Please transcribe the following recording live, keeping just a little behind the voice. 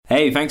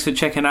Hey, thanks for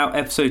checking out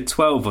episode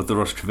 12 of the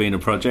Ross Trevena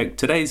Project.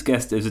 Today's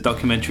guest is a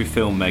documentary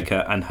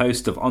filmmaker and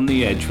host of On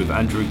the Edge with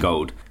Andrew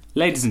Gold.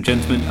 Ladies and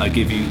gentlemen, I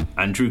give you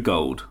Andrew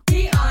Gold.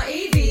 Trevena.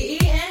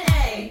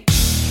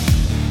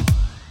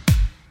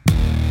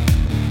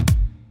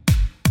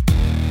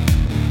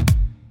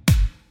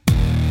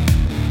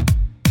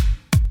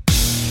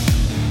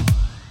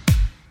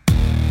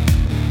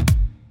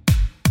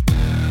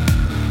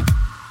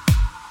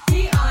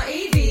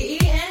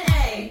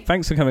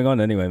 Thanks for coming on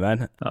anyway,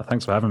 man.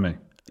 Thanks for having me.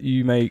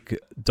 You make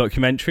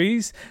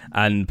documentaries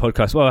and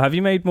podcasts. Well, have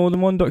you made more than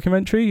one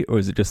documentary, or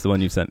is it just the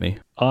one you've sent me?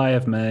 I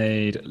have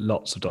made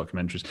lots of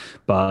documentaries,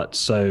 but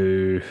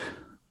so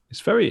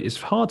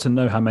it's hard to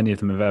know how many of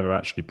them have ever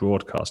actually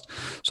broadcast.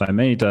 So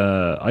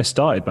I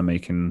started by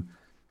making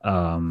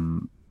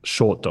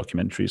short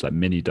documentaries, like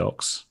mini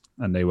docs,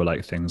 and they were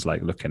like things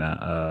like looking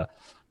at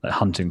like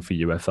hunting for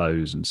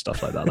UFOs and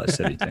stuff like that, like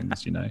silly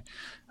things,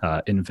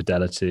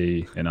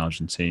 infidelity in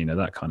Argentina,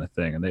 that kind of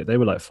thing. And they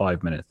were like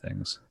 5-minute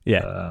things.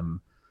 Yeah.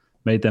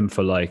 Made them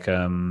for like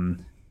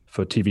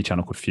for a TV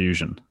channel called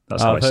Fusion.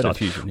 That's how I started.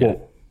 Fusion, yeah.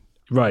 Well,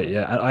 right,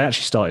 yeah. I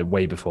actually started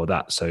way before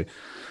that. So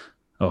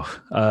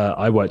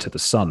I worked at The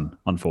Sun,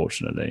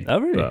 unfortunately. Oh,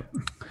 really? But,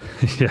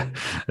 yeah,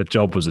 a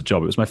job was a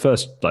job. It was my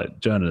first like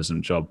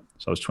journalism job.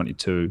 So I was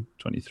 22,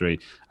 23,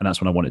 and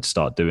that's when I wanted to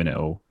start doing it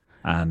all.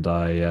 And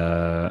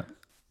I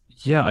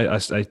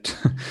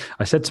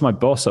said to my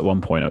boss at one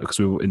point, because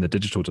we were in the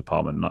digital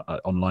department,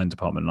 online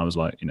department, and I was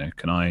like,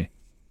 can I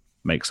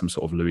make some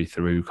sort of Louis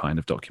Theroux kind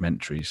of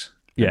documentaries?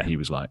 Yeah. And he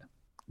was like,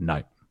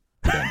 no,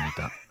 we don't need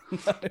that.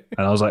 No.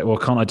 And I was like, well,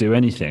 can't I do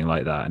anything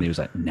like that? And he was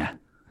like, nah,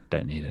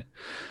 don't need it.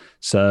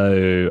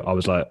 So I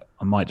was like,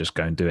 I might just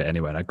go and do it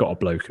anyway. And I got a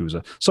bloke who was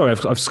sorry,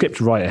 I've skipped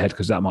right ahead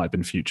because that might have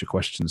been future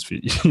questions for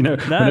you.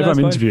 Whenever I'm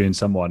interviewing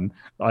someone,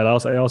 I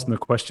ask them the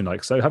question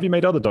like, so have you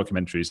made other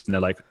documentaries? And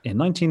they're like, in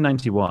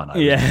 1991.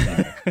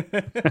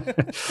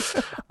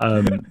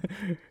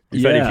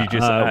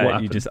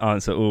 You just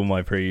answer all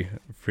my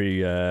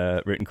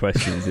written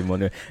questions in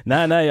one.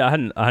 No, I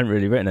hadn't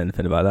really written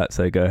anything about that.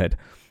 So go ahead.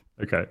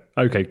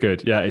 Okay,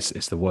 good. Yeah,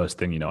 it's the worst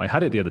thing. I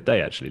had it the other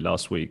day, actually,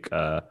 last week.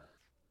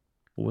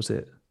 What was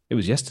it? It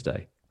was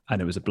yesterday,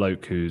 and it was a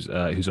bloke who's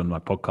on my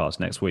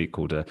podcast next week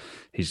called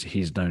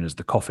he's known as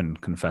the Coffin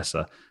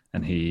Confessor,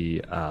 and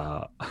he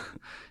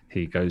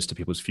goes to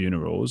people's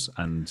funerals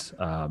and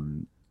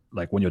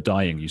like when you're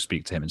dying, you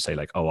speak to him and say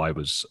like, oh, I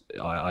was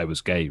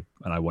gay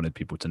and I wanted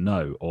people to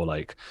know, or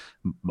like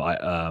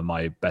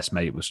my best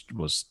mate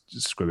was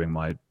screwing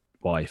my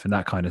wife and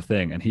that kind of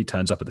thing. And he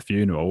turns up at the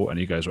funeral and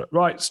he goes,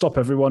 right, stop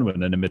everyone. We're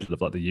in the middle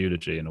of like the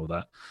eulogy and all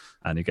that,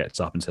 and he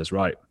gets up and says,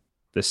 right,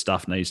 this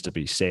stuff needs to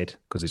be said,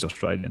 because he's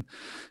Australian.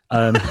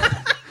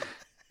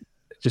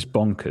 Just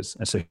bonkers.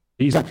 And so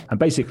and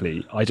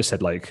basically I just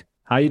said like,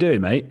 how you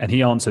doing, mate? And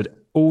he answered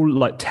all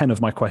like 10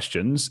 of my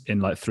questions in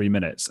like 3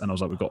 minutes. And I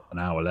was like, we've got an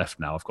hour left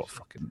now. I've got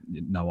fucking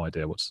no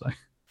idea what to say.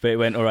 But it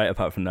went all right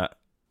apart from that?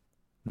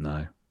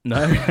 No.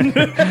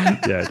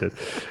 Yeah,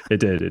 it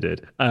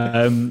did. But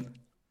no,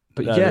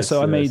 yeah,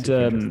 so I made,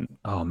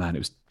 oh man, it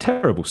was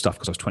terrible stuff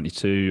because I was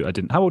 22.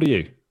 How old are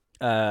you?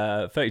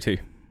 32.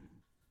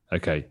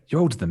 Okay.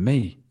 You're older than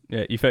me.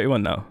 Yeah, you're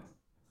 31 now?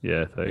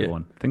 Yeah,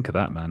 31. Yeah. Think of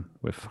that, man.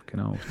 We're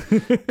fucking old.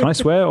 Can I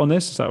swear on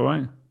this? Is that all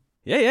right?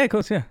 Yeah, of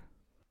course, yeah.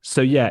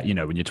 So yeah,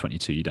 when you're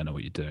 22, you don't know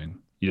what you're doing.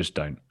 You just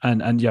don't.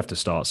 And you have to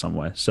start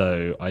somewhere.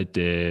 So I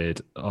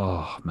did,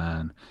 oh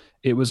man.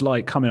 It was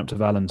like coming up to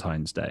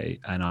Valentine's Day,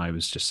 and I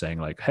was just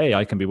saying like, hey,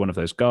 I can be one of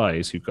those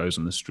guys who goes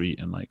on the street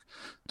and like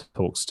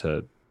talks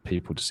to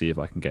people to see if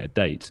I can get a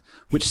date,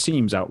 which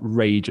seems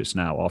outrageous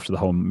now after the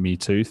whole Me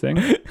Too thing,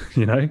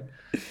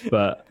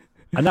 But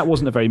and that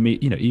wasn't a very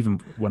even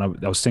when I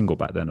was single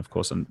back then, of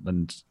course,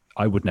 and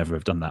I would never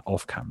have done that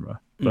off camera.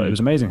 But it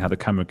was amazing how the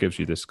camera gives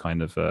you this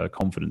kind of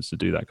confidence to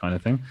do that kind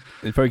of thing.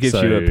 It probably gives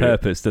you a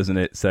purpose, doesn't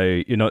it?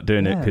 So you're not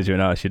doing it because you're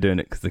an arse, you're doing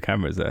it because the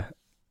camera's there.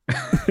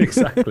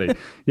 Exactly.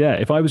 Yeah,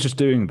 if I was just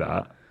doing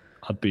that,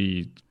 I'd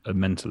be a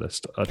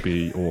mentalist. I'd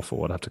be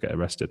awful. I'd have to get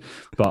arrested.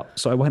 But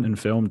so I went and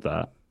filmed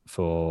that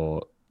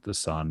for The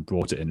Sun,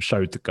 brought it in,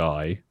 showed the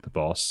guy, the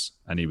boss,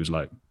 and he was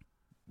like,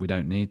 we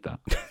don't need that.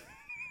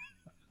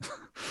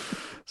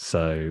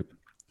 So,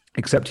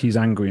 except he's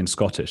angry and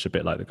Scottish, a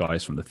bit like the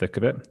guys from The Thick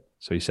of It.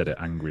 So he said it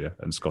angrier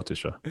and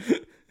Scottisher.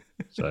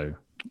 So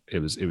it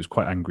was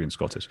quite angry and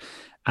Scottish.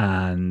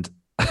 And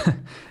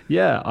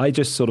yeah, I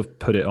just sort of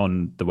put it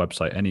on the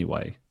website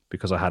anyway,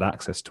 because I had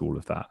access to all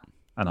of that.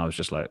 And I was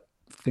just like,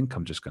 I think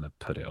I'm just going to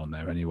put it on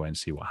there anyway and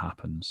see what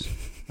happens.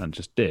 And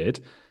just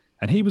did.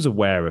 And he was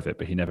aware of it,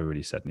 but he never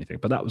really said anything.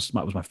 But that was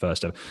my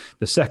first ever.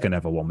 The second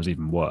ever one was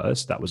even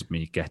worse. That was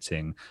me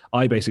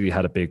I basically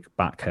had a big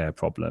back hair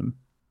problem,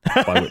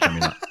 by which I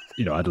mean,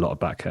 I had a lot of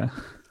back hair.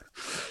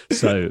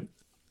 So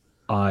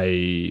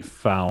I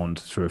found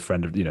through a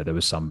friend of, there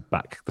was some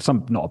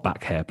not a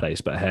back hair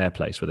place, but a hair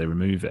place where they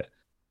remove it.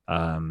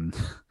 And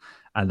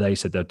they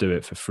said they'll do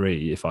it for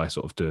free if I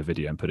sort of do a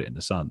video and put it in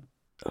The Sun.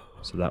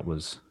 So that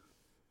was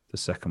the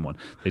second one.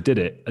 They did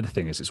it. And the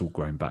thing is, it's all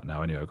grown back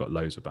now anyway. I've got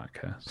loads of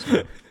back hair.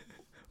 So.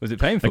 Was it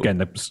painful? Again,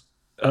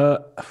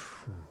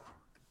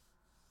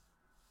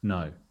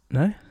 no,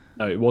 No.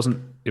 it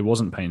wasn't. It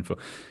wasn't painful.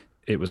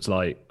 It was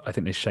like, I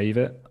think they shave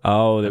it.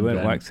 Oh, they And weren't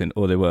then- waxing,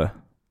 or they were.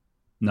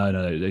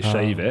 No, they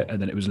shave it,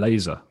 and then it was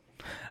laser.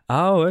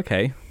 Oh,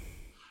 okay.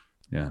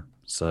 Yeah.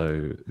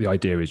 So the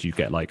idea is you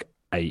get like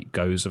 8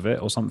 goes of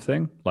it or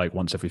something, like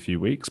once every few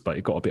weeks. But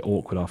it got a bit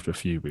awkward after a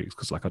few weeks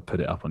because like I'd put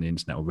it up on the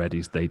internet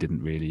already. So they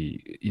didn't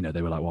really,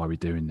 they were like, why are we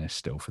doing this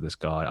still for this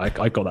guy?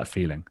 I got that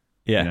feeling.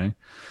 Yeah.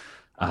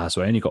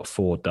 So I only got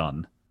 4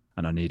 done,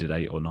 and I needed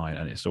 8 or 9,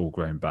 and it's all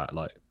grown back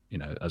like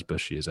as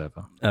bushy as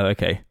ever. Oh,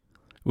 okay.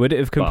 Would it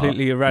have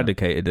completely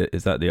eradicated it?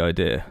 Is that the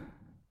idea?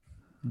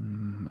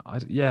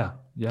 Yeah.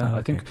 Oh,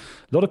 I think a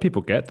lot of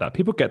people get that.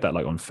 People get that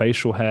like on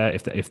facial hair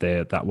if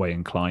they're that way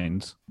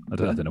inclined. I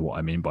don't know what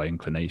I mean by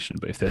inclination,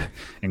 but if they're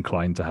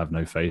inclined to have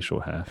no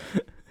facial hair.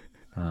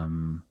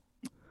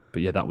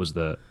 But yeah, that was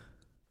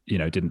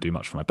didn't do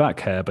much for my back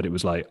hair, but it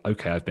was like,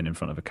 okay, I've been in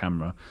front of a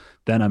camera.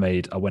 Then I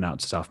went out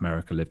to South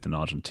America, lived in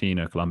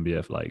Argentina,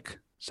 Colombia for like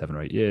 7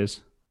 or 8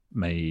 years,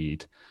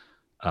 made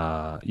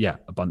a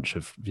bunch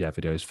of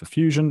videos for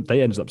Fusion.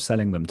 They ended up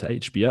selling them to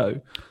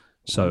HBO.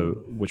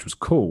 So, which was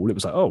cool. It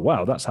was like, oh,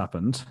 wow, that's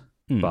happened.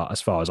 But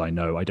as far as I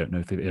know, I don't know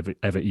if they've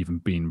ever even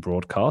been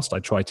broadcast. I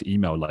tried to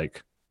email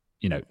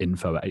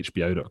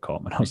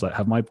info@hbo.com, and I was like,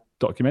 have my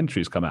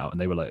documentaries come out?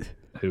 And they were like,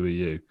 who are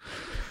you?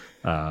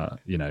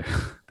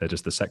 They're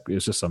just it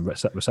was just some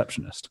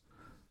receptionist.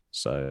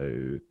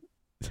 So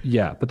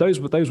yeah, but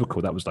those were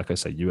cool. That was, like I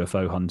say,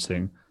 UFO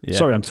hunting. Yeah.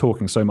 Sorry, I'm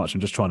talking so much.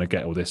 I'm just trying to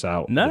get all this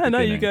out. No,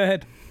 you go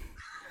ahead.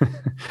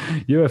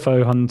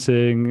 UFO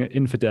hunting,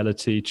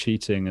 infidelity,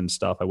 cheating and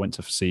stuff. I went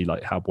to see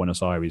like how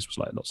Buenos Aires was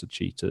like lots of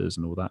cheaters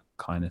and all that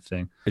kind of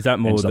thing. Is that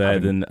more there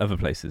than other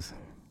places?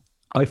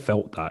 I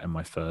felt that in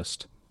my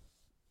first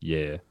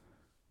year,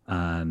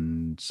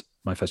 and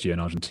my first year in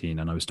Argentina,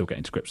 and I was still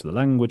getting to grips with the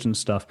language and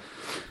stuff.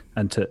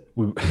 And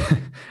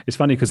it's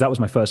funny because that was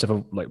my first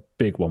ever like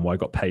big one where I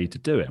got paid to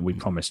do it, and we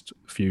promised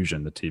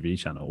Fusion, the TV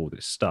channel, all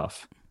this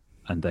stuff,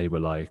 and they were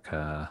like,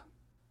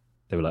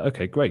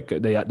 okay, great.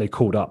 They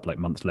called up like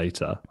months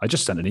later. I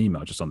just sent an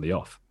email just on the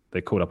off.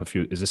 They called up a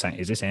few. Is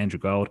this Andrew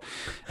Gold?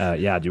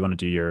 Yeah. Do you want to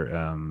do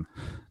your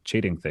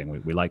cheating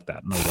thing? We like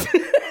that. And I was like,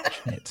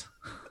 shit.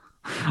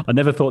 I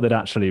never thought they'd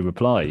actually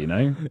reply.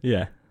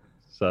 Yeah.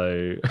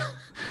 So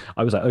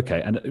I was like,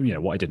 okay. And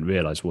what I didn't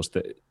realize was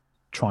that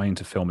trying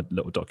to film a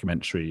little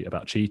documentary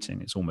about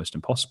cheating, it's almost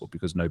impossible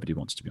because nobody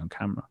wants to be on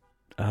camera.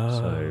 Oh,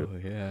 so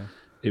yeah.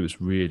 It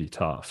was really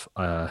tough.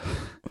 I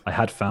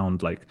had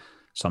found like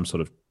some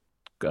sort of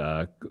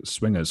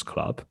swingers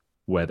club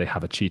where they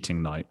have a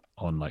cheating night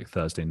on like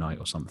Thursday night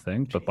or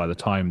something, but by the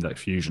time that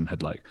Fusion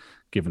had like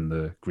given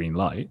the green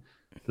light,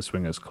 the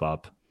swingers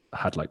club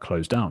had like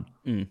closed down,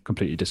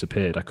 completely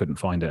disappeared. I couldn't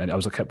find it, and I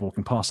kept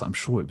walking past it. I'm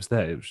sure it was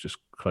there, it was just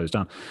closed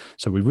down.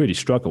 So we really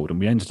struggled, and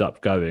we ended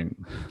up going,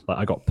 like,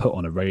 I got put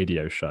on a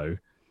radio show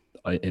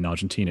in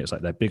Argentina. It's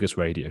like their biggest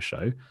radio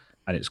show,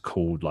 and it's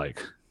called,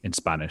 like, in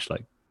Spanish,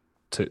 like,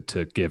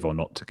 to give or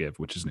not to give,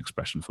 which is an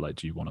expression for like,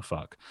 do you want to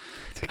fuck?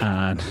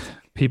 And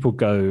people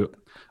go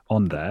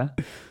on there,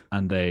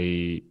 and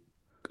they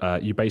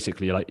you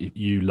basically, like,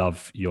 you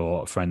love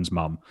your friend's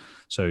mum,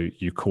 so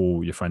you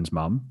call your friend's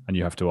mum and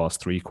you have to ask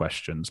 3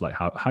 questions, like,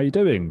 how you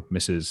doing,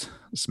 Mrs.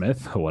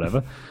 Smith, or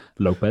whatever,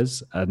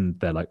 Lopez? And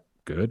they're like,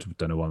 good.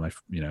 Don't know why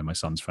my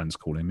son's friend's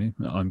calling me.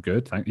 I'm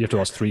good, thank you. You have to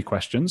ask 3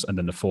 questions, and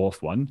then the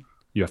 4th one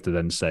you have to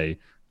then say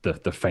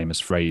the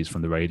famous phrase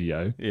from the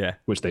radio,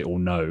 which they all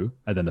know,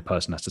 and then the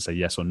person has to say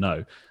yes or no.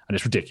 And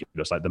it's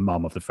ridiculous. Like, the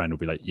mum of the friend will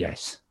be like,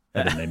 yes,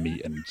 and then they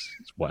meet and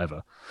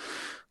whatever.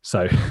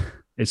 So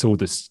it's all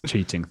this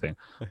cheating thing.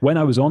 When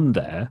I was on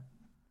there,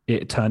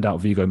 it turned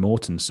out Viggo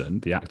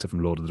Mortensen, the actor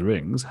from Lord of the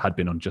Rings, had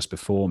been on just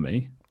before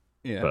me.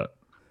 Yeah. But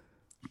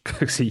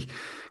because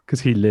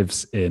he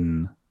lived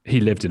in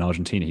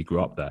Argentina, he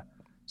grew up there,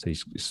 so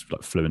he's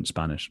like fluent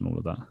Spanish and all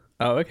of that.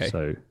 Oh, okay.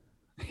 So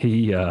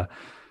he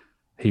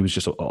was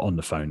just on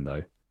the phone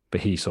though,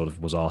 but he sort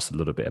of was asked a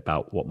little bit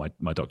about what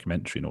my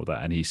documentary and all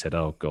that, and he said,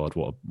 "Oh God,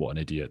 what an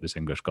idiot this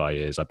English guy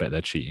is. I bet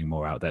they're cheating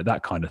more out there."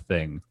 That kind of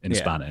thing in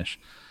Spanish.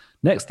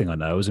 Next thing I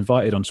know, I was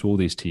invited onto all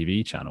these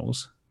TV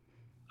channels,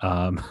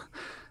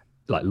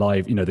 like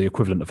live, the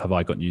equivalent of "Have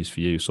I Got News for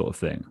You" sort of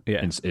thing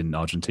in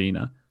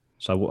Argentina.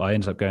 So I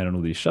ended up going on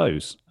all these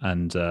shows,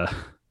 and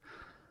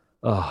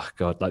oh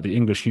God, like, the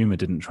English humor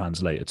didn't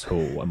translate at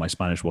all, and my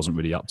Spanish wasn't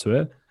really up to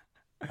it.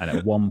 And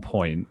at one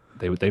point,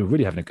 they were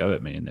really having a go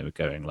at me, and they were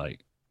going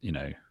like,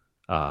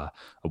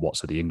 what?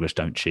 So the English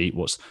don't cheat?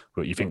 What,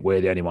 you think we're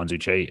the only ones who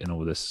cheat and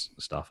all this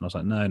stuff? And I was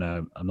like,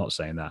 no, I'm not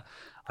saying that.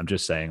 I'm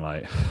just saying,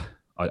 like,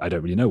 I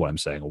don't really know what I'm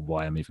saying or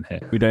why I'm even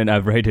here. We don't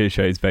have radio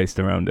shows based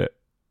around it.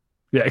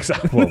 Yeah,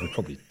 exactly. Well, we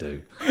probably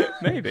do.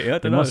 Maybe. I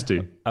don't know. Must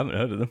do. I haven't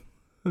heard of them.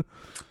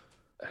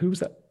 Who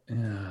was that?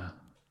 Yeah.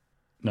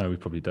 No, we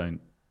probably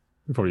don't.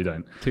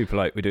 Too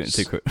polite. We do it in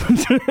secret.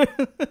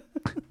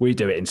 We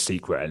do it in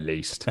secret, at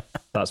least.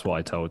 That's what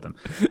I told them.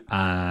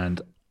 And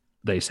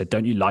they said,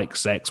 "Don't you like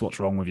sex? What's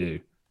wrong with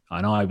you?"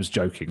 And I was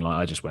joking, like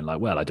I just went like,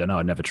 well, I don't know,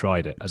 I never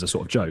tried it, as a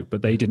sort of joke.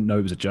 But they didn't know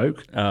it was a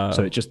joke,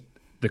 so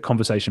the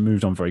conversation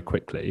moved on very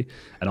quickly,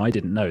 and I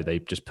didn't know they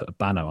just put a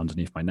banner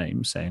underneath my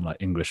name saying like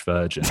English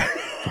Virgin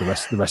for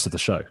the rest of the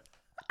show.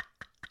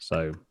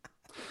 So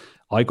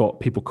I got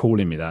people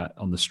calling me that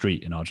on the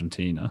street in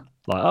Argentina,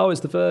 like, oh,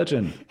 it's the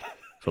Virgin,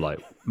 for like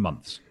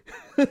months.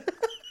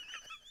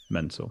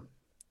 Mental.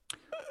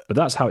 But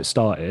that's how it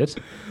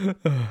started.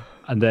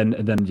 And then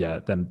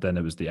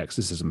it was the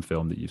Exorcism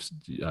film that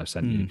I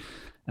sent you,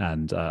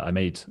 and I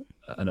made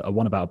a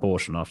one about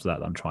abortion after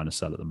that I'm trying to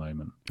sell at the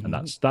moment, and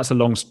that's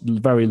a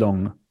very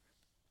long.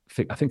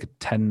 I think a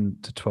 10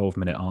 to 12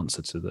 minute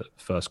answer to the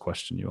first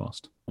question you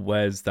asked.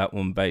 Where's that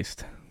one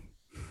based?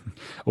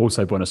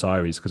 Also Buenos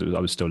Aires, because I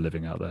was still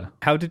living out there.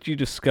 How did you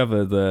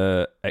discover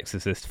the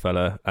Exorcist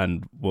fella,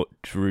 and what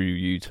drew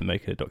you to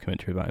make a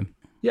documentary about him?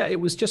 Yeah,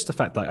 it was just the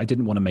fact that I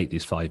didn't want to make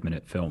these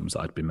 5-minute films that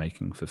I'd been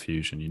making for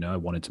Fusion. You know, I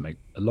wanted to make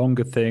a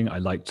longer thing. I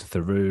liked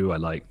Theroux. I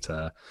liked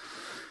the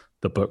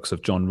books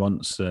of John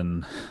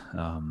Ronson.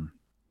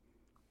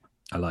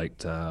 I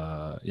liked,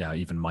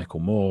 even Michael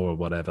Moore or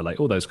whatever, like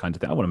all those kinds of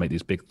things. I want to make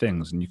these big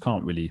things, and you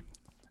can't really,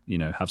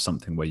 have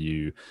something where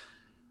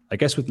I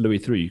guess with Louis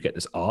Theroux, you get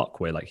this arc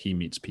where like he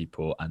meets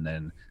people and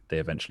then they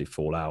eventually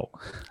fall out,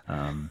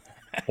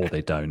 or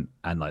they don't,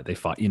 and like they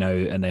fight,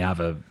 and they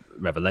have a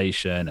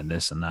revelation and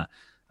this and that.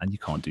 And you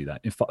can't do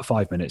that. In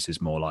 5 minutes is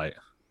more like,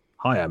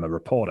 hi, I'm a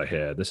reporter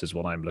here. This is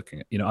what I'm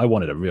looking at. I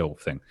wanted a real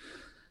thing.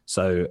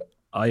 So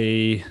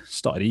I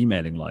started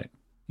emailing the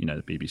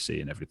BBC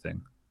and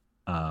everything.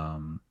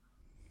 And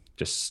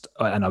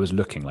I was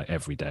looking like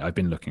every day. I've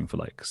been looking for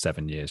like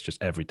 7 years, just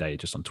every day,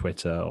 just on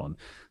Twitter, on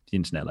the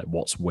internet, like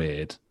what's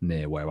weird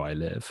near where I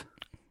live,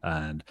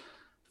 and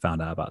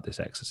found out about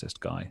this exorcist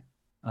guy.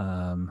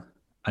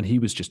 And he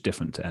was just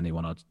different to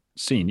anyone I'd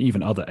seen,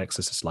 even other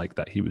exorcists like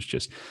that. He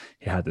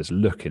had this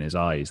look in his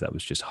eyes that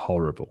was just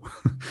horrible.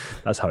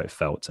 That's how it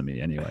felt to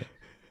me anyway.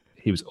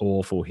 He was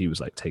awful. He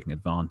was like taking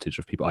advantage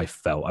of people. I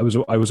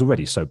was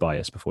already so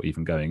biased before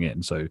even going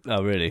in. So,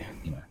 oh, really?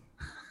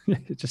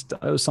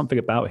 There was something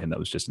about him that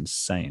was just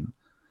insane.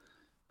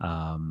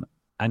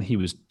 And he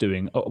was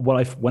doing,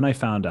 when I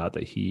found out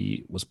that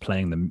he was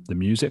playing the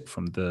music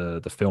from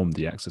the film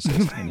The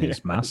Exorcist in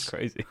his mass. That's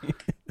crazy.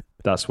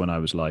 That's when I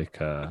was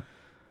like,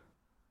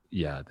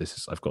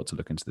 I've got to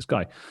look into this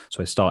guy.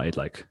 So I started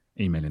like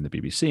emailing the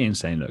BBC and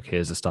saying, look,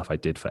 here's the stuff I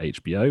did for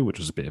HBO, which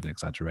was a bit of an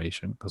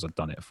exaggeration because I'd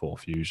done it for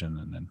Fusion.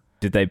 And then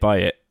did they buy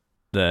it,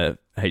 the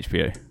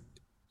HBO?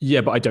 Yeah,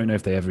 but I don't know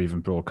if they ever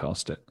even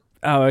broadcast it.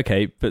 Oh,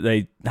 okay. But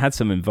they had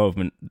some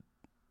involvement.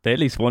 They at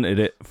least wanted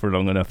it for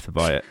long enough to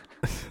buy it.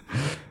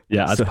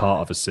 Yeah, as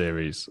part of a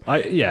series.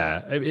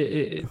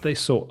 They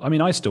saw. I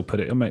mean, I still put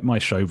it on my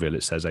show reel.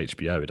 It says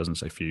HBO. It doesn't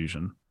say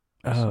Fusion.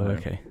 Oh, so,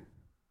 okay.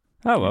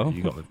 Oh well,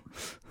 you got to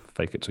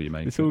fake it till you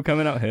make it. It's all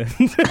coming out here.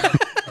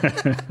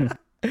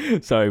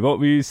 Sorry, what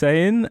were you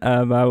saying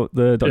about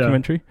the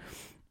documentary?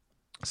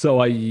 Yeah.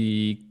 So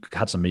I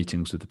had some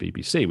meetings with the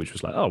BBC, which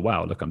was like, oh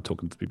wow, look, I'm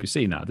talking to the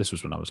BBC now. This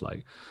was when I was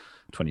like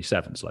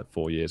 27, so like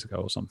 4 years ago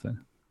or something.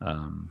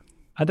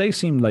 And they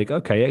seemed like,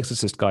 okay,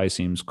 Exorcist guy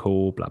seems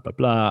cool, blah blah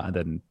blah, and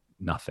then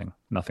nothing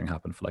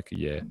happened for like a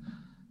year,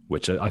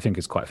 which I think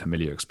is quite a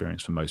familiar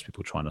experience for most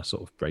people trying to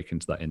sort of break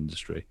into that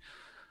industry.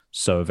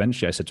 So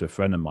eventually I said to a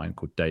friend of mine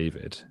called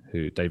David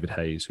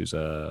Hayes, who's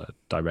a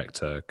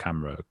director,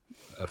 camera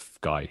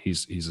guy.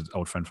 He's an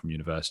old friend from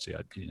university.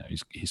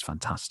 He's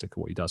fantastic at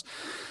what he does.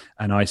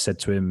 And I said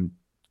to him,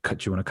 do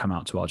you want to come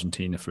out to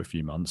Argentina for a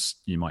few months?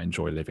 You might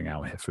enjoy living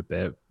out here for a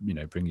bit,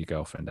 bring your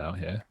girlfriend out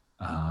here.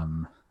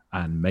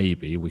 And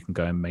maybe we can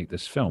go and make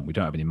this film. We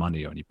don't have any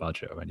money or any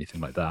budget or anything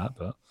like that,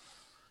 but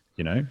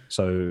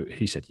so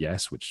he said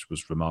yes, which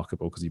was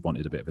remarkable because he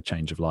wanted a bit of a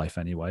change of life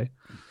anyway,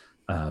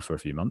 for a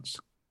few months.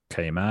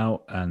 Came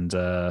out and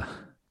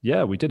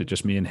we did it,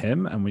 just me and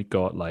him, and we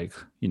got like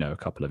a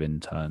couple of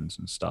interns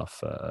and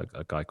stuff,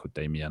 a guy called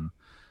Damien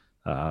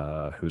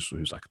who's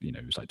like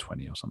who's like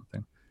 20 or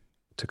something,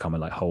 to come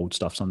and like hold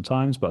stuff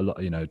sometimes, but a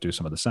lot do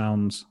some of the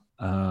sounds,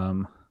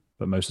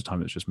 but most of the time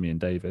it was just me and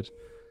David.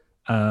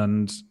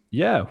 And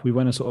we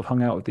went and sort of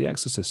hung out with The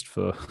Exorcist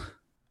for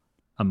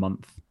a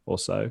month or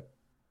so,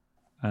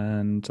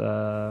 and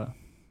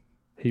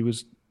he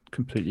was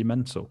completely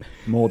mental,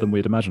 more than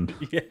we'd imagined.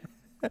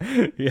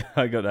 Yeah,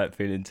 I got that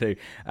feeling too.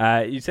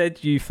 You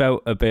said you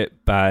felt a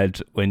bit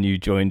bad when you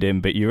joined in,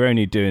 but you were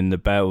only doing the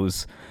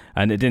bells,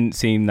 and it didn't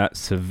seem that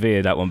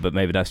severe, that one, but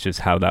maybe that's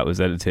just how that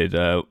was edited.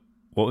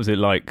 What was it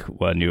like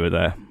when you were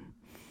there?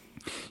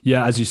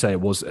 Yeah, as you say,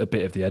 it was a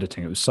bit of the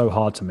editing. It was so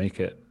hard to make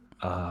it.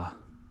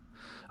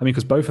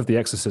 Because both of the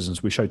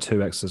exorcisms, we showed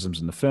 2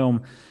 exorcisms in the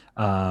film,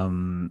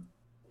 and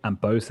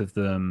both of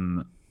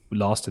them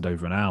lasted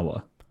over an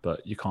hour,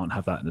 but you can't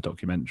have that in the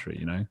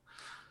documentary,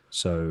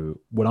 So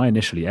when I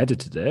initially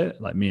edited it,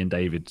 like me and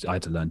David, I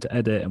had to learn to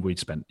edit, and we'd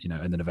spent,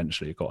 and then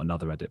eventually it got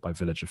another edit by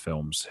Villager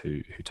Films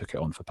who took it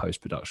on for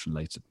post-production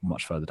later,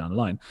 much further down the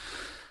line.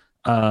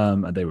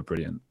 And they were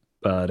brilliant.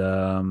 But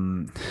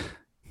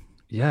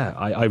yeah,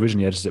 I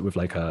originally edited it with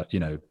like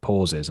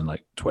pauses and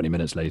like 20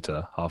 minutes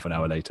later, half an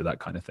hour later, that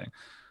kind of thing.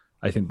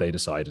 I think they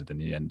decided in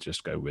the end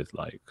just go with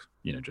like,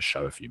 just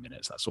show a few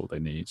minutes. That's all they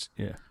need.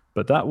 Yeah.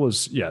 But that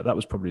was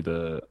probably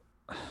the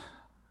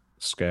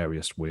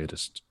scariest,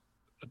 weirdest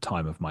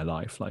time of my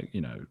life. Like,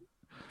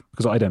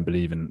 because I don't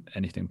believe in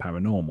anything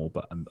paranormal,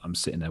 but I'm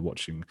sitting there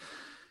watching,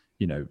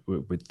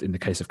 with in the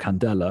case of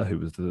Candela, who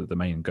was the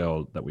main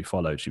girl that we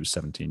followed, she was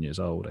 17 years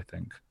old, I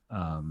think.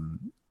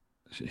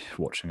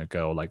 Watching a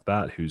girl like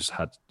that who's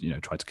had,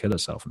 tried to kill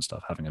herself and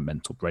stuff, having a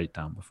mental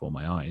breakdown before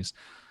my eyes,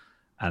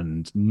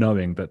 and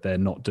knowing that they're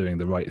not doing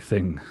the right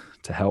thing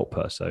to help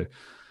her. So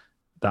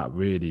that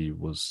really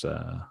was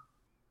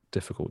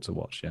difficult to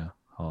watch. Yeah,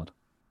 hard.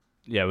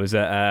 Yeah, was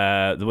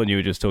that the one you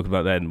were just talking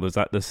about then? Was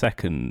that the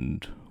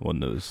second one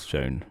that was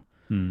shown?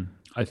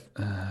 I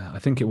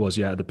think it was,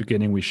 yeah. At the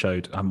beginning we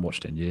showed, I haven't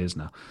watched it in years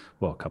now.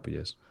 Well, a couple of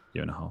years,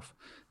 year and a half.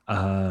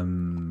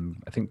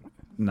 I think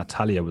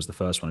Natalia was the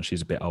first one, and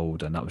she's a bit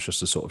older, and that was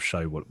just to sort of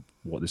show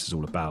what this is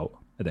all about.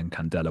 And then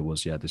Candela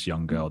was, this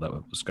young girl that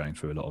was going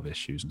through a lot of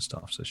issues and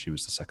stuff. So she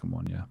was the second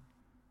one, yeah.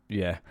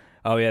 Yeah.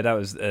 Oh, yeah, that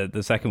was,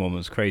 the second one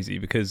was crazy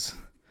because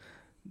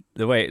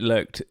the way it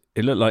looked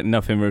like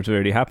nothing was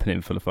really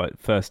happening for the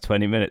first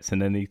 20 minutes.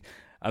 And then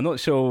I'm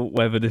not sure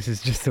whether this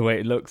is just the way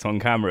it looks on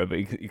camera, but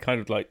he kind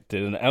of like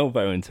did an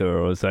elbow into her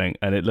or something,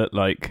 and it looked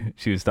like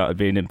she started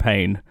being in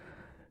pain.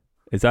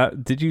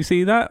 Did you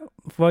see that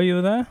while you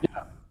were there?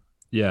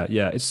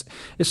 Yeah. It's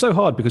so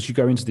hard because you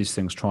go into these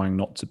things trying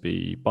not to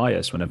be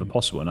biased whenever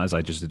possible. And as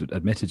I just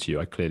admitted to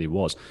you, I clearly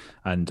was.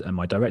 And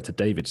my director,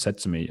 David, said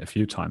to me a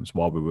few times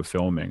while we were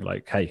filming,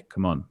 like, hey,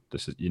 come on,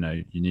 this is, you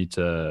need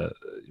to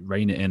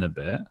rein it in a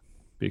bit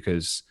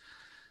because,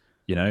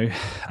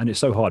 and it's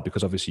so hard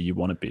because obviously you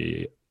want to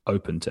be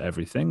open to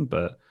everything,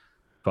 but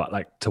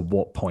like to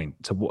what point?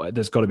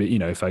 There's got to be,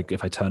 if I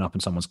turn up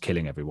and someone's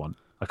killing everyone,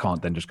 I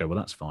can't then just go, well,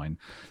 that's fine.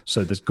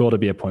 So there's got to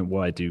be a point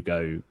where I do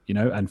go,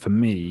 and for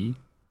me,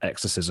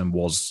 exorcism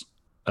was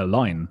a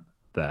line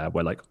there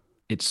where like,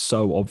 it's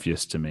so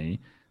obvious to me,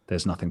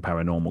 there's nothing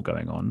paranormal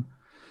going on.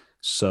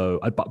 So,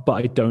 but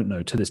I don't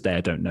know, to this day,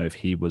 I don't know if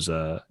he was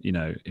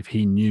if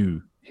he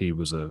knew he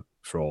was a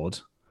fraud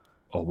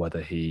or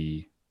whether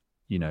he,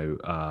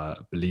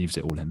 believes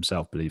it all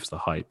himself, believes the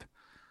hype.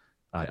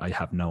 I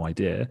have no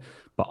idea,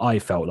 but I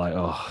felt like,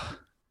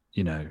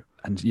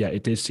 and yeah,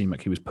 it did seem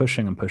like he was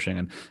pushing and pushing.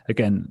 And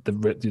again, the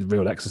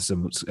real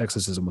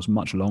exorcism was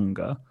much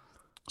longer.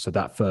 So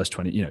that first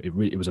 20,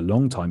 it was a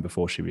long time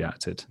before she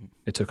reacted.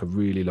 It took a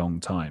really long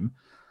time.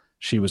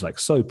 She was like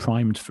so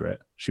primed for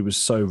it. She was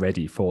so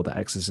ready for the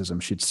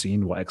exorcism. She'd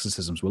seen what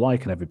exorcisms were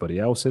like and everybody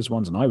else's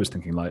ones. And I was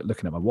thinking, like,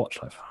 looking at my watch,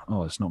 like,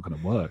 oh, it's not going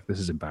to work. This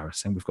is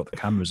embarrassing. We've got the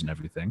cameras and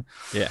everything.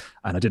 Yeah.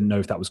 And I didn't know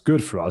if that was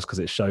good for us because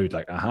it showed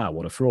like, aha,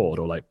 what a fraud,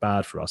 or like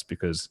bad for us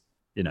because,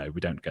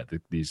 we don't get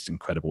these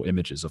incredible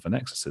images of an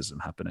exorcism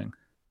happening.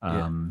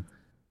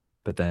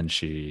 But then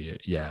she,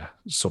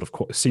 sort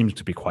of seemed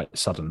to be quite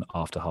sudden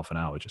after half an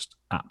hour, just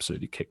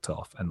absolutely kicked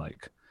off. And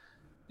like,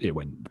 it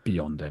went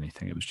beyond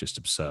anything. It was just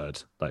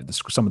absurd. Like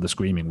some of the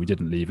screaming we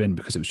didn't leave in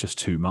because it was just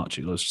too much.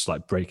 It was just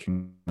like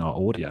breaking our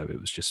audio. It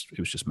was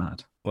just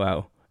mad.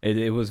 Wow.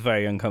 It was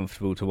very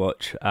uncomfortable to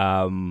watch.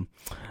 And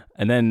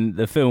then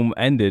the film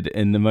ended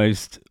in the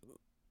most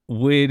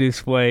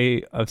weirdest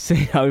way I've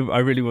seen. I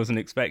really wasn't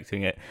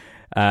expecting it.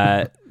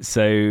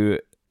 So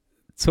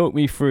talk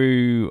me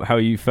through how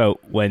you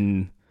felt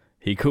when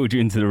he called you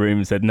into the room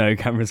and said, no,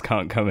 cameras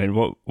can't come in.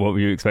 What were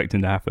you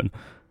expecting to happen?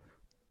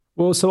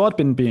 Well, so I'd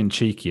been being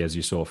cheeky, as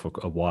you saw, for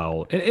a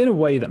while, in a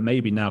way that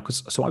maybe now,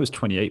 so I was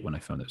 28 when I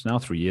filmed it. It was now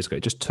 3 years ago.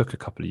 It just took a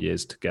couple of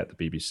years to get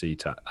the BBC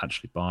to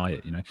actually buy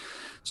it,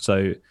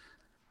 So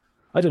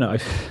I don't know.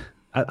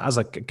 As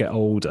I get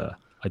older,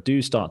 I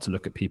do start to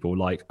look at people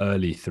like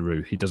early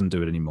through. He doesn't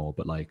do it anymore,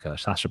 but like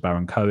Sacha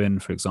Baron Cohen,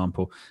 for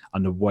example,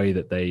 and the way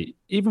that they,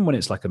 even when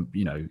it's like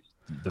the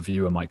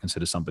viewer might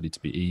consider somebody to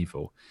be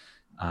evil,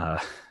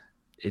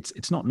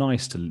 it's not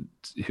nice to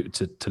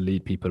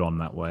lead people on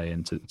that way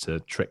and to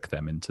trick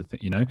them into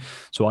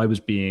So I was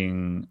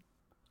being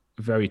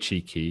very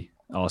cheeky,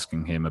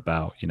 asking him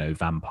about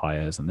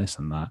vampires and this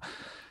and that,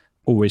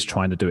 always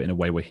trying to do it in a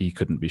way where he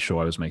couldn't be sure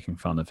I was making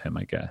fun of him,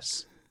 I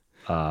guess.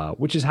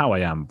 Which is how I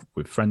am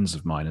with friends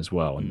of mine as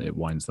well, and it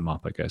winds them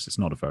up, I guess. It's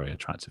not a very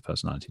attractive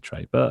personality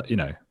trait, but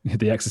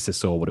The Exorcist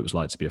saw what it was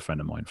like to be a friend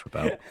of mine for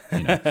about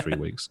 3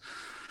 weeks.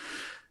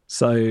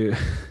 So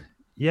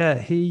yeah,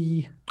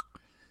 he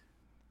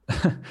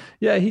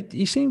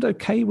seemed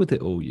okay with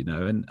it all,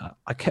 and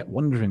I kept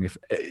wondering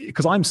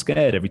because I'm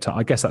scared every time.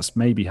 I guess that's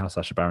maybe how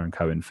Sacha Baron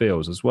Cohen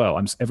feels as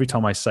well. Every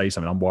time I say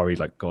something, I'm worried,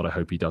 like, God, I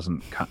hope he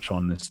doesn't catch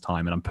on this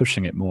time, and I'm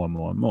pushing it more and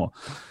more and more.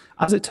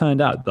 As it turned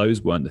out,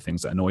 those weren't the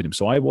things that annoyed him.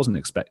 So I wasn't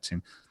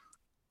expecting,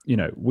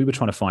 we were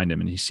trying to find him,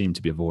 and he seemed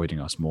to be avoiding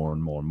us more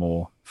and more and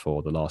more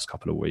for the last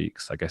couple of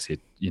weeks. I guess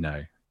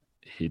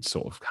he'd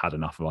sort of had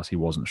enough of us. He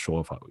wasn't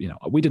sure if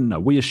we didn't know.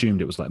 We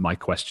assumed it was like my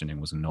questioning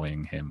was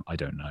annoying him. I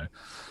don't know.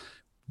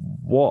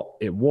 what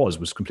it was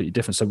completely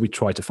different. So we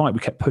tried to fight. We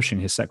kept pushing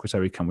his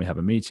secretary. Can we have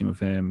a meeting with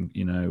him?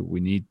 We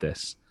need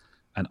this.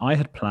 And I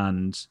had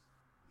planned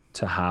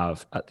to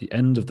have, at the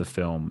end of the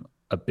film,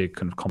 a big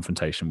kind of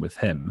confrontation with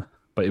him,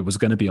 but it was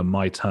going to be on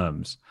my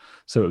terms.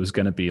 So it was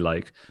going to be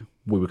like,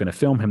 we were going to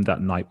film him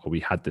that night where we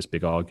had this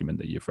big argument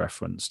that you've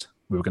referenced.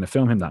 We were going to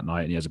film him that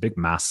night, and he has a big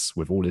mass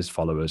with all his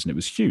followers, and it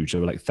was huge.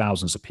 There were like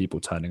thousands of people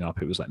turning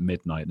up. It was like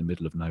midnight in the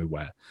middle of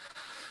nowhere.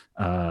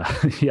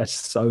 He had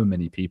so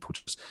many people.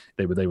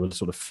 They were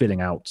sort of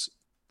filling out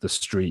the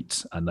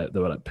street, and there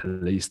were like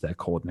police there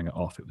cordoning it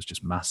off. It was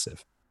just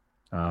massive.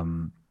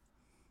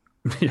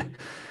 Yeah.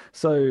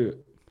 So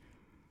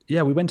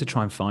yeah, we went to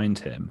try and find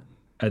him,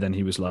 and then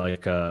he was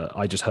like,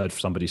 I just heard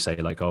somebody say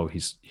like, oh,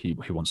 he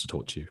wants to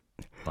talk to you.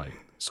 Like,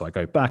 so I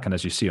go back, and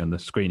as you see on the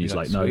screen, he's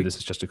like, no, this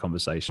is just a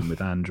conversation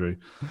with Andrew.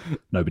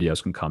 Nobody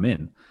else can come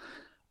in.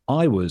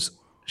 I was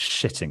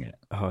shitting it.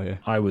 Oh yeah.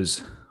 I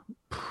was,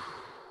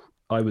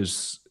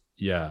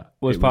 yeah.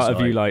 Was part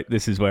of you like,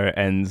 this is where it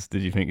ends?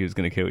 Did you think it was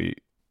going to kill you?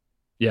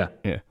 Yeah.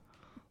 Yeah.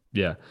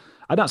 Yeah.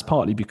 And that's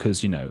partly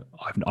because,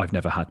 I've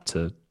never had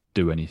to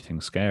do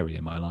anything scary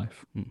in my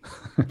life.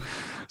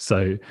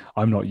 So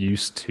I'm not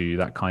used to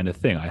that kind of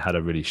thing. I had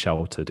a really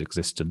sheltered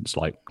existence,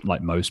 like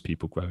most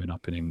people growing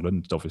up in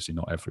England. Obviously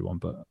not everyone,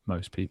 but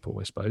most people,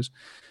 I suppose.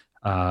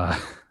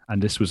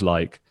 And this was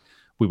like,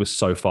 we were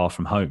so far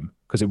from home,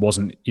 because it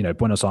wasn't,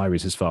 Buenos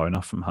Aires is far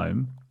enough from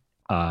home.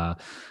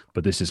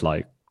 But this is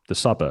like the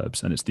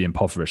suburbs, and it's the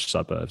impoverished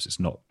suburbs. It's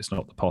not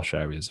the posh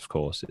areas, of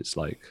course. It's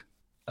like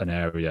an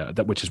area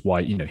which is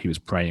why, he was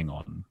preying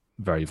on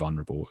very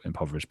vulnerable,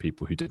 impoverished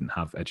people who didn't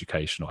have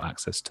education or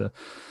access to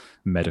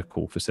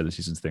medical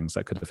facilities and things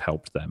that could have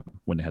helped them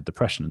when they had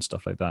depression and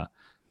stuff like that.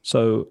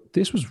 So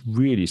this was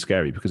really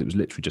scary, because it was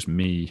literally just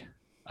me,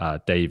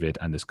 David,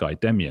 and this guy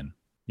Demian,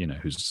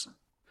 who's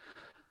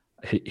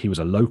he was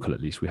a local.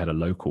 At least we had a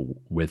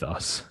local with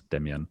us,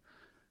 Demian.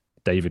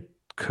 David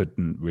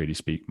couldn't really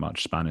speak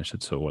much Spanish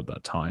at all at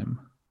that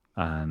time,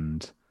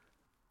 and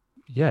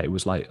yeah, it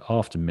was like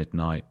after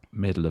midnight,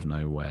 middle of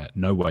nowhere,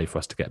 no way for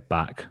us to get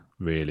back,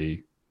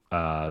 really.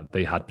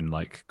 They had been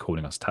like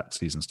calling us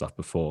taxis and stuff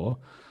before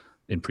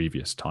in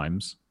previous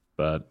times,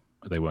 but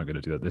they weren't going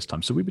to do that this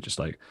time. So we were just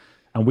like,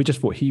 and we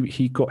just thought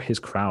he got his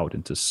crowd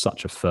into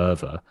such a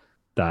fervor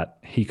that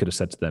he could have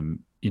said to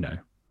them,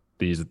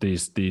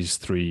 these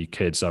three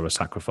kids are a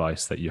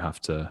sacrifice that you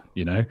have to,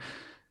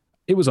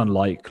 It was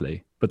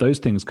unlikely, but those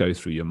things go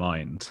through your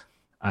mind.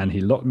 And he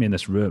locked me in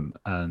this room,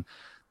 and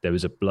there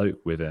was a bloke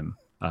with him.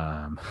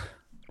 I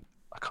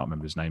can't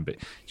remember his name, but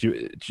do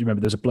you remember?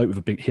 There's a bloke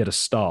with he had a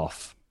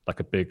staff, like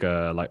a big,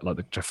 like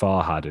the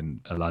Jafar had in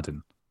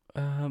Aladdin.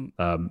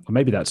 Or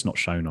maybe that's not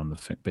shown on the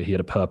thing, but he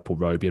had a purple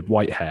robe. He had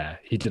white hair.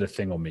 He did a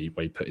thing on me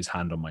where he put his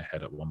hand on my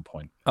head at one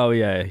point. Oh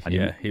yeah,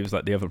 and he was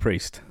like the other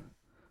priest.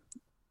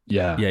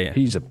 Yeah.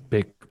 He's a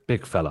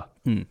big fella.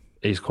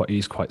 He's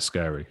quite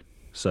scary.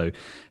 So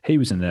he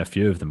was in there. A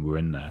few of them were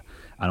in there,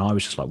 and I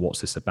was just like,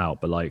 "What's this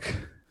about?" But like,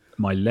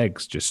 my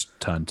legs just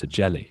turned to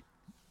jelly,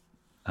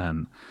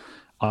 and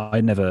I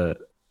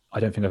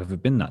don't think I've ever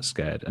been that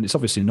scared. And it's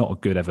obviously not a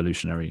good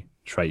evolutionary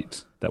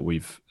trait that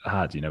we've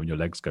had, when your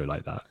legs go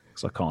like that,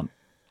 because I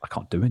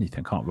can't do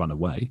anything, can't run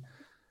away.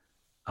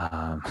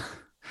 And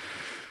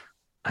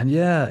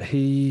yeah,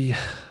 he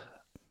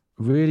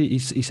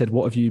said,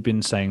 what have you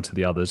been saying to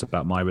the others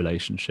about my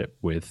relationship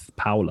with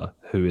Paula,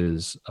 who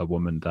is a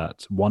woman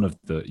that one of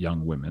the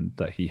young women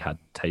that he had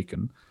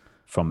taken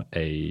from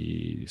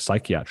a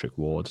psychiatric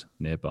ward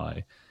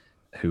nearby,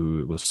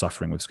 who was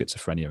suffering with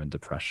schizophrenia and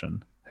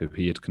depression, who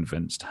he had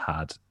convinced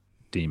had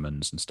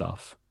demons and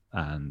stuff,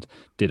 and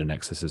did an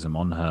exorcism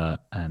on her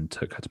and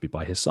took her to be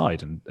by his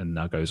side, and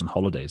now goes on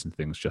holidays and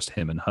things, just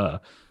him and her.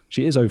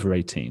 She is over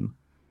 18,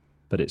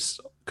 but it's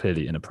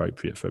clearly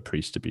inappropriate for a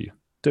priest to be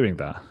doing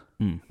that.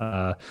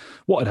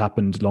 What had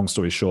happened, long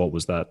story short,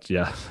 was that,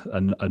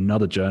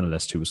 another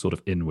journalist who was sort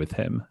of in with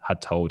him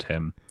had told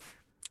him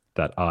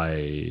that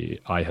I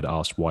had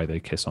asked why they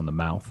kiss on the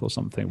mouth or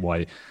something,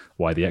 why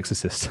the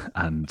exorcist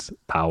and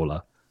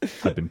Paula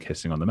had been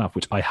kissing on the mouth,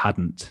 which I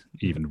hadn't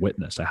even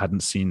witnessed. I hadn't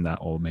seen that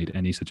or made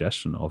any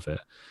suggestion of it.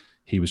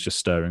 He was just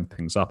stirring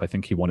things up. I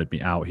think he wanted me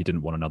out. He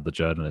didn't want another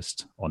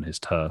journalist on his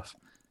turf.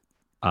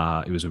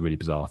 It was a really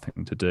bizarre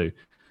thing to do.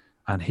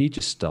 And he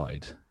just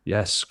started,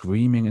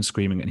 screaming and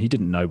screaming. And he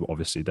didn't know,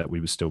 obviously, that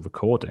we were still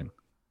recording.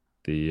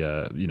 We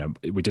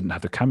didn't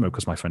have the camera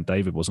because my friend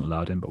David wasn't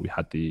allowed in, but we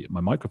had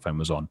my microphone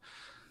was on.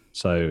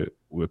 So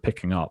we were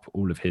picking up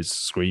all of his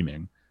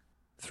screaming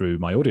through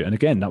my audio. And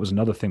again, that was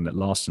another thing that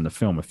lasted in the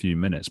film a few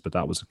minutes, but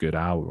that was a good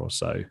hour or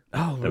so.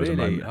 Oh, there really? Was a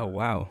moment, oh,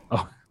 wow.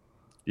 Oh,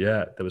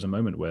 yeah. There was a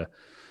moment where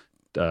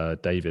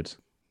David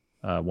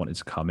wanted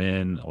to come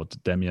in, or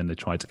Demian, they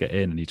tried to get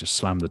in, and he just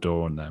slammed the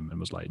door on them and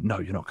was like, no,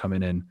 you're not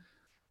coming in.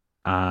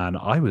 And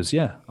I was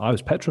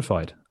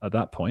petrified at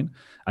that point,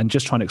 and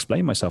just trying to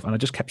explain myself. And I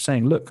just kept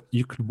saying, look,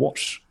 you could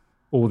watch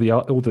all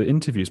the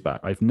interviews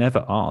back. I've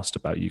never asked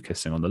about you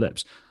kissing on the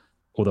lips,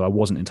 although I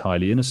wasn't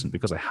entirely innocent,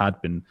 because I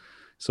had been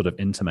sort of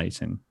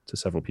intimating to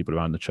several people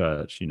around the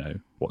church,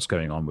 what's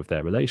going on with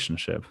their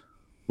relationship,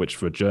 which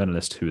for a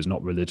journalist who is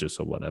not religious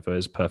or whatever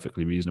is a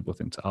perfectly reasonable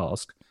thing to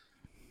ask.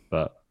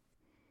 But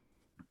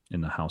in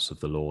the house of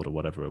the Lord or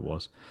whatever it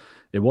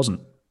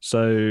wasn't.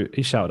 So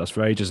he shouted at us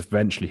for ages.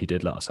 Eventually he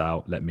did let us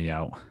out, let me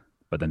out,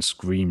 but then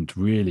screamed,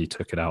 really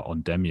took it out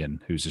on Demian,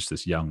 who's just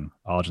this young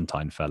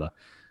Argentine fella,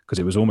 because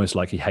it was almost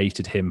like he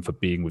hated him for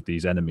being with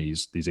these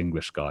enemies, these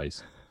English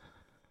guys.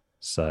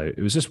 So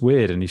it was just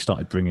weird, and he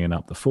started bringing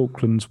up the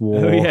Falklands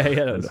War. Oh, yeah,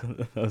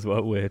 that was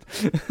well weird.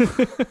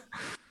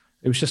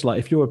 It was just like,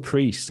 if you're a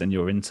priest and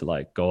you're into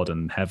like God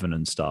and heaven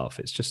and stuff,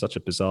 it's just such a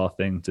bizarre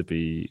thing to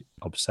be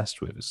obsessed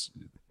with,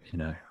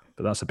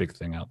 but that's a big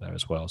thing out there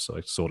as well. So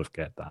I sort of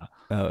get that.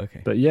 Oh,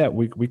 okay. But yeah,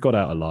 we got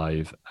out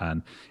alive,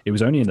 and it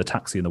was only in the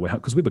taxi on the way home,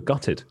 because we were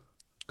gutted,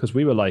 because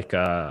we were like,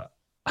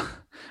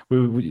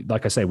 we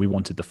like I say, we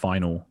wanted the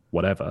final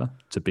whatever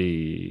to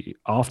be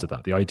after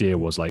that. The idea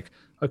was like,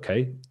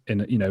 okay,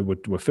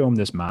 we'll film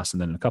this mass,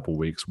 and then in a couple of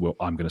weeks,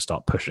 I'm going to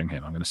start pushing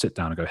him. I'm going to sit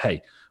down and go,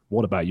 hey,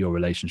 what about your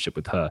relationship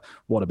with her?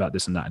 What about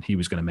this and that? And he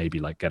was going to maybe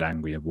like get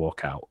angry and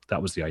walk out. That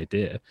was the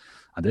idea.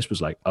 And this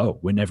was like, oh,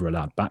 we're never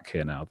allowed back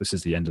here now. This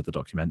is the end of the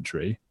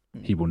documentary.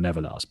 He will never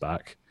let us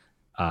back.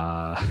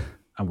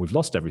 And we've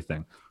lost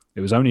everything.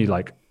 It was only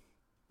like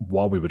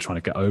while we were trying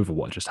to get over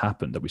what just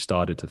happened that we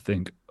started to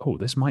think, oh,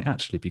 this might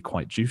actually be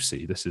quite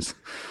juicy. This is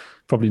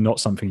probably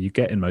not something you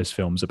get in most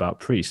films about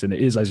priests. And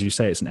it is, as you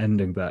say, it's an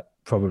ending that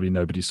probably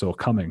nobody saw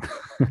coming.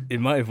 It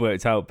might have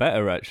worked out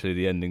better, actually,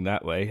 the ending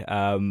that way.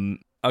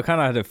 I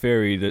kind of had a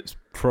theory that's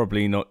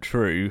probably not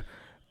true,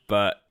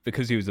 but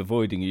because he was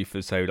avoiding you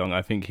for so long,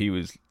 I think he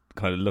was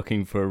kind of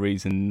looking for a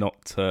reason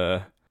not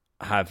to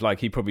have, like,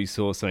 he probably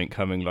saw something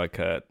coming, like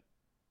a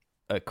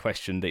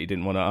question that he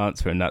didn't want to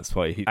answer, and that's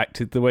why he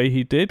acted the way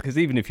he did. Because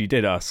even if you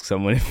did ask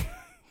someone if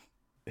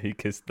he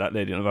kissed that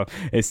lady on the mouth,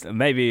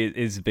 maybe it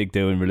is a big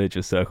deal in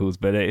religious circles,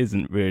 but it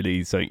isn't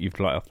really something you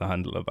fly off the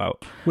handle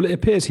about. Well, it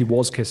appears he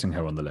was kissing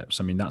her on the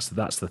lips. I mean, that's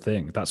the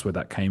thing. That's where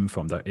that came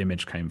from. That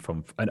image came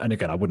from. And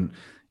again,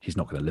 he's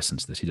not going to listen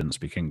to this. He doesn't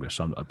speak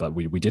English. But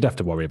we did have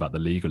to worry about the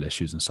legal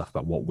issues and stuff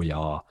about what we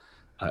are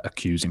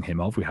accusing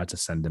him of. We had to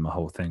send him a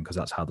whole thing, because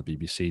that's how the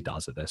BBC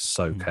does it. They're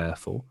so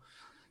careful.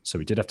 So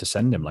we did have to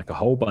send him like a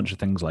whole bunch of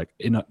things, like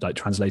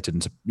translated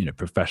into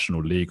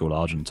professional legal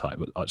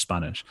Argentine,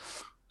 Spanish.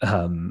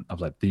 Of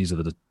like, these are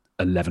the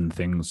 11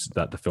 things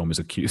that the film is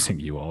accusing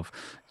you of.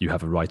 You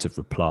have a right of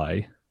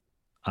reply.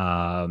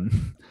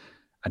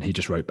 And he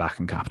just wrote back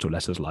in capital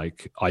letters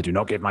like, I do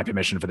not give my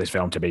permission for this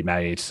film to be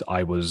made.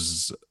 I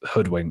was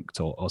hoodwinked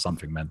or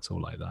something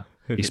mental like that.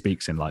 He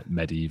speaks in like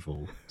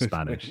medieval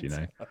Spanish,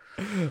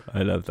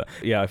 I love that.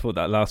 Yeah, I thought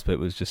that last bit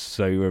was just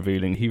so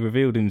revealing. He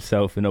revealed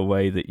himself in a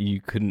way that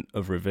you couldn't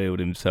have revealed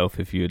himself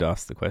if you had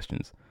asked the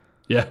questions.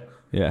 Yeah.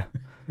 Yeah.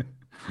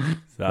 So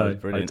that was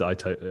brilliant. I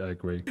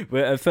agree.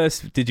 But at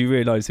first, did you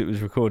realise it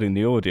was recording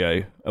the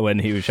audio when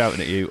he was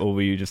shouting at you, or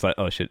were you just like,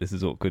 oh shit, this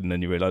is awkward, and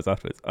then you realised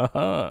afterwards,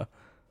 aha.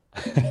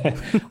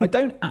 I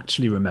don't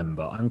actually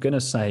remember. I'm going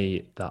to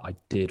say that I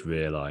did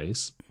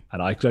realise,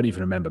 and I don't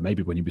even remember.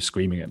 Maybe when he was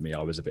screaming at me,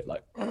 I was a bit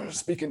like,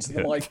 speaking to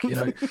the mic,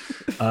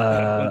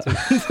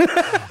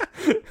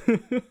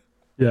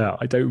 Yeah,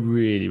 I don't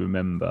really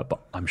remember,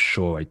 but I'm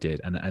sure I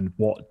did. And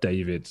what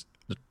David,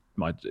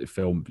 my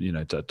film,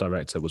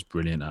 director, was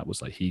brilliant at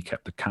was like, he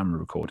kept the camera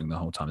recording the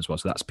whole time as well.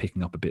 So that's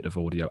picking up a bit of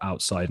audio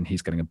outside, and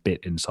he's getting a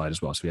bit inside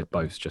as well. So we had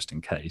both just in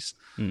case.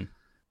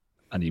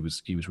 And he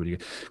was really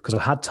good, because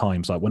I had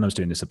times like when I was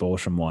doing this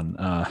abortion one,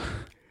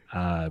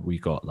 we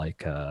got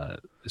like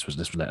this was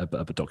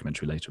a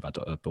documentary later about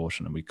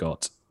abortion, and we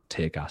got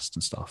tear gassed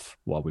and stuff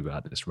while we were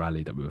at this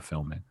rally that we were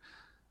filming,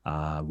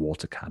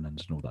 water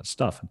cannons and all that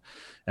stuff, and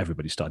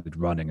everybody started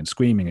running and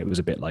screaming. It was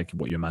a bit like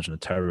what you imagine a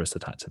terrorist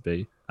attack to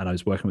be. And I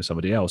was working with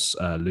somebody else,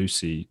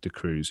 Lucy De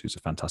Cruz, who's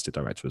a fantastic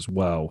director as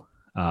well.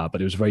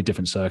 But it was a very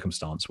different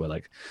circumstance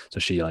where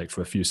so she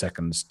for a few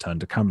seconds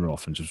turned the camera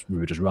off, and we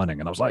were just running,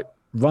 and I was like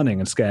running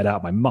and scared out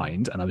of my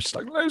mind, and I was just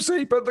like,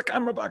 Lucy, put the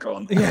camera back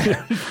on.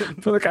 Yeah.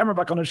 Put the camera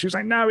back on. And she was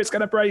like, no, it's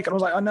going to break. And I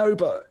was like, I know,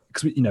 but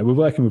because we're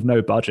working with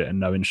no budget and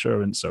no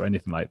insurance or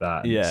anything like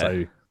that. Yeah.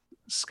 So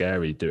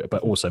scary, do it,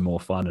 but also more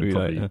fun and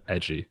probably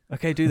edgy.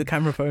 Okay, do the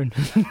camera phone.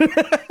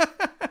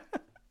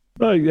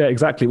 Oh yeah,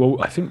 exactly.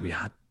 Well, I think we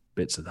had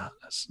bits of that.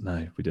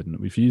 No, we didn't.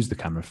 We've used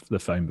the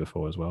phone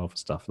before as well for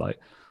stuff like.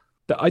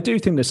 I do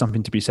think there's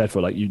something to be said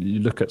for you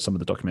look at some of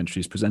the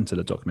documentaries presented,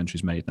 the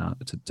documentaries made now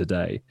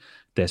today,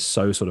 they're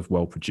so sort of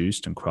well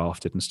produced and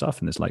crafted and stuff,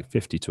 and there's like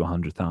 50 to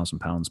 100,000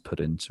 pounds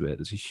put into it.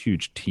 There's a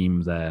huge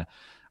team there,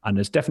 and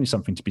there's definitely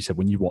something to be said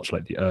when you watch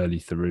like the early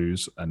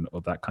throughs and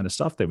all that kind of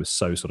stuff. They were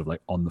so sort of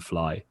like on the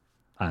fly,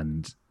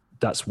 and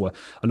that's what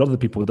a lot of the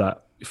people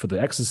that for the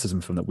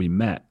exorcism film that we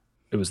met,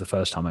 it was the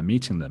first time I'm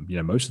meeting them.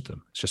 Most of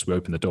them, it's just we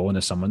open the door and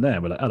there's someone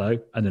there. We're like, hello,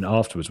 and then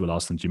afterwards we'll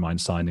ask them, do you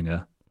mind signing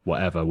a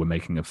whatever, we're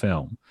making a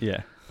film.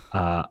 Yeah.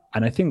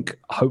 And I think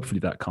hopefully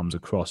that comes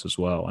across as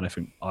well. And I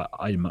think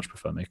I much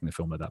prefer making a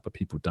film like that, but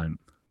people don't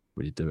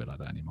really do it like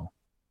that anymore.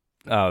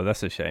 Oh,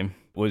 that's a shame.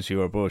 Was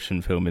your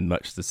abortion film in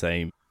much the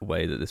same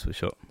way that this was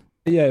shot.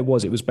 Yeah, it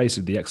was. It was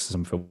basically the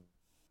exorcism film.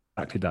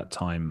 Exactly that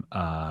time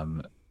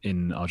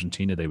in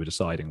Argentina, they were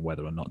deciding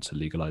whether or not to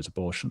legalize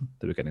abortion.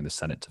 They were getting the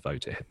Senate to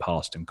vote. It had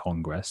passed in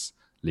Congress,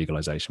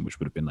 legalization, which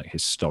would have been like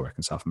historic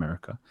in South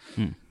America.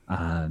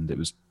 And it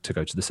was to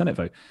go to the Senate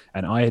vote.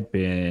 And I had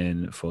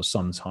been for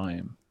some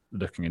time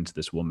looking into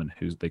this woman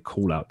who they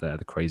call out there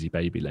the crazy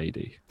baby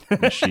lady.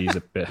 And she's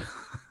a bit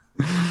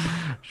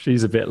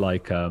she's a bit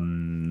like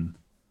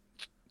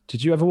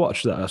did you ever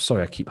watch that?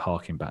 Sorry, I keep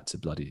harking back to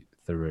bloody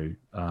Theroux.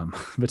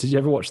 But did you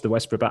ever watch the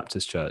Westboro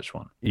Baptist Church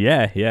one?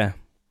 Yeah.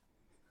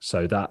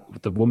 So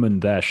that the woman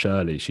there,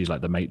 Shirley, she's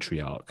like the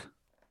matriarch.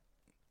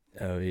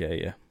 Oh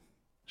yeah.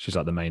 She's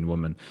like the main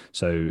woman.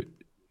 So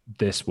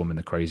this woman,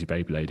 the crazy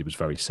baby lady, was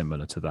very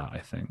similar to that, I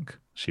think.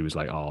 She was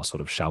like our sort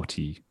of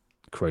shouty,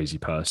 crazy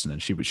person.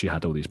 And she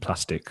had all these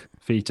plastic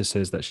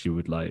fetuses that she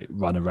would like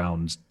run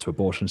around to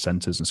abortion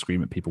centers and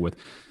scream at people with.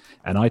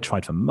 And I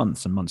tried for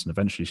months and months. And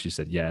eventually she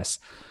said yes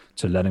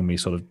to letting me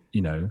sort of,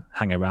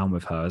 hang around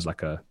with her as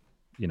like a,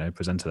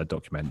 present her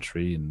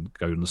documentary and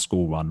go on the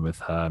school run with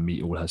her,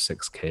 meet all her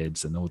 6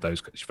 kids and all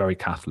those. She's very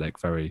Catholic,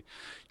 very,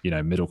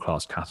 middle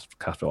class,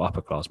 Catholic, or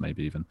upper class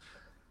maybe even.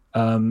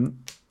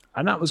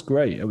 And that was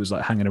great. It was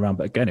like hanging around.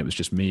 But again, it was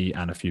just me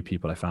and a few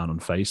people I found on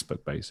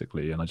Facebook,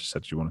 basically. And I just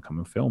said, do you want to come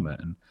and film it?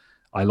 And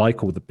I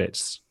like all the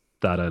bits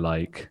that are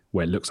like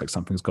where it looks like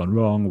something's gone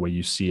wrong, where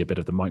you see a bit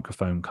of the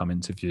microphone come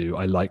into view.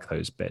 I like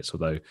those bits,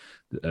 although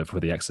for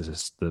The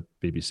Exorcist, the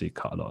BBC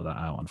cut a lot of that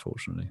out,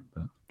 unfortunately.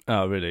 But,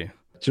 oh, really?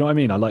 do you know what I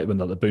mean? I like when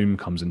the boom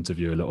comes into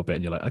view a little bit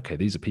and you're like, okay,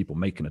 these are people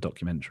making a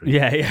documentary.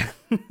 Yeah.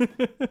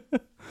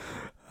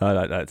 I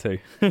like that too.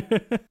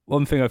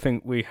 One thing I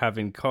think we have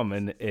in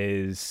common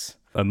is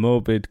a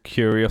morbid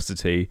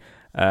curiosity.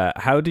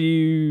 How do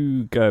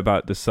you go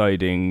about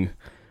deciding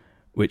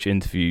which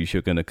interviews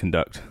you're going to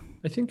conduct?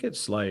 I think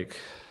it's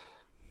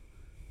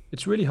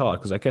really hard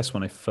because I guess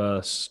when I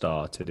first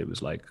started, it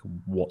was like,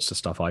 what's the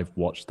stuff I've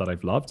watched that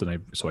I've loved?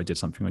 And so I did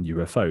something on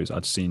UFOs.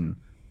 I'd seen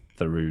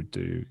Theroux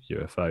do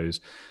UFOs.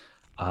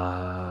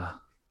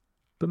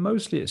 But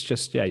mostly it's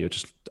just, you're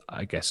just,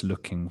 I guess,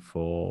 looking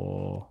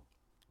for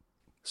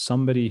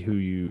somebody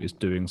who is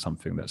doing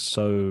something that's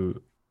so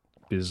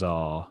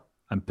bizarre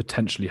and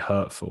potentially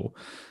hurtful,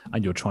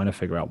 and you're trying to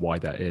figure out why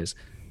that is.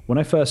 When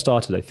I first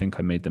started, I think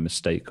I made the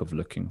mistake of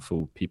looking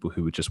for people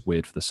who were just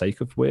weird for the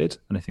sake of weird.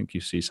 And I think you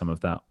see some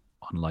of that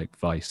on like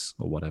Vice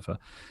or whatever.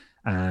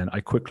 And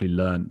I quickly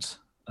learned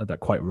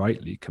that quite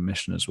rightly,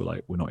 commissioners were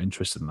like, we're not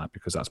interested in that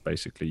because that's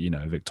basically,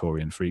 a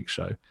Victorian freak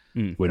show.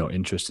 We're not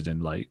interested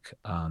in like,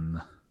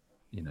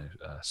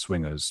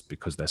 swingers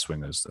because they're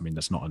swingers. I mean,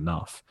 that's not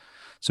enough.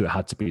 So it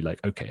had to be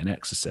like, okay, an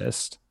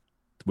exorcist,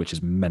 which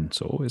is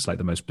mental. It's like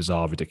the most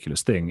bizarre,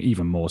 ridiculous thing,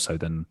 even more so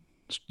than,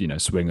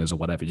 swingers or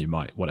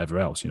whatever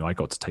else. I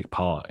got to take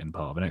part in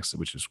part of an exorcist,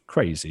 which was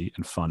crazy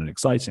and fun and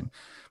exciting,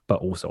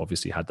 but also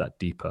obviously had that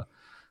deeper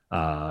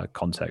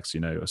context, a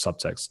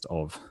subtext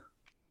of,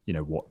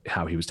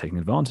 how he was taking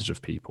advantage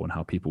of people and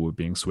how people were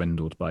being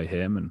swindled by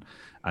him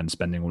and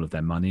spending all of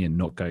their money and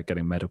not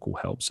getting medical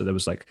help. So there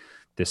was like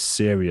this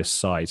serious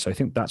side. So I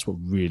think that's what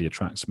really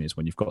attracts me, is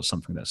when you've got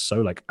something that's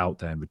so like out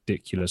there and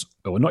ridiculous,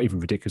 or not even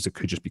ridiculous, it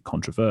could just be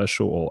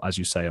controversial, or as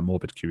you say, a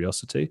morbid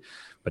curiosity,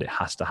 but it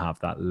has to have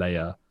that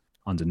layer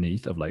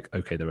underneath of like,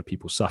 okay, there are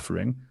people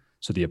suffering.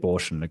 So the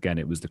abortion, again,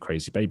 it was the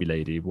crazy baby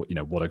lady,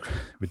 what a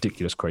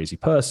ridiculous, crazy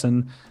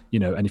person,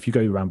 and if you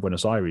go around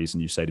Buenos Aires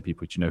and you say to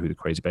people, do you know who the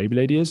crazy baby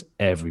lady is?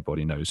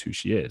 Everybody knows who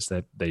she is.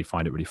 They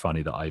find it really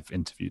funny that I've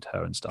interviewed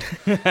her and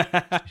stuff.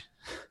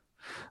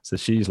 So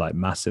she's like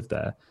massive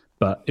there,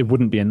 but it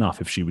wouldn't be enough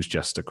if she was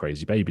just a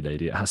crazy baby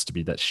lady. It has to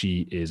be that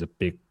she is a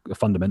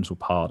fundamental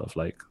part of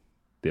like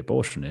the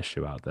abortion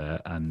issue out there,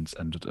 and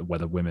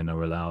whether women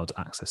are allowed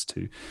access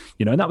to,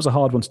 and that was a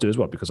hard one to do as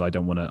well, because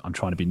I'm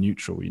trying to be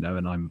neutral,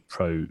 and I'm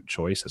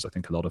pro-choice, as I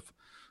think a lot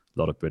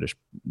of British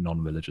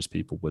non-religious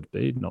people would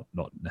be, not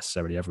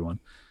necessarily everyone,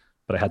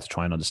 but I had to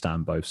try and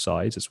understand both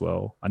sides as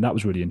well. And that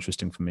was really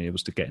interesting for me. It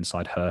was to get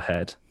inside her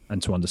head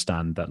and to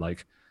understand that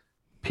like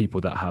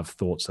people that have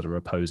thoughts that are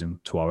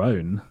opposing to our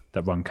own,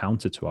 that run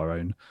counter to our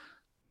own,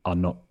 are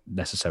not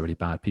necessarily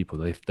bad people.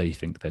 They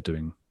think they're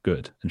doing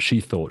good, and she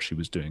thought she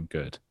was doing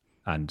good,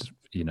 and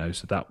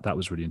so that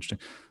was really interesting.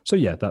 So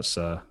yeah, that's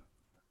the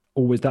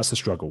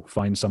struggle.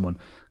 Find someone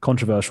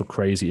controversial,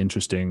 crazy,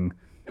 interesting,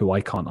 who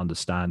I can't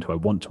understand, who I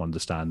want to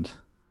understand,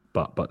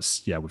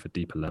 but yeah, with a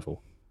deeper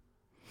level.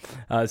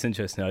 It's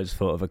interesting. I just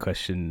thought of a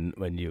question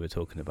when you were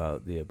talking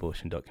about the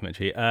abortion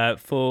documentary.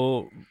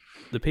 For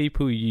the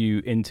people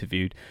you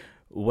interviewed,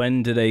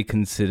 when do they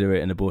consider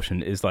it an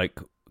abortion? Is like,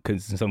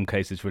 because in some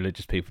cases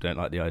religious people don't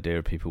like the idea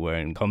of people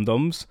wearing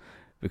condoms,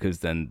 because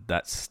then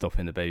that's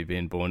stopping the baby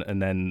being born.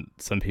 And then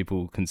some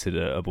people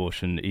consider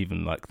abortion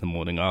even like the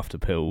morning after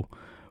pill,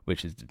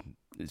 which is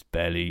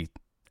barely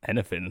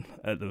anything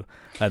at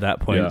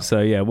that point. Yeah.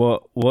 So yeah,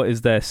 what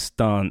is their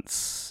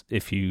stance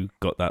if you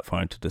got that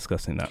far into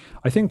discussing that?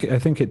 I think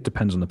it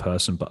depends on the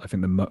person, but I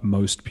think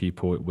most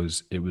people it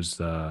was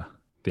the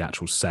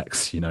actual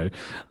sex,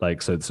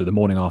 like so the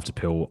morning after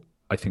pill.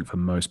 I think for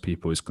most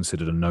people is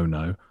considered a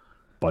no-no,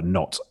 but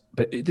not.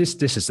 But this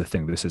is the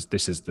thing. This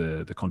is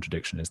the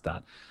contradiction, is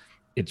that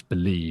it's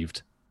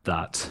believed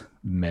that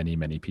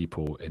many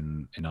people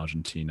in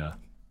Argentina,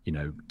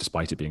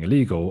 despite it being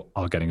illegal,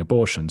 are getting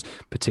abortions,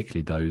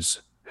 particularly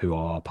those who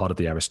are part of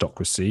the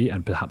aristocracy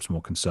and perhaps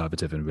more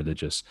conservative and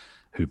religious,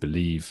 who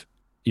believe,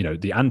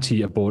 the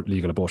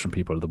anti-legal abortion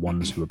people are the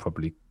ones who are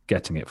probably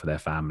getting it for their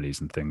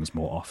families and things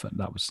more often.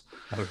 That was,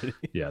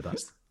 yeah,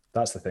 that's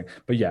the thing.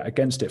 But yeah,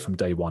 against it from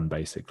day one,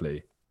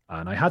 basically.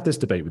 And I had this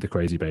debate with the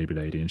crazy baby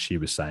lady, and she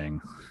was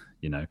saying,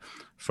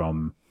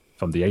 from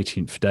the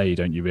 18th day,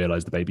 don't you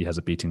realize the baby has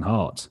a beating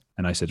heart?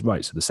 And I said,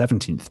 right, so the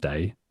 17th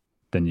day,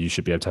 then you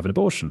should be able to have an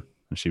abortion.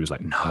 And she was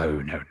like,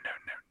 no.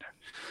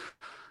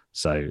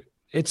 So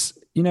it's,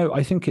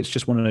 I think it's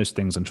just one of those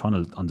things. I'm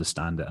trying to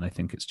understand it. And I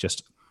think it's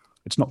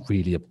not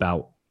really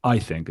about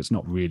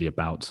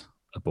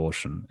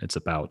abortion. It's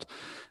about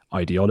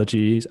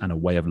ideologies and a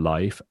way of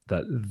life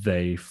that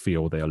they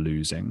feel they are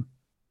losing.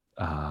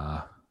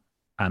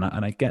 And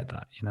I get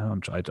that,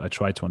 I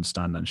try to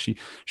understand that. And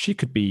she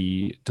could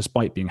be,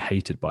 despite being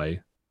hated by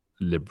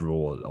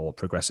liberal or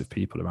progressive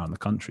people around the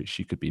country,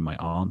 she could be my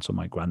aunt or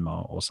my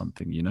grandma or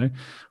something,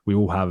 We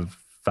all have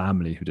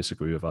family who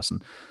disagree with us.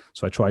 And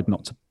so I tried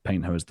not to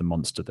paint her as the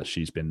monster that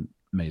she's been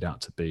made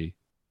out to be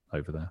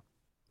over there.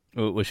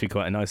 Was she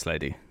quite a nice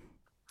lady?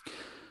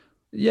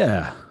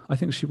 Yeah, I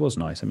think she was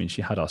nice. I mean,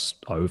 she had us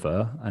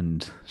over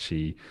and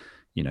she,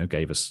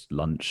 gave us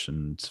lunch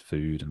and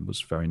food and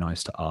was very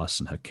nice to us,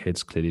 and her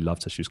kids clearly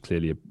loved her. She was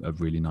clearly a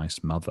really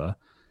nice mother.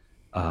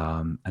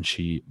 And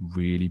she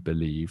really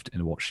believed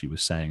in what she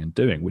was saying and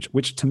doing,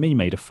 which to me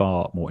made a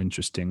far more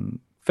interesting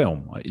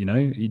film. You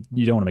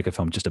don't want to make a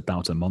film just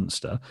about a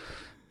monster.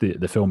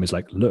 The film is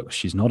like, look,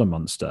 she's not a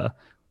monster,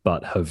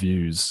 but her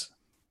views,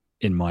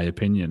 in my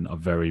opinion, are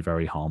very,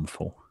 very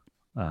harmful.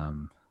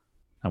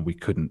 And we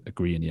couldn't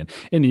agree in the end.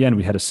 In the end,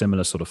 we had a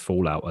similar sort of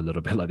fallout, a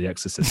little bit like The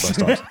Exorcist. So I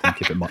started to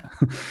think if it might.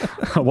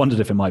 I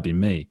wondered if it might be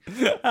me.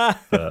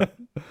 But,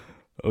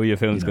 your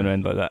film's going to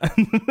end like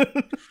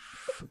that.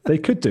 They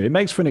could do. It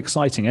makes for an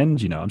exciting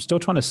end. I'm still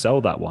trying to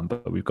sell that one,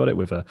 but we've got it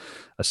with a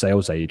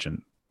sales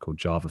agent called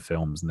Java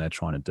Films, and they're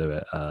trying to do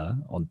it.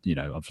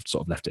 I've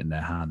sort of left it in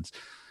their hands,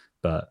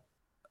 but.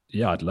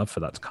 Yeah, I'd love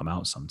for that to come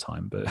out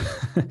sometime, but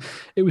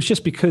it was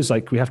just because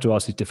we have to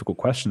ask these difficult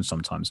questions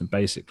sometimes. And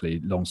basically,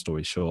 long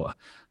story short,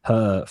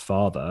 her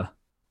father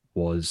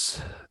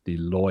was the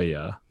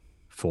lawyer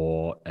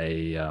for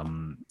a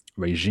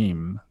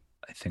regime,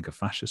 I think a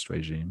fascist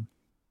regime,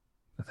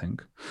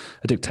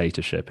 a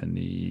dictatorship in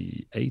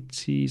the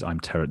 80s. I'm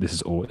terrible.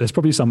 There's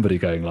probably somebody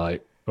going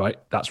like, right,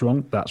 that's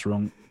wrong.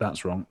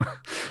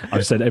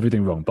 I've said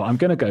everything wrong, but I'm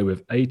going to go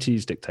with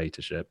 80s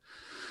dictatorship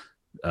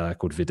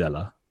called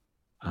Videla.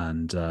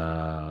 And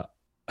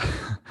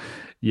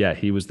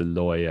he was the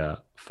lawyer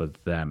for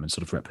them and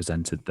sort of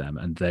represented them.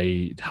 And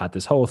they had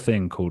this whole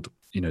thing called,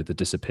 the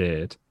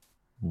disappeared,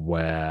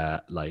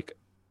 where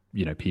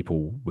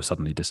people were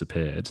suddenly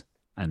disappeared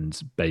and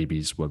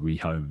babies were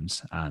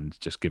rehomed and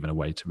just given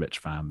away to rich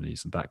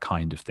families, and that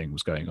kind of thing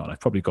was going on. I've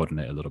probably gotten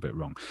it a little bit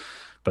wrong,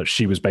 but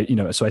she was,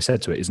 so I said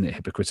to her, isn't it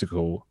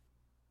hypocritical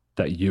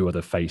that you are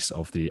the face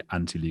of the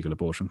anti-legal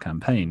abortion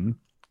campaign,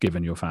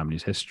 given your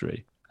family's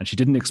history? And she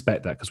didn't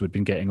expect that because we'd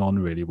been getting on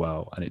really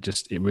well. And it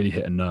really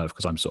hit a nerve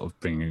because I'm sort of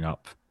bringing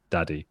up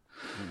daddy,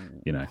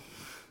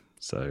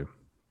 so.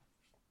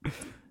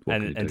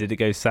 And did it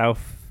go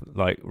south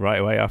right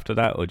away after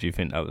that? Or do you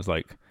think that was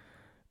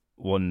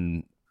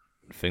one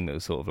thing that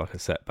was sort of like a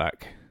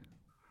setback?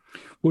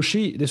 Well,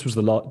 this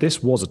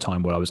was a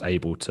time where I was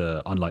able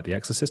to, unlike The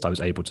Exorcist, I was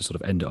able to sort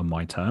of end it on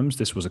my terms.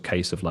 This was a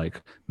case of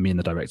me and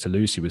the director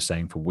Lucy was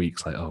saying for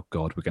weeks, oh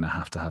God, we're going to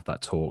have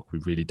that talk. We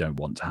really don't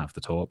want to have the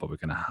talk, but we're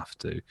going to have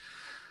to.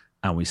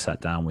 And we sat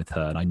down with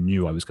her, and I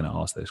knew I was going to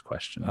ask those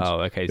questions.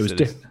 Oh, okay. So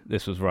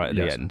this was right at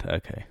the end.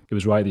 Okay. It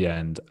was right at the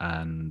end,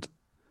 and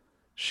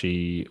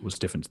she was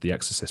different to The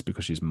Exorcist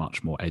because she's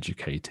much more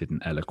educated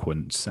and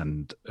eloquent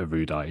and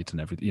erudite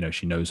and everything.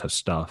 She knows her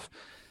stuff.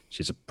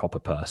 She's a proper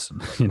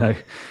person,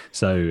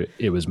 So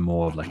it was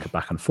more of a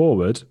back and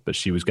forward, but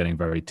she was getting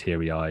very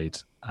teary-eyed.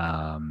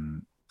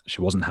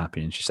 She wasn't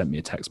happy, and she sent me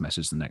a text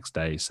message the next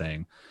day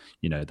saying,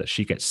 that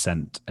she gets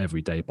sent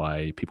every day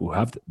by people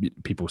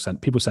people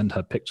send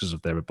her pictures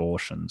of their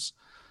abortions,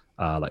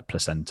 like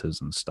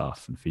placentas and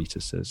stuff and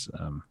fetuses.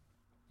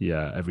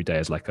 Every day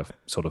is like a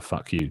sort of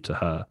fuck you to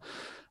her,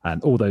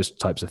 and all those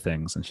types of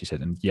things. And she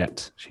said, and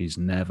yet she's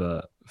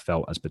never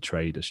felt as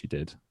betrayed as she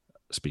did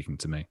speaking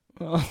to me.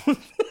 Oh.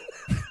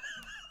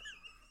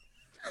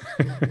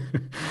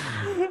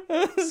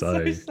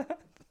 So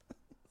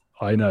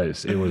I know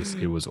it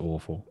was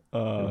awful. It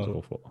was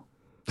awful.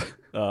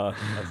 Oh,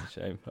 that's a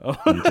shame.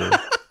 I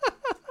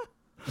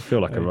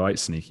feel like a right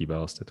sneaky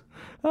bastard.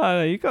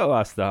 Oh, you got to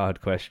ask the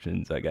hard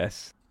questions, I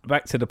guess.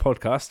 Back to the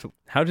podcast.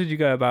 How did you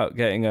go about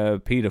getting a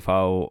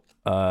paedophile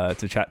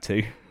to chat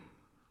to?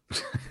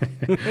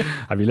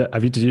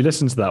 Did you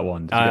listen to that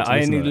one?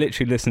 I only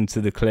literally listened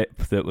to the clip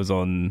that was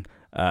on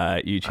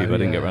YouTube. I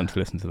didn't get around to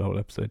listen to the whole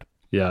episode.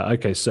 Yeah.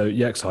 Okay. So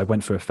yeah, so I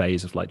went through a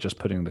phase of like just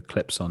putting the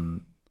clips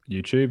on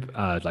YouTube,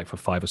 like for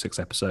 5 or 6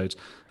 episodes,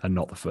 and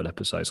not the full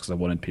episodes because I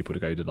wanted people to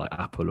go to like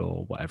Apple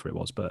or whatever it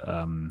was. But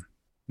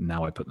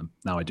now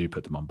I do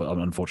put them on. But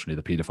unfortunately,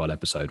 the paedophile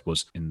episode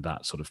was in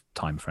that sort of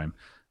time frame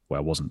where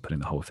I wasn't putting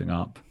the whole thing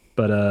up.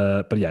 But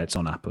yeah, it's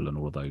on Apple and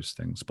all of those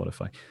things,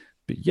 Spotify.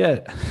 But yeah,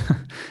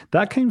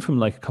 that came from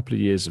like a couple of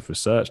years of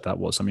research. That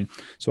was, I mean,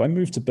 so I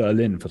moved to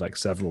Berlin for like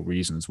several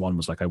reasons. One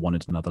was like I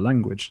wanted another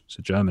language.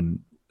 So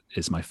German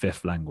is my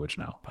 5th language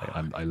now.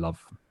 I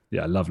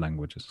love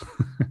languages.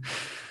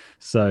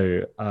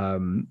 So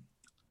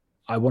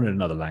I wanted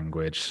another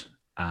language,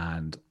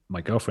 and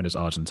my girlfriend is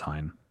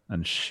Argentine,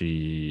 and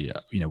she,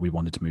 we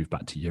wanted to move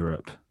back to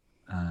Europe,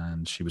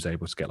 and she was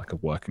able to get like a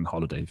working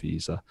holiday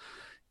visa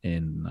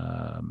in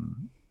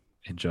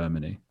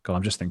Germany. God,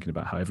 I'm just thinking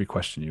about how every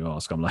question you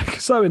ask, I'm like,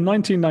 so in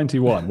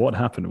 1991, what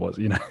happened was,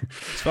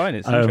 It's fine.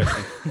 It's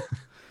interesting.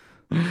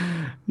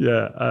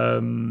 Yeah.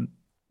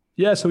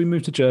 Yeah, so we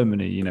moved to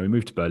Germany, we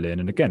moved to Berlin.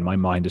 And again, my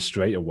mind is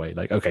straight away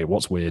like, okay,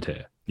 what's weird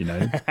here?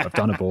 I've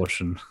done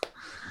abortion.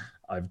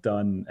 I've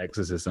done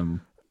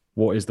exorcism.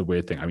 What is the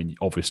weird thing? I mean,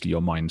 obviously your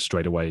mind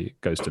straight away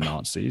goes to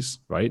Nazis,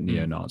 right?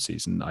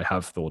 Neo-Nazis. And I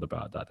have thought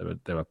about that.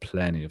 There are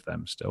plenty of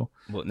them still.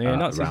 What,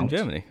 neo-Nazis in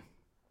Germany?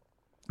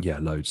 Yeah,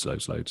 loads.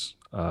 Loads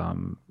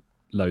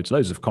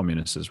of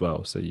communists as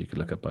well. So you could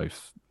look at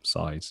both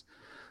sides.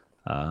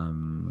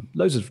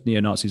 Loads of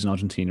neo-Nazis in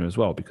Argentina as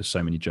well, because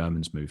so many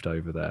Germans moved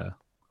over there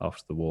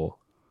after the war.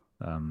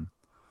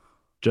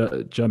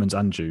 Germans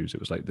and Jews. It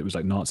was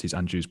like Nazis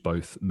and Jews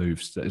both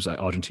moved. It was like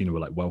Argentina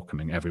were like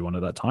welcoming everyone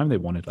at that time. They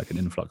wanted like an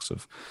influx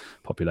of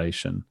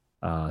population.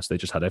 So they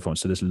just had everyone.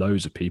 So there's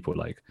loads of people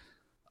like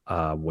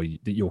where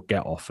you'll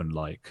get often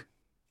like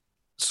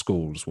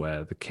schools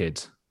where the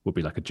kid will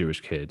be like a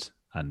Jewish kid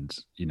and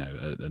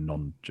a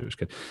non-Jewish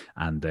kid,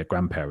 and their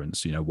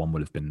grandparents, one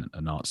will have been a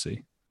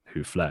Nazi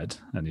who fled,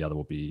 and the other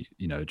will be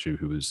a Jew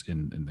who was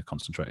in a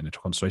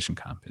concentration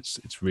camp.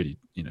 It's really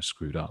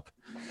screwed up.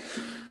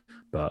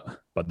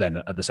 But then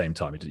at the same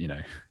time,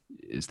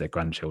 it's their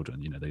grandchildren.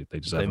 They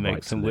deserve. They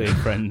make some weird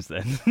friends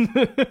then.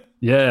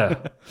 Yeah,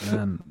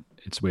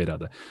 it's weird out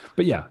there.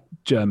 But yeah,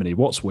 Germany.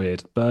 What's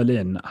weird?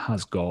 Berlin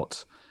has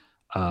got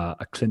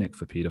a clinic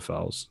for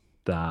paedophiles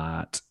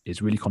that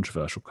is really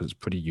controversial because it's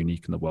pretty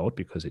unique in the world,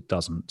 because it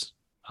doesn't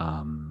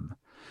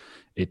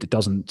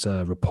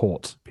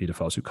report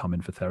paedophiles who come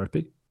in for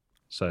therapy.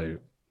 So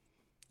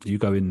you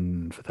go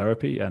in for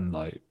therapy and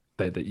like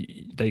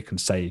they can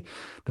say,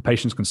 the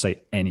patients can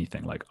say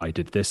anything like, I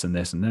did this and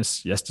this and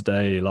this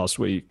yesterday, last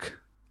week,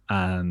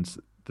 and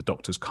the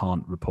doctors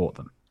can't report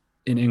them.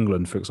 In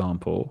England, for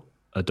example,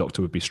 a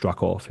doctor would be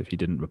struck off if he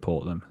didn't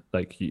report them.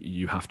 Like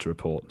you have to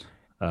report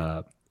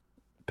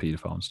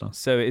paedophile and stuff.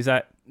 So is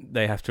that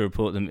they have to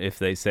report them if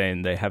they're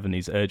saying they're having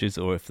these urges,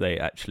 or if they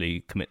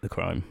actually commit the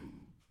crime?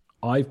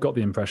 I've got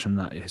the impression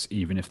that it's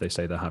even if they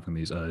say they're having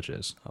these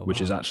urges,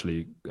 which is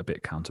actually a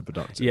bit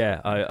counterproductive.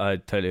 Yeah, I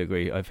totally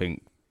agree. I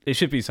think it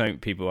should be something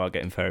people are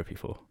getting therapy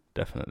for,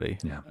 definitely.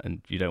 Yeah.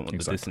 And you don't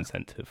want the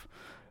disincentive.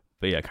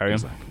 But yeah, carry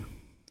on.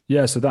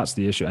 Yeah, so that's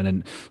the issue. And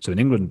then, so in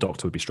England, the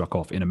doctor would be struck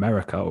off. In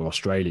America or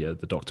Australia,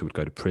 the doctor would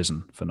go to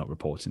prison for not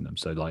reporting them.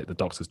 So like the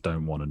doctors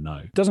don't want to know.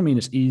 It doesn't mean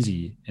it's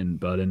easy in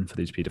Berlin for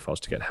these pedophiles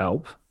to get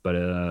help, but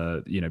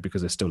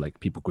because there's still like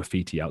people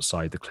graffiti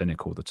outside the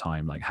clinic all the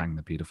time, like hang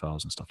the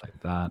pedophiles and stuff like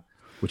that,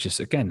 which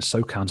is again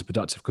so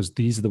counterproductive, because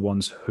these are the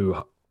ones who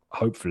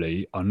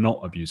hopefully are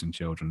not abusing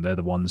children. They're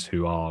the ones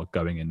who are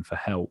going in for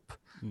help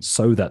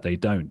so that they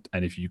don't.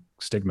 And if you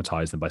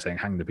stigmatize them by saying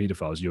hang the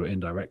pedophiles, you're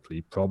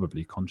indirectly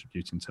probably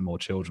contributing to more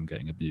children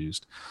getting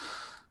abused.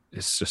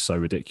 It's just so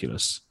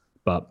ridiculous,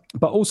 but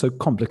also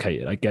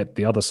complicated. I get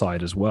the other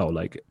side as well.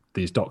 Like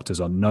these doctors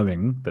are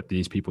knowing that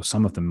these people,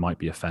 some of them might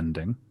be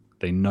offending.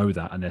 They know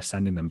that, and they're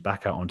sending them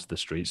back out onto the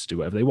streets to do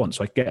whatever they want.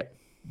 So I get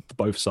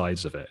both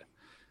sides of it.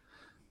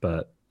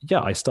 But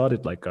yeah, I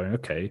started like going,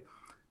 okay,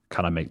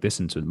 can I make this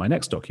into my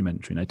next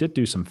documentary? And I did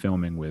do some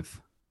filming with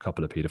a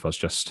couple of pedophiles,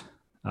 just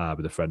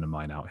with a friend of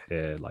mine out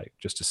here, like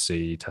just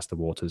to test the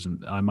waters.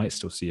 And I might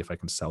still see if I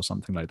can sell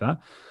something like that.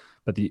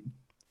 But the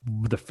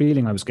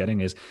feeling I was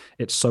getting is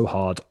it's so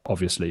hard,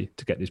 obviously,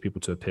 to get these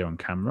people to appear on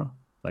camera.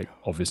 Like,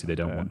 obviously, they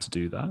don't want to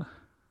do that,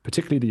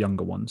 particularly the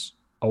younger ones.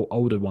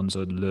 Older ones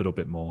are a little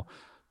bit more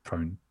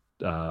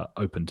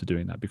open to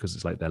doing that, because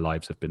it's like their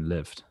lives have been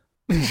lived.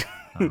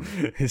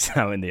 It's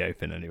out in the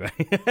open anyway.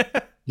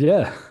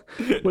 Yeah.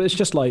 Well, it's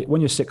just like when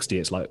you're 60,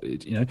 it's like,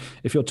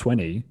 if you're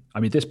 20, I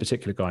mean, this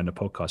particular guy in the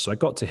podcast, so I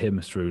got to him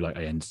through like,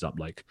 I ended up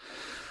like,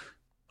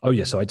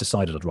 so I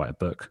decided I'd write a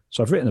book.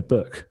 So I've written a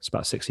book. It's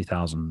about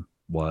 60,000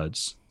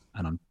 words,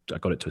 and I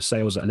got it to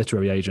a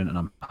literary agent, and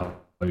I'm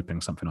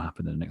hoping something will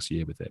happen in the next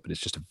year with it. But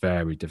it's just a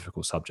very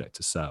difficult subject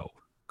to sell.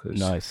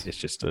 Nice. It's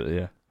just,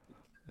 yeah.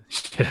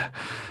 Yeah,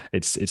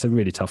 it's a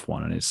really tough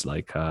one, and it's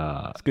like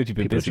it's good you've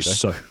been busy.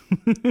 So,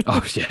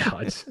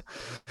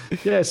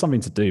 it's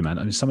something to do, man.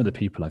 I mean, some of the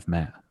people I've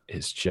met,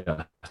 it's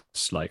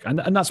just like,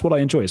 and that's what I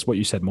enjoy. It's what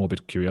you said,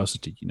 morbid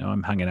curiosity.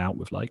 I'm hanging out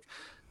with like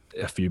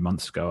a few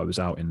months ago, I was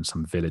out in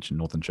some village in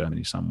northern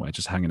Germany somewhere,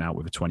 just hanging out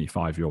with a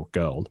 25-year-old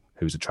girl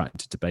who's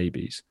attracted to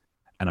babies.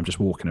 And I'm just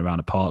walking around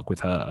a park with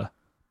her,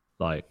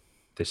 like,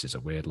 this is a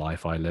weird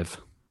life I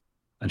live.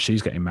 And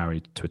she's getting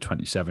married to a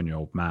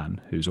 27-year-old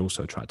man who's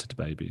also attracted to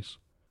babies.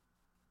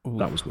 Ooh.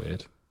 That was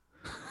weird.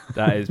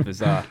 That is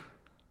bizarre.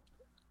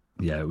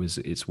 Yeah,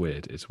 it's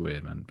weird. It's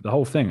weird, man. The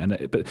whole thing.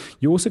 But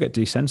you also get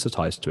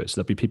desensitized to it. So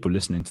there'll be people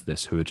listening to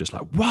this who are just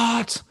like,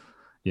 what?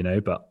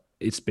 But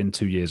it's been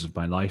 2 years of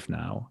my life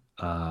now.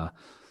 I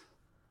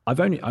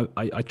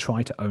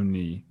try to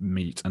only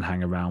meet and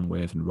hang around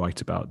with and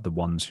write about the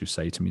ones who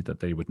say to me that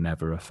they would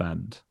never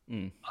offend.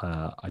 I'm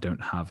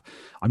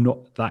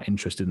not that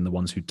interested in the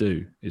ones who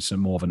do. It's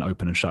more of an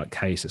open and shut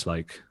case. It's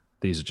like,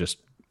 these are just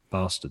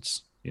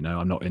bastards.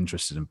 I'm not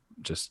interested in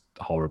just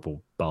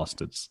horrible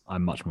bastards.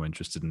 I'm much more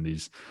interested in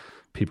these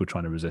people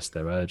trying to resist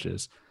their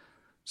urges.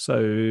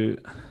 So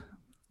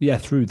yeah,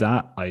 through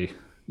that, I,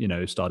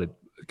 started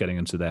getting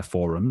into their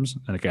forums.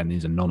 And again,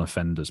 these are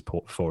non-offenders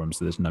forums.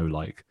 So there's no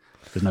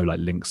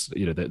links,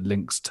 that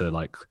links to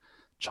like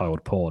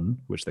child porn,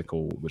 which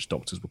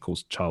doctors would call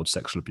child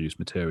sexual abuse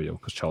material,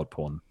 because child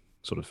porn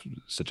sort of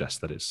suggests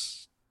that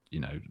it's,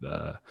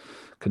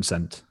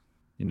 consent,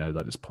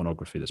 that it's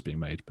pornography that's being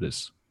made, but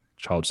it's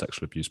child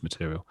sexual abuse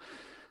material.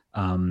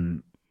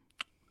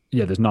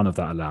 There's none of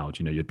that allowed.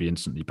 You'd be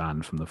instantly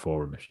banned from the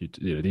forum if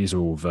these are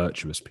all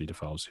virtuous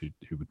pedophiles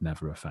who would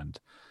never offend.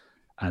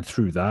 And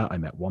through that, I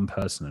met one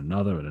person,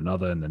 another,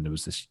 and then there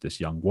was this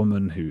young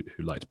woman who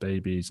liked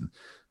babies and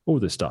all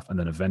this stuff. And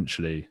then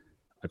eventually,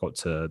 I got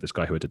to this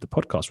guy who I did the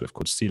podcast with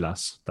called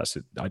Silas. That's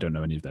it. I don't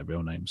know any of their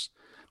real names,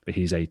 but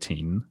he's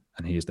 18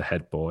 and he is the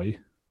head boy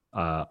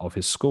of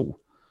his school,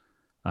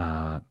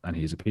 and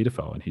he's a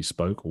pedophile. And he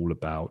spoke all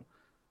about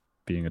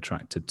being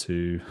attracted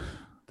to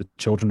the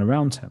children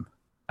around him.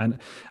 And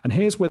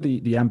here's where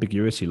the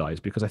ambiguity lies,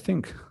 because I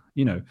think,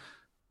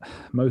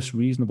 most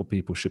reasonable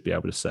people should be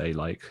able to say,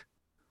 like,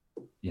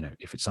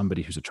 if it's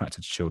somebody who's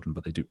attracted to children,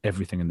 but they do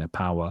everything in their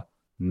power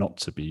not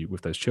to be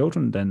with those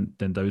children, then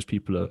those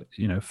people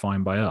are,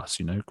 fine by us,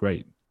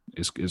 great.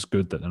 It's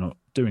good that they're not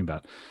doing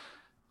that.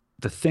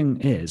 The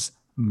thing is,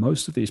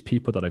 most of these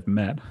people that I've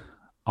met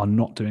are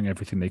not doing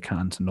everything they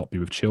can to not be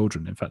with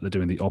children. In fact, they're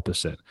doing the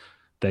opposite.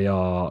 They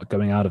are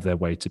going out of their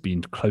way to be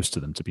close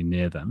to them, to be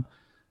near them.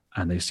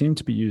 And they seem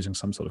to be using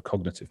some sort of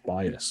cognitive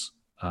bias,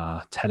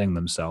 telling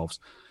themselves,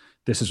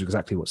 this is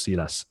exactly what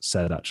Silas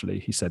said, actually.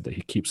 He said that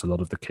he keeps a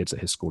lot of the kids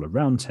at his school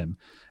around him.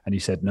 And he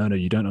said, no,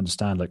 you don't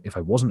understand. Like, if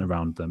I wasn't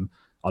around them,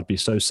 I'd be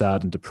so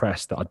sad and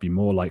depressed that I'd be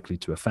more likely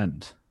to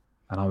offend.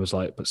 And I was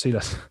like, but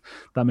Silas,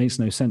 that makes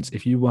no sense.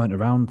 If you weren't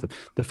around them,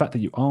 the fact that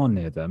you are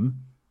near them,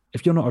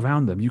 if you're not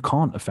around them, you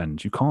can't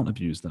offend, you can't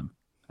abuse them.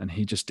 And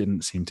he just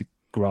didn't seem to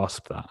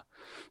grasp that.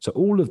 So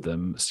all of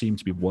them seem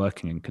to be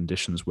working in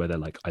conditions where they're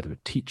like either a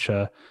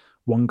teacher.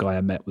 One guy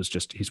I met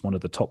he's one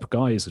of the top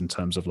guys in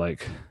terms of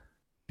like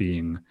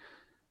being,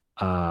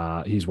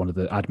 he's one of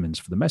the admins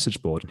for the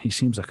message board, and he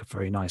seems like a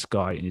very nice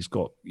guy. And he's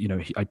got,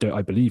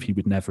 I believe he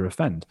would never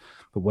offend.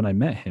 But when I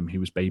met him, he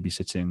was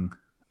babysitting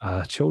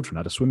children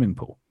at a swimming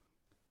pool.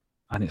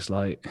 And it's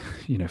like,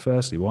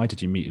 firstly, why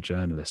did you meet a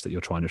journalist that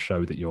you're trying to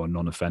show that you're a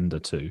non-offender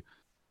to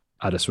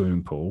at a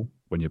swimming pool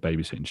when you're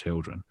babysitting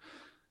children?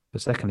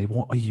 But secondly,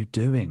 what are you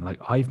doing? Like,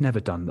 I've never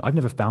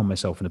found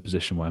myself in a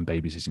position where I'm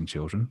babysitting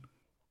children.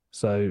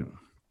 So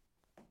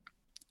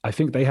I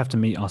think they have to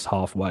meet us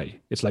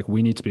halfway. It's like,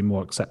 we need to be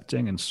more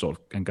accepting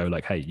and go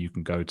like, hey, you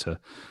can go to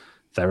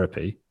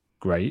therapy,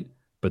 great.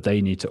 But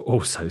they need to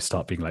also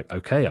start being like,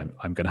 okay,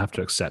 I'm going to have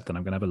to accept that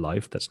I'm going to have a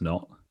life that's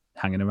not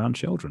hanging around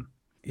children.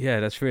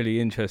 Yeah, that's really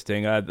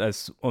interesting.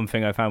 That's one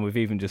thing I found with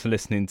even just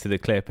listening to the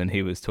clip, and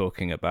he was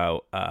talking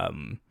about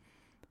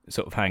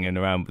sort of hanging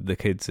around with the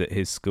kids at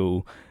his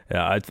school.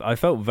 I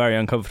felt very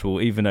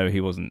uncomfortable, even though he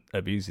wasn't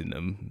abusing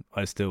them.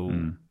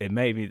 It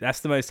made me,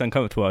 that's the most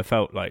uncomfortable I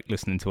felt, like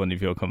listening to one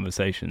of your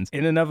conversations.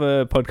 In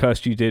another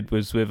podcast you did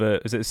was with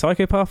is it a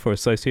psychopath or a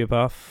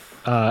sociopath?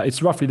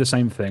 It's roughly the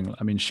same thing.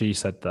 I mean, she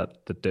said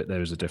that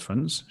there is a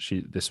difference.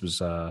 This was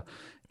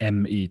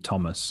M.E.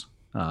 Thomas,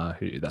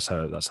 that's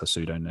her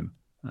pseudonym.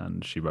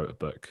 And she wrote a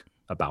book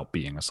about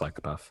being a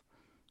psychopath.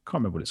 Can't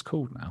remember what it's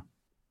called now.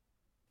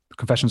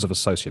 Confessions of a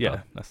Sociopath.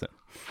 Yeah, that's it.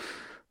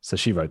 So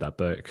she wrote that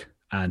book,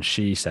 and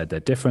she said they're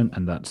different,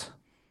 and that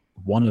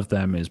one of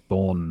them is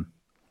born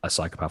a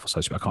psychopath or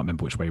sociopath. I can't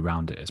remember which way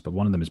round it is, but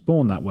one of them is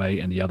born that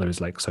way, and the other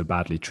is like so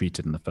badly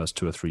treated in the first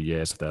 2 or 3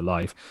 years of their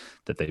life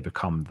that they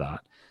become that.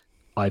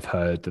 I've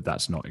heard that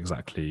that's not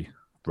exactly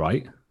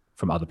right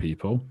from other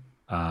people.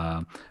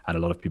 And a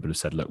lot of people have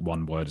said, look,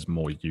 one word is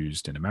more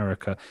used in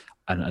America.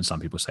 And some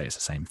people say it's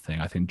the same thing.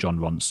 I think John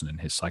Ronson in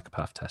his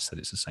psychopath test said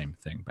it's the same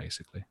thing,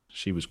 basically.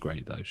 She was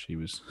great, though.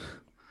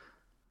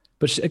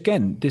 But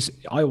again,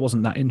 I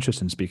wasn't that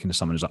interested in speaking to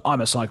someone who's like,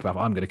 I'm a psychopath,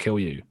 I'm going to kill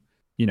you.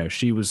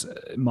 She was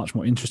much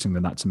more interesting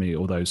than that to me,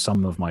 although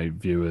some of my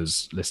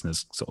viewers,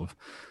 listeners sort of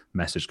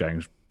message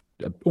going,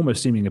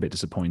 almost seeming a bit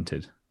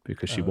disappointed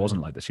because she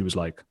wasn't like that. She was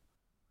like,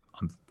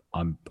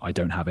 I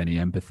don't have any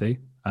empathy.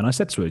 And I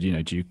said to her,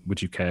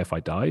 would you care if I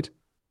died?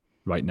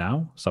 right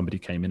now, somebody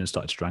came in and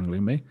started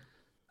strangling me,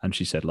 and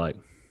she said like,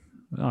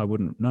 oh, I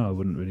wouldn't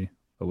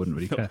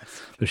really care.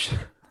 But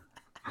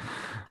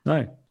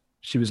no,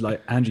 she was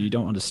like, Andrew, you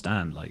don't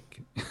understand.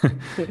 Like,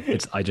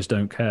 I just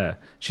don't care.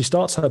 She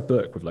starts her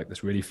book with like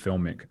this really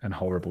filmic and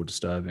horrible,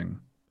 disturbing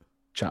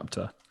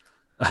chapter,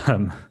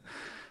 um,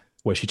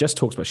 where she just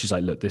talks about, she's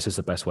like, look, this is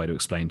the best way to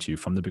explain to you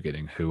from the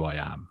beginning who I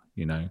am,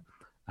 you know?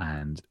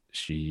 And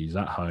she's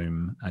at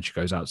home and she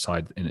goes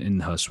outside in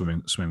her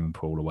swimming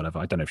pool or whatever.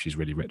 I don't know if she's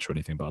really rich or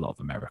anything, but a lot of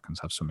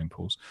Americans have swimming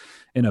pools.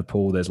 In her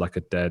pool, there's like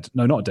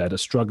a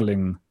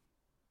struggling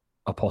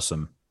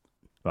opossum,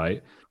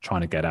 right?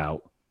 Trying to get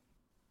out.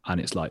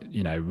 And it's like,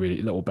 you know,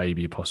 really little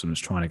baby opossum is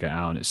trying to get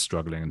out and it's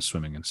struggling and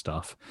swimming and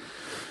stuff.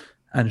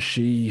 And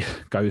she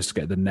goes to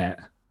get the net,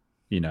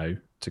 you know,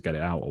 to get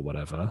it out or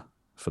whatever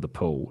for the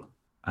pool.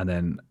 And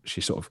then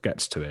she sort of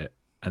gets to it.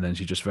 And then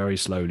she just very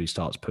slowly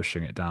starts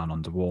pushing it down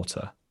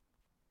underwater.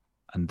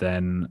 And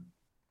then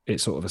it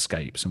sort of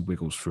escapes and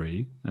wiggles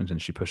free. And then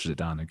she pushes it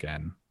down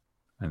again.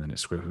 And then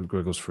it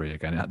wiggles free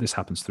again. This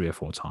happens 3 or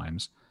 4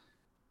 times.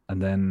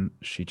 And then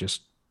she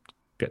just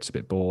gets a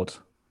bit bored,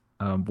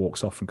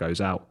 walks off and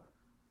goes out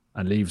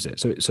and leaves it.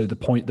 So the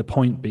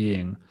point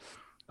being,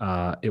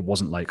 it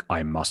wasn't like,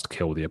 I must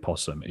kill the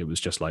opossum. It was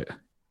just like,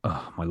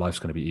 oh, my life's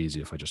going to be easy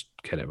if I just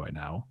kill it right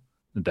now.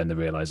 And then the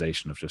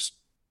realization of just,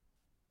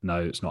 no,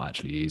 it's not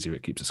actually easier.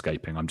 It keeps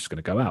escaping. I'm just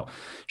going to go out.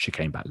 She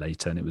came back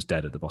later and it was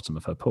dead at the bottom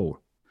of her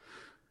pool.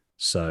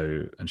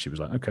 So, and she was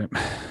like, okay,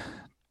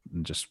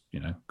 and just, you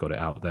know, got it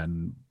out,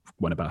 then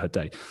went about her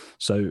day.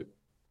 So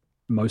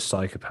most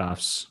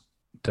psychopaths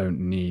don't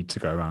need to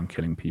go around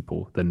killing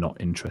people. They're not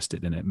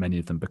interested in it. Many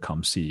of them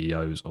become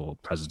CEOs or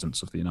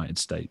presidents of the United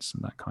States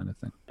and that kind of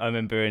thing. I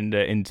remember in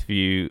the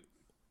interview,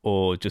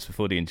 or just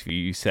before the interview,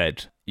 you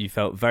said you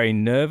felt very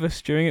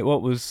nervous during it.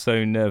 What was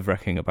so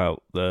nerve-wracking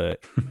about the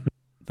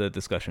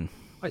discussion?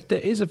 There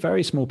is a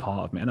very small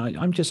part of me, and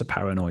I'm just a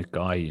paranoid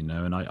guy, you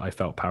know, and I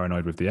felt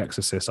paranoid with The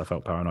Exorcist. I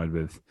felt paranoid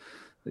with,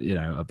 you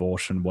know,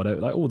 abortion,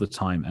 whatever, like all the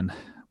time. And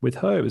with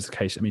her, it was the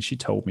case. I mean, she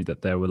told me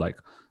that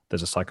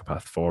there's a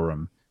psychopath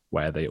forum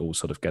where they all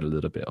sort of get a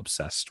little bit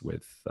obsessed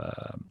with,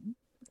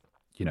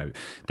 you know,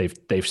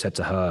 they've said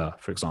to her,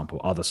 for example,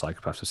 other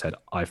psychopaths have said,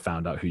 I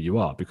found out who you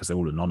are, because they're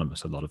all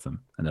anonymous, a lot of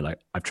them. And they're like,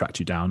 I've tracked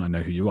you down. I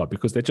know who you are,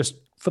 because they're just,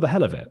 for the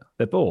hell of it,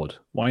 they're bored.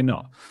 Why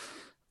not?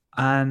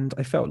 And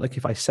I felt like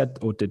if I said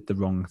or did the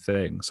wrong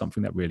thing,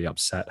 something that really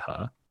upset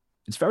her,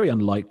 it's very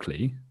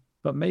unlikely,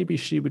 but maybe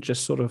she would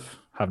just sort of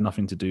have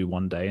nothing to do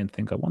one day and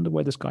think, I wonder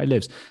where this guy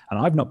lives. And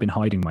I've not been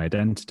hiding my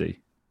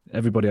identity.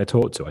 Everybody I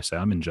talk to, I say,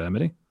 I'm in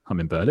Germany, I'm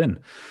in Berlin,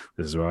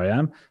 this is where I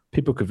am.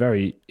 People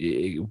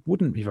it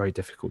wouldn't be very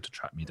difficult to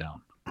track me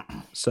down.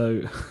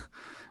 So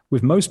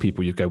with most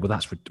people, you'd go, well,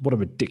 what a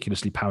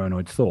ridiculously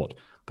paranoid thought.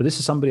 But this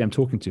is somebody I'm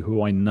talking to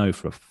who I know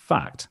for a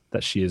fact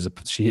that she is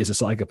a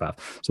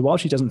psychopath. So while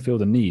she doesn't feel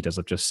the need, as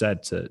I've just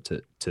said,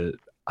 to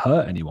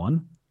hurt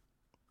anyone,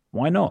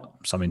 why not?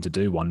 Something to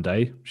do one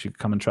day. She could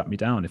come and track me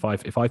down. If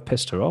I've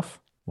pissed her off,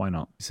 why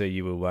not? So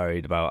you were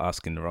worried about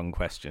asking the wrong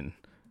question?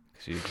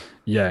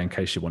 Yeah, in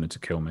case she wanted to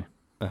kill me.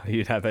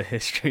 You'd have a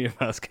history of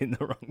asking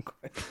the wrong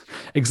question.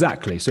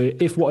 Exactly. So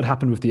if what had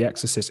happened with The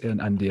Exorcist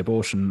and the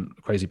abortion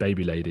crazy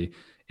baby lady,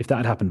 if that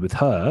had happened with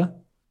her,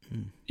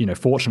 you know,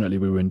 fortunately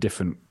we were in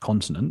different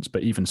continents,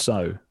 but even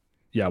so,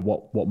 yeah,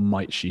 what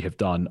might she have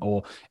done?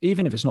 Or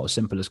even if it's not as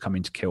simple as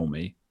coming to kill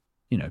me,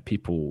 you know,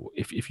 people,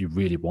 if you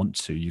really want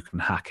to, you can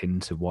hack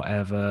into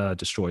whatever,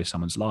 destroy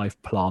someone's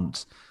life,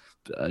 plant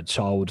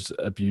child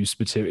abuse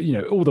material, you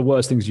know, all the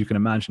worst things you can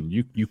imagine.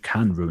 You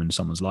can ruin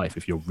someone's life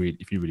if you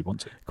really want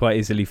to. Quite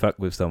easily fuck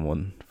with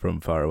someone from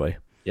far away.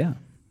 Yeah.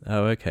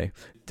 Oh, okay.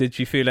 Did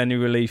you feel any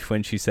relief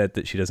when she said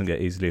that she doesn't get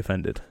easily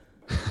offended?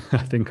 I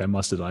think I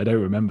must have. I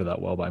don't remember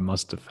that well, but I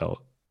must have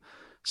felt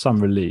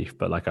some relief.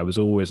 But like I was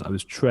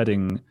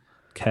treading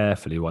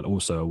carefully while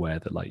also aware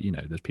that, like, you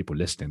know, there's people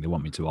listening. They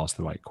want me to ask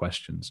the right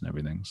questions and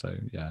everything. So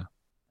yeah.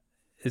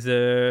 Is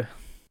there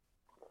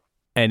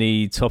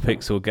any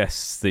topics or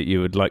guests that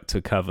you would like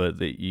to cover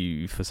that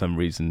you, for some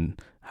reason,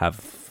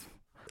 have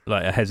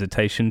like a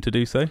hesitation to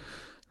do so?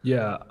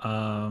 Yeah,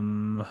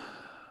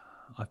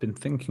 I've been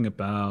thinking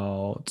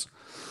about.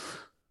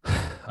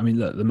 I mean,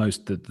 look,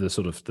 the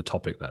sort of the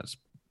topic that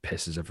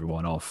pisses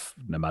everyone off,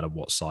 no matter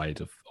what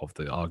side of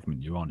the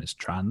argument you're on, is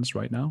trans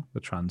right now. The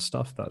trans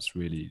stuff, that's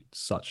really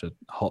such a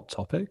hot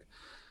topic,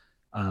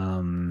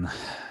 and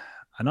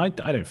I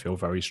don't feel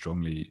very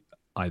strongly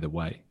either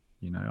way.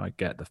 You know, I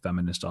get the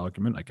feminist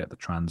argument, I get the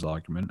trans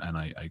argument, and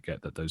I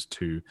get that those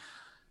two,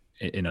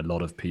 in a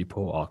lot of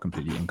people, are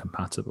completely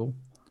incompatible.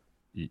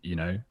 You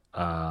know,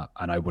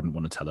 and I wouldn't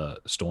want to tell a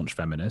staunch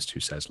feminist who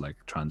says like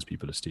trans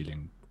people are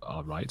stealing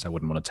our rights. I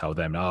wouldn't want to tell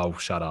them, oh,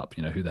 shut up.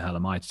 You know, who the hell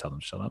am I to tell them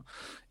to shut up?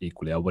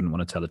 Equally, I wouldn't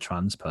want to tell a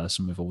trans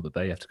person with all that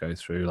they have to go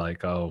through,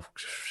 like, oh,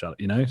 shut up.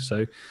 You know,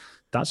 so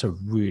that's a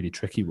really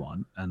tricky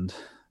one. And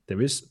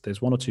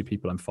there's one or two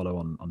people I follow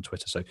on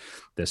Twitter. So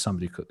there's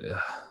somebody.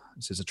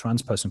 There's a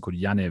trans person called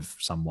Yaniv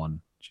someone.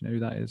 Do you know who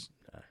that is?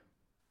 No.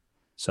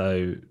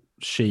 So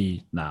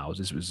she now,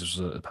 this was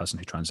a person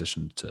who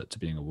transitioned to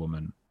being a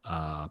woman,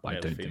 but I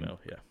don't female,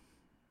 think,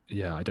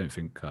 I don't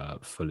think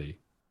fully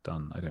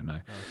done. I don't know.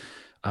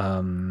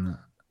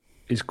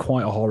 Is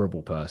quite a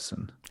horrible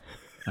person.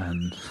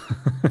 And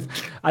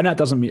and that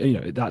doesn't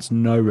mean, that's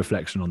no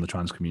reflection on the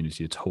trans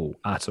community at all.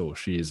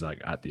 She is like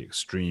at the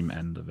extreme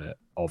end of it,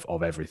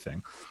 of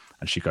everything.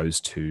 And she goes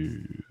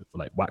to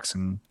like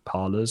waxing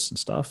parlors and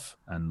stuff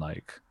and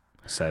like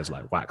says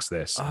like wax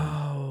this.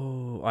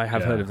 I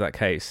have heard of that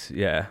case.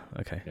 Yeah.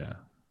 Okay. Yeah.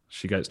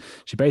 She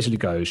basically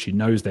goes, she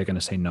knows they're going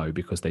to say no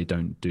because they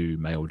don't do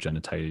male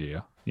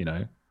genitalia,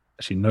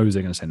 She knows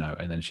they're going to say no.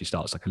 And then she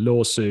starts like a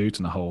lawsuit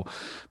and a whole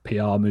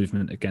PR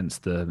movement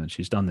against them. And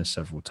she's done this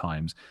several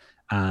times.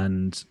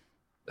 And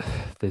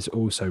there's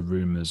also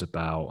rumors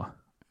about,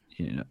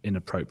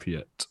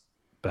 inappropriate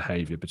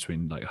behavior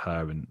between like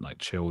her and like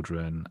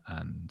children.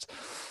 And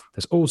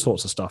there's all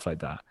sorts of stuff like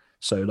that.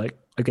 So like,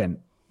 again,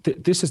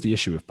 this is the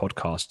issue of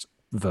podcast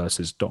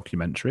versus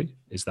documentary,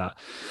 is that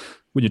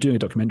when you're doing a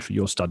documentary,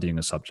 you're studying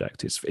a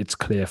subject. It's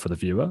clear for the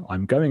viewer.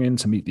 I'm going in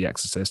to meet the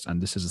exorcist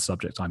and this is a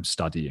subject I'm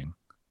studying.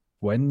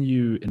 When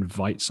you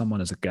invite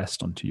someone as a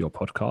guest onto your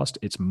podcast,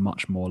 it's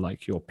much more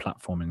like you're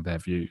platforming their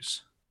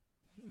views.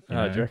 Do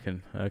you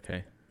reckon?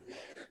 Okay.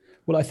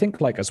 Well, I think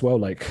like as well,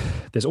 like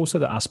there's also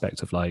the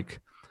aspect of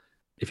like,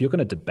 if you're going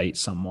to debate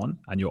someone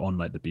and you're on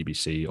like the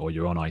BBC or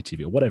you're on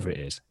ITV or whatever it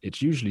is,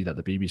 it's usually that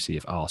the BBC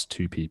have asked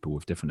two people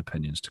with different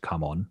opinions to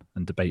come on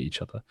and debate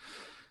each other.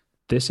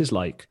 This is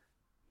like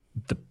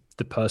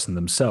the person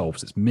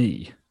themselves. It's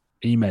me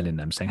emailing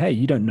them saying, hey,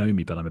 you don't know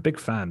me, but I'm a big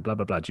fan, blah,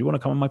 blah, blah. Do you want to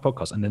come on my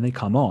podcast? And then they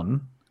come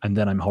on and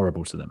then I'm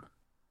horrible to them.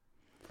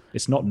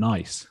 It's not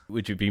nice.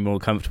 Would you be more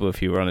comfortable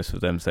if you were honest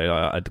with them, say,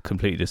 I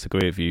completely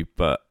disagree with you,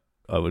 but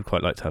I would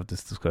quite like to have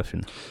this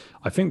discussion?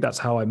 I think that's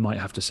how I might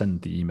have to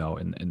send the email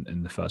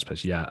in the first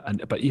place. Yeah.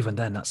 But even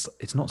then,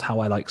 it's not how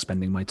I like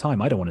spending my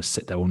time. I don't want to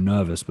sit there all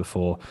nervous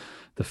before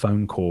the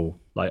phone call.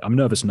 Like I'm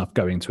nervous enough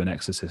going to an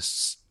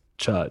exorcist's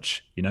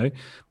church,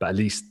 but at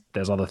least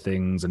there's other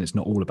things and it's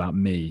not all about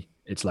me.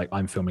 It's like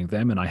I'm filming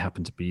them and I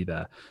happen to be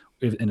there.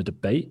 In a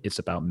debate, it's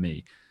about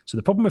me. So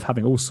the problem with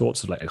having all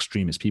sorts of like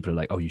extremist people are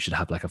like, oh, you should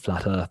have like a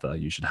flat earther,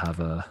 you should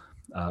have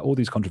all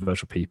these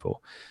controversial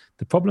people.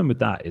 The problem with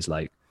that is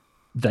like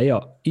they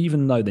are,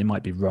 even though they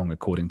might be wrong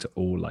according to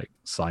all like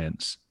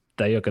science,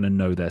 they are going to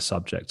know their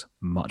subject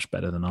much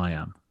better than I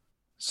am.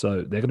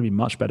 So they're going to be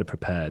much better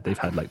prepared. They've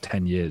had like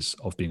 10 years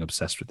of being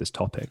obsessed with this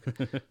topic.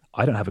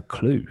 I don't have a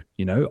clue,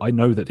 I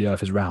know that the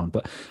earth is round,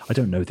 but I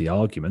don't know the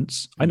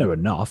arguments. I know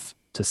enough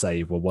to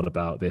say, well, what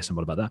about this and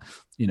what about that,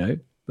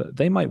 but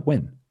they might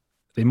win.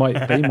 They might,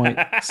 and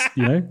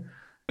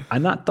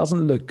that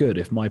doesn't look good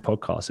if my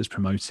podcast is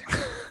promoting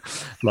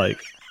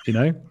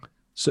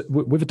so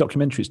with a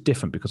documentary, it's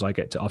different because I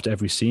get to, after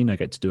every scene, I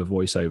get to do a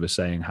voiceover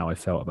saying how I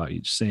felt about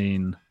each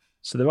scene.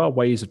 So there are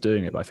ways of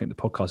doing it, but I think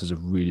the podcast is a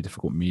really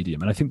difficult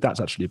medium. And I think that's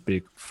actually a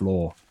big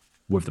flaw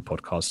with the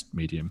podcast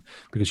medium,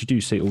 because you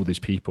do see all these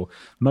people.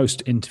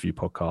 Most interview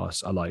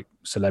podcasts are like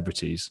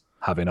celebrities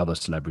having other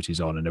celebrities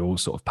on, and they're all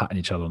sort of patting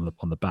each other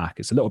on the back.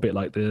 It's a little bit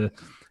like the,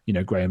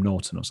 Graham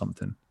Norton or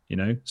something,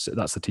 so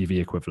that's the TV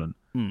equivalent.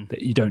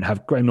 That you don't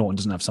have, Graham Norton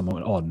doesn't have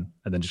someone on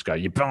and then just go,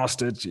 you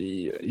bastard,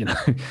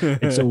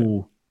 it's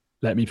all,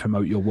 let me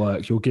promote your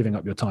work. You're giving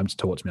up your time to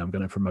talk to me. I'm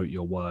going to promote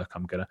your work.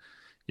 I'm going to,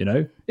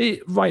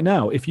 right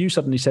now, if you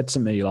suddenly said to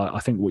me, like, I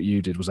think what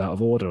you did was out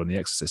of order on The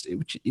Exorcist,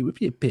 it would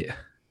be a bit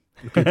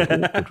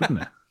awkward,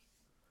 wouldn't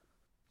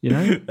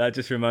it? That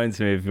just reminds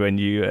me of when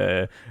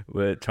you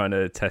were trying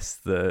to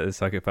test the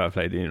psychopath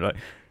lady and you're like,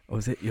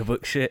 was it your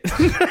book shit?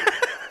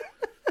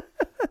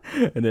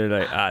 And they're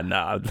like,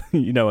 nah, I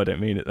don't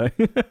mean it though.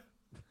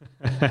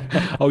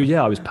 Oh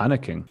yeah, I was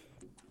panicking.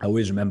 I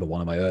always remember one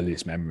of my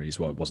earliest memories.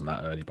 Well, it wasn't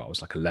that early, but I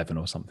was like 11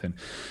 or something.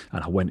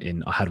 And I went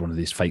in, I had one of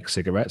these fake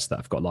cigarettes that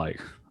have got like,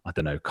 I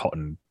don't know,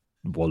 cotton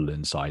wool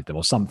inside them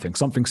or something.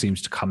 Something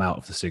seems to come out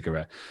of the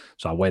cigarette.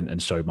 So I went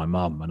and showed my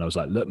mum and I was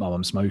like, look, Mum,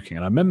 I'm smoking.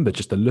 And I remember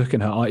just the look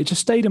in her eye. It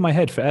just stayed in my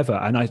head forever.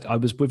 And I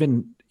was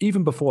within,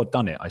 even before I'd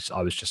done it,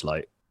 I was just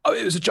like, oh,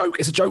 it was a joke.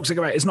 It's a joke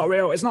cigarette. It's not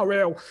real. It's not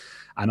real.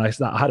 And I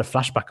had a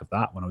flashback of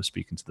that when I was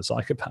speaking to the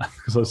psychopath,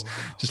 because I was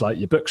just like,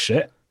 your book's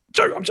shit.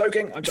 I'm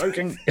joking.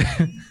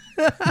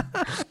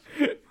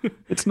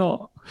 It's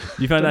not.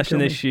 You find that's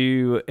an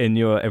issue in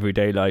your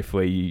everyday life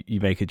where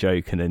you make a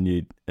joke and then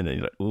you're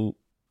like, oh,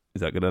 is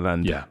that going to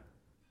land?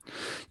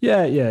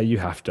 Yeah, you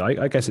have to.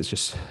 I guess it's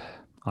just,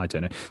 I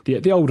don't know.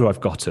 The older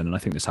I've gotten, and I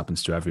think this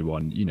happens to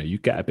everyone, you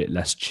get a bit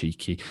less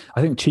cheeky.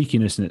 I think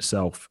cheekiness in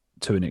itself,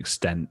 to an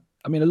extent,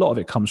 I mean, a lot of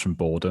it comes from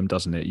boredom,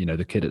 doesn't it?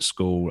 The kid at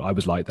school, I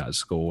was like that at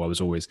school. I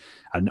was always,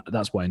 and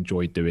that's why I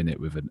enjoyed doing it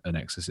with an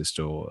exorcist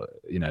or,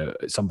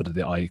 somebody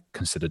that I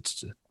considered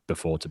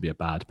before to be a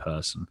bad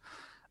person.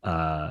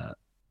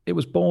 It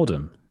was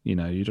boredom,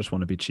 you just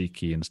want to be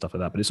cheeky and stuff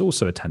like that, but it's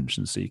also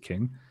attention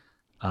seeking.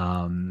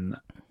 And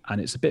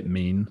it's a bit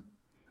mean.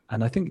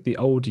 And I think the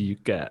older you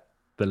get,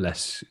 the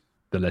less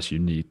you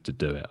need to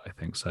do it, I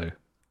think. So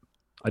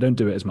I don't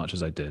do it as much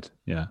as I did.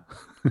 Yeah.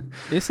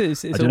 It's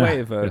a way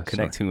of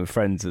connecting with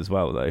friends as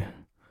well, though.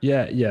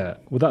 Yeah.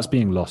 Well, that's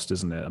being lost,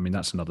 isn't it? I mean,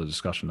 that's another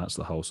discussion. That's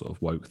the whole sort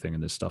of woke thing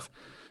and this stuff.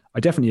 I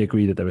definitely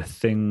agree that there are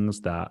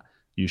things that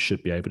you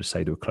should be able to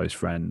say to a close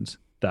friend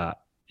that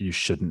you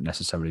shouldn't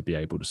necessarily be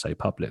able to say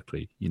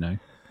publicly, you know?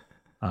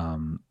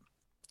 And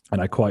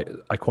I quite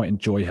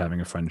enjoy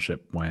having a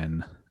friendship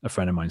when a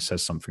friend of mine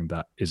says something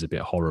that is a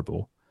bit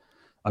horrible.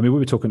 I mean, we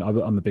were talking,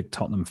 I'm a big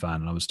Tottenham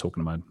fan, and I was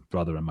talking to my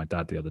brother and my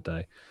dad the other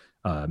day,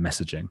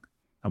 messaging,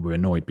 and we're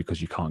annoyed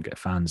because you can't get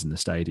fans in the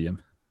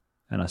stadium.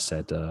 And I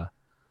said,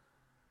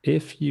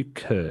 if you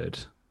could,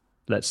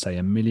 let's say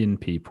 1 million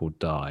people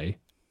die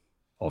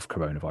of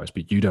coronavirus,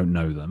 but you don't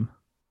know them,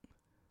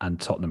 and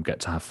Tottenham get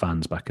to have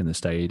fans back in the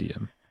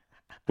stadium,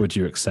 would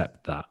you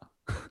accept that?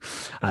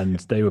 And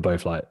they were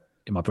both like,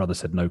 my brother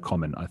said no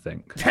comment, I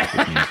think,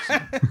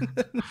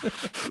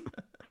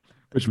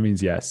 which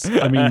means yes.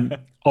 I mean,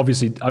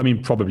 obviously,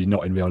 probably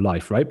not in real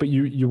life, right? But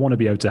you want to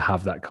be able to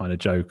have that kind of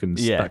joke and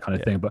that kind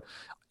of thing, but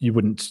you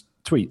wouldn't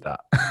tweet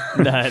that.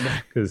 No.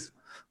 Because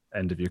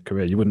end of your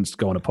career, you wouldn't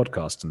go on a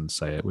podcast and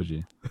say it, would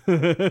you?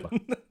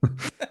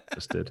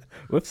 Just did.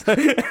 Whoops.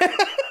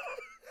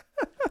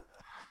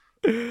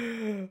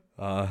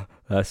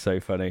 That's so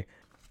funny.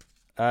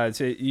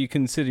 So you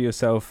consider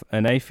yourself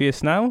an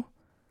atheist now?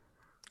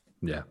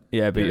 Yeah.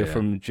 Yeah, but you're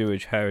from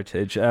Jewish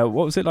heritage. What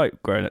was it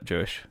like growing up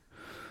Jewish?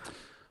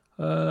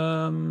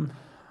 How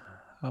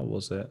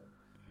was it?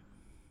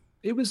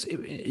 It was,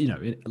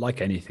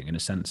 like anything, in a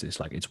sense, it's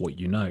what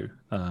you know.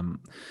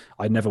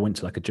 I never went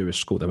to like a Jewish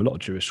school. There were a lot of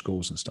Jewish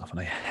schools and stuff, and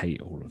I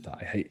hate all of that.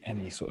 I hate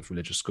any sort of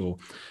religious school.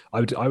 I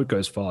would go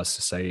as far as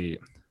to say,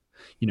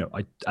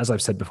 as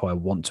I've said before, I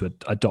want to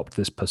adopt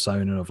this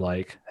persona of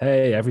like,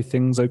 hey,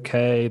 everything's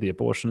okay. The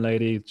abortion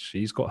lady,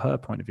 she's got her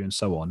point of view and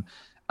so on.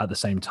 At the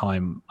same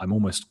time, I'm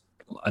almost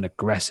an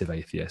aggressive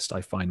atheist.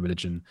 I find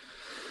religion,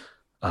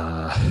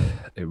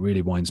 it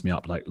really winds me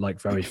up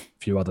like very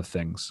few other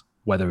things,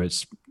 whether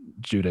it's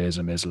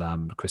Judaism,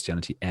 Islam,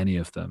 Christianity, any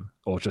of them,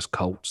 or just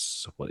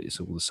cults. Well, it's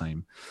all the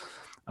same.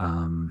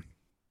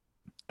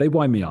 They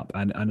wind me up,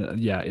 and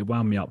it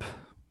wound me up.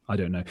 I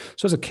don't know.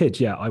 So as a kid,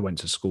 I went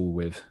to school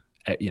with,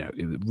 it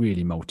was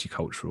really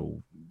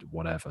multicultural,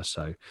 whatever.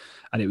 So,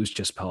 and it was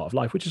just part of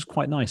life, which is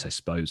quite nice, I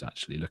suppose.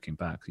 Actually, looking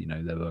back,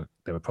 there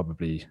were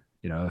probably,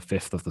 a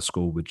fifth of the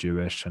school were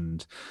Jewish,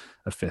 and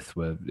a fifth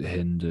were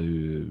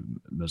Hindu,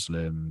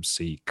 Muslim,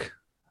 Sikh,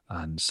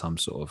 and some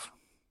sort of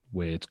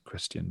weird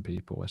Christian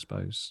people, I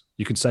suppose.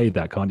 You can say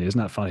that, can't you?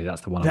 Isn't that funny?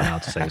 That's the one I'm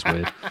allowed to say is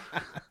weird.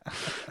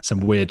 Some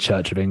weird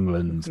Church of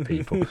England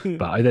people,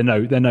 but they're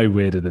no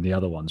weirder than the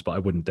other ones. But I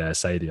wouldn't dare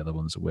say the other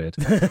ones are weird.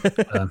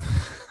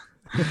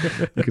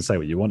 You can say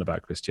what you want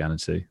about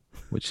Christianity,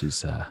 which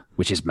is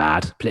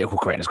mad. Political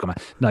correctness gone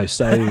mad. No,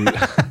 so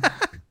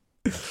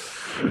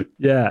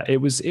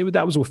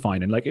that was all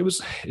fine, and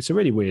it's a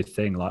really weird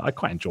thing. Like, I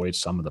quite enjoyed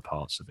some of the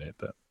parts of it,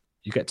 but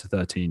you get to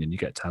 13 and you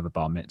get to have a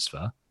bar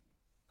mitzvah,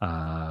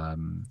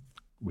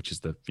 which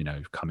is the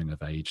coming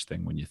of age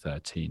thing when you're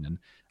 13, and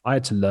I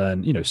had to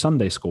learn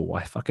Sunday school.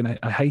 I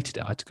hated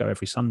it. I had to go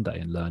every Sunday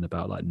and learn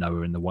about like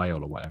Noah and the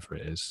whale or whatever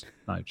it is.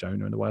 No,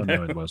 Jonah and the whale.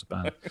 Noah and the whale's a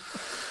band.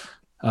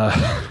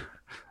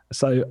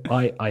 So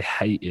I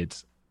hated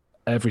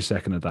every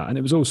second of that, and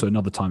it was also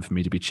another time for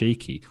me to be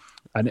cheeky,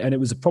 and it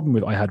was a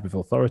problem I had with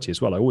authority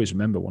as well. I always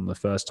remember one of the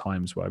first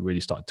times where I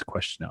really started to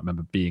question it. I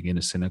remember being in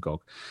a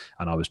synagogue,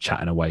 and I was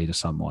chatting away to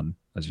someone.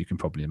 As you can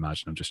probably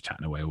imagine, I'm just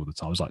chatting away all the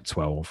time. I was like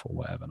 12 or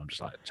whatever, and I'm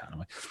just like chatting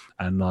away,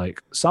 and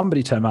like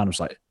somebody turned around and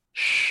was like,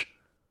 "Shh,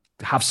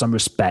 have some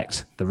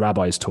respect. The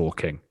rabbi's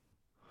talking,"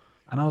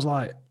 and I was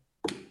like,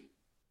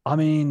 I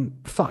mean,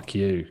 fuck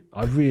you.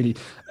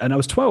 And I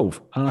was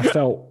 12, and I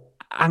felt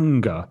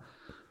anger.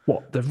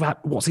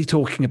 What's he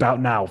talking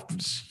about now?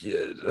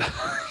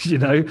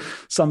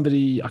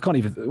 Somebody, I can't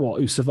even,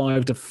 who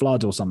survived a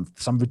flood or some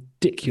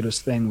ridiculous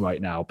thing right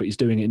now, but he's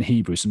doing it in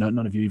Hebrew, so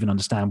none of you even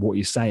understand what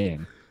he's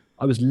saying.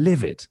 I was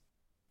livid.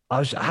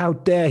 How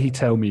dare he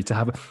tell me to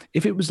have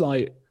if it was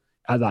like,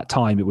 at that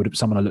time, it would have,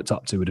 someone I looked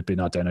up to would have been,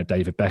 I don't know,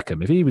 David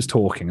Beckham. If he was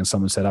talking and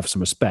someone said, have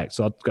some respect,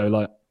 so I'd go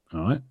like,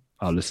 all right,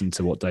 I'll listen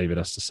to what David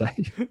has to say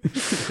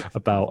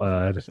about,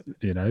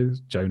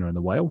 Jonah and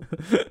the whale.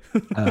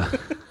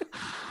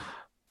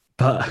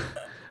 But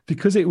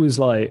because it was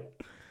like,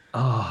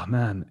 oh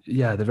man,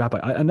 the rabbi.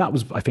 And that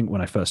was, I think, when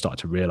I first started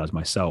to realize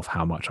myself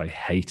how much I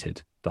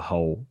hated the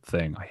whole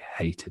thing. I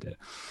hated it.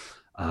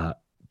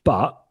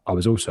 But I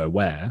was also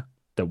aware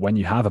that when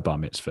you have a bar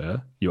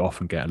mitzvah, you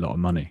often get a lot of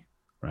money,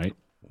 right?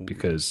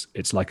 Because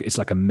it's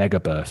like a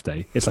mega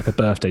birthday. It's like a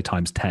birthday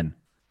times 10.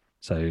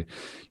 So,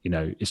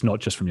 it's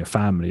not just from your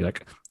family.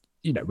 Like,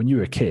 when you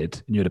were a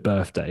kid and you had a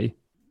birthday,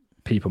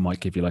 people might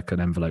give you like an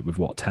envelope with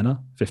tenner,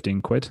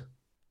 15 quid,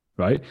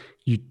 right?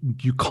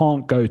 You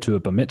can't go to a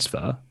bar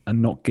mitzvah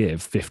and not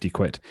give 50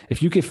 quid.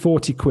 If you give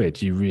 40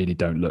 quid, you really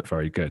don't look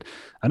very good.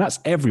 And that's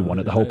everyone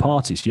at the whole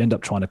party. So you end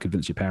up trying to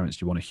convince your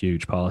parents you want a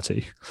huge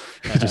party.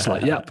 You're just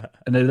like, yep.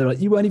 And they're like,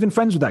 you weren't even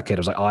friends with that kid.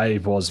 I was like, I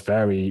was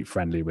very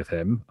friendly with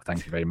him.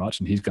 Thank you very much.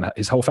 And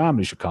his whole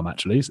family should come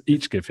actually.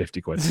 Each give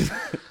 50 quid.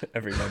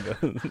 Every member.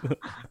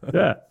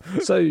 Yeah.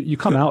 So you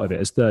come out of it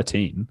as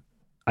 13.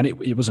 And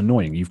it was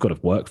annoying. You've got to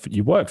work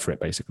for it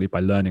basically by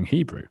learning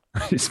Hebrew,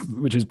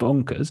 which is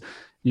bonkers.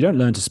 You don't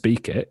learn to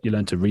speak it; you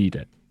learn to read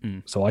it.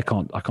 So I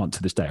can't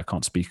to this day I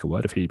can't speak a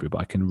word of Hebrew, but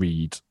I can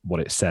read what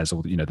it says,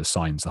 or the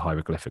signs, the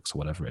hieroglyphics, or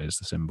whatever it is,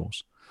 the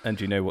symbols. And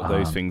do you know what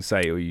those things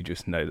say, or you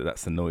just know that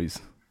that's the noise?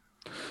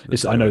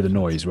 I know the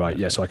noise, right?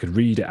 Yeah, so I could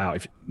read it out,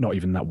 if not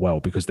even that well,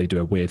 because they do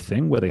a weird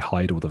thing where they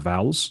hide all the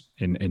vowels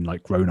in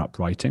like grown-up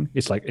writing.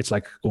 It's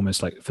like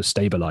almost like for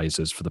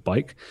stabilizers for the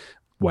bike,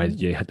 where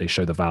they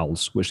show the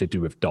vowels, which they do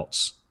with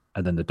dots,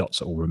 and then the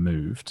dots are all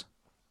removed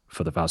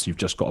for the vowels. So you've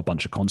just got a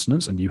bunch of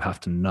consonants, and you have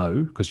to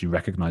know, because you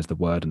recognize the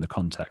word and the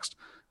context,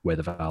 where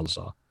the vowels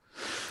are.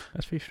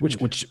 That's pretty strange.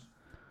 Which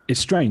is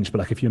strange, but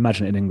like if you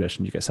imagine it in English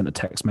and you get sent a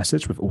text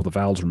message with all the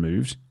vowels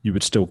removed, you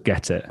would still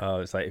get it.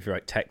 Oh, it's like if you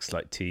write text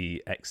like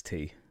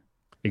TXT.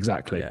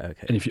 Exactly. Yeah,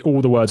 okay. And if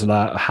all the words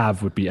that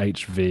have would be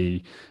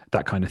HV,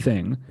 that kind of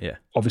thing. Yeah.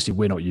 Obviously,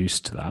 we're not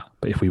used to that,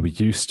 but if we were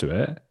used to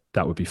it,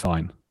 that would be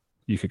fine.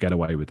 You could get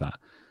away with that.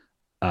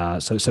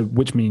 So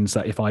which means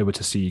that if I were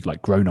to see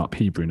like grown-up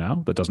Hebrew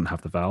now that doesn't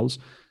have the vowels,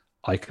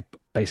 I could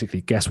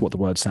basically guess what the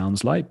word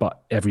sounds like,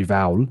 but every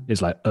vowel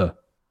is like So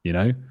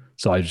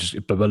I just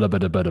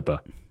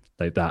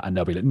like that, and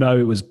they'll be like, no,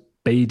 it was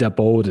beta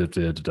border,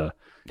 so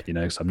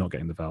I'm not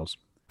getting the vowels.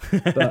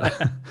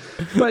 But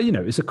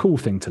it's a cool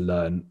thing to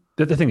learn.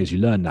 The thing is, you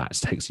learn that. It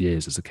takes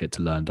years as a kid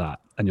to learn that,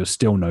 and you're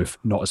still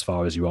not as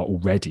far as you are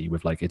already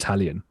with like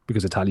Italian,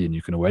 because Italian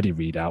you can already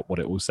read out what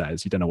it all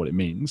says. You don't know what it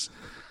means,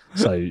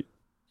 so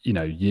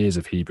years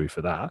of Hebrew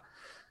for that.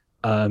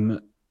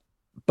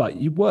 But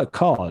you work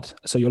hard,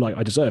 so you're like,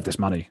 I deserve this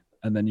money,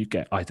 and then you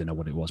get, I don't know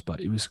what it was,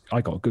 but I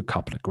got a good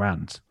couple of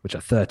grand, which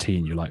at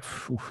 13 you're like,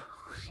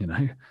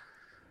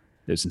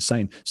 it's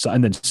insane. So,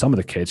 and then some of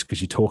the kids,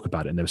 because you talk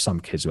about it, and there were some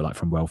kids who are like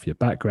from wealthier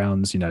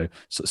backgrounds, so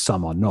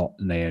some are not,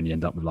 and they only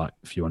end up with like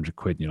a few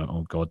 $100, and you're like,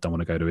 oh God, don't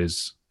want to go to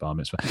his bar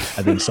mitzvah.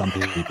 And then some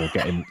people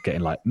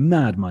getting like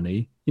mad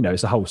money.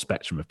 It's a whole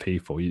spectrum of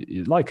people,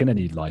 you like in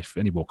any life,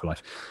 any walk of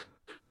life.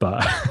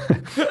 But,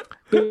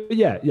 but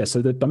yeah.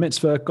 So the bar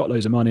mitzvah, got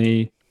loads of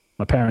money.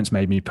 My parents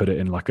made me put it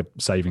in like a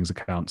savings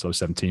account. So I was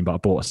 17, but I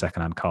bought a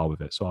secondhand car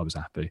with it, so I was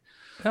happy.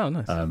 Oh,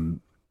 nice.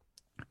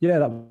 Yeah,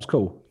 that was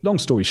cool. Long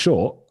story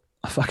short,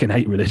 I fucking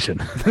hate religion.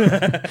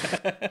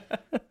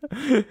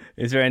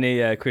 Is there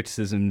any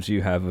criticisms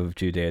you have of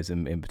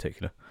Judaism in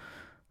particular?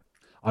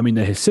 I mean,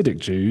 the Hasidic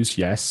Jews,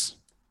 yes.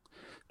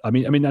 I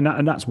mean,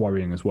 and that's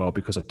worrying as well,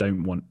 because I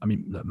don't want. I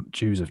mean, look,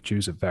 Jews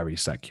are very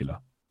secular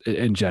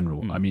in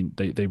general. I mean,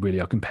 they really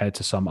are compared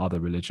to some other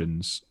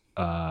religions,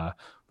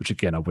 which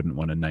again I wouldn't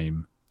want to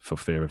name for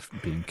fear of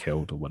being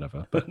killed or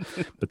whatever. But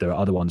there are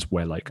other ones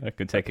where like I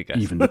can take a guess.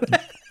 Even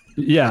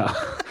yeah.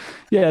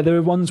 There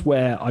are ones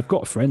where I've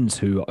got friends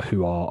who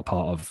are a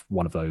part of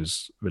one of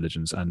those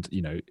religions, and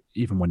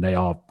even when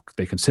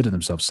they consider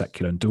themselves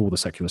secular and do all the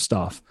secular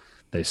stuff,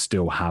 they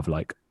still have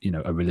like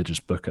a religious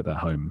book at their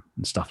home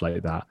and stuff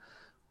like that.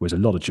 Whereas a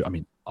lot of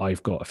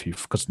I've got a few,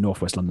 because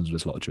Northwest London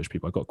there's a lot of Jewish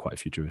people. I've got quite a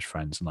few Jewish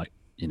friends, and like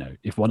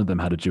if one of them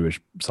had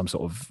some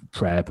sort of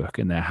prayer book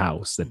in their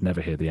house, they'd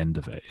never hear the end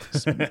of it.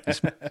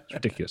 It's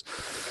ridiculous.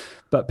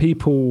 But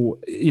people,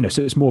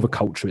 so it's more of a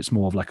culture. It's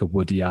more of like a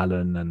Woody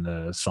Allen and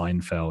a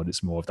Seinfeld.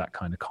 It's more of that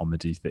kind of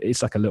comedy.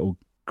 It's like a little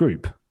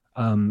group,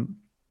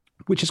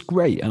 which is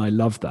great, and I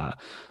love that.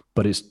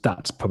 But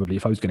that's probably,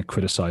 if I was going to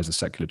criticize the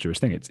secular Jewish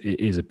thing, it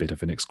is a bit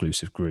of an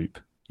exclusive group,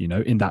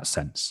 in that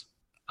sense,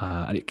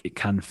 and it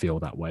can feel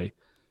that way,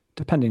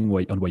 depending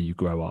on where you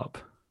grow up.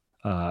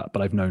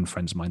 But I've known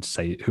friends of mine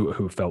say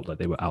who felt like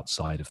they were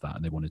outside of that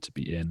and they wanted to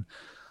be in.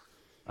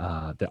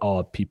 There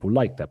are people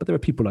like that, but there are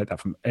people like that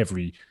from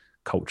every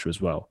culture as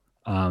well.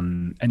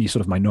 Any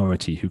sort of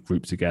minority who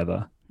group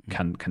together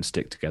can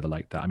stick together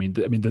like that. I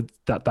mean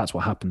that's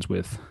what happens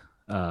with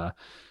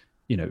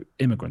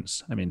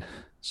immigrants. I mean,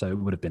 so it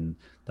would have been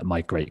that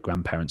my great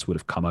grandparents would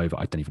have come over.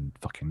 I don't even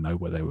fucking know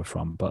where they were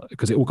from, but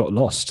because it all got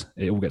lost,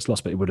 it all gets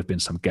lost. But it would have been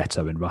some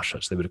ghetto in Russia,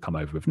 so they would have come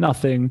over with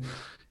nothing,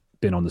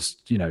 been on this,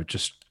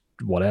 just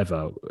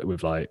whatever,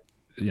 with like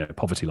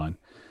poverty line,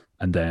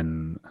 and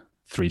then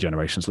 3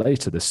 generations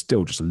later, there's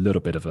still just a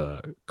little bit of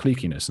a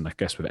cliquiness. And I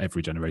guess with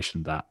every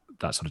generation that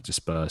sort of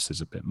disperses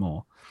a bit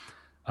more.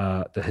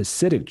 The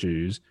Hasidic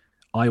Jews,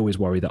 I always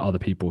worry that other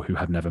people who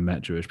have never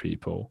met Jewish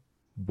people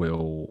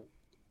will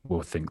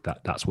think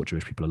that that's what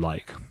Jewish people are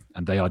like.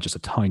 And they are just a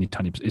tiny,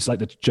 it's like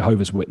the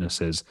Jehovah's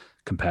Witnesses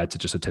compared to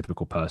just a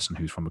typical person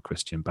who's from a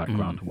Christian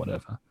background or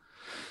whatever.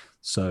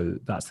 So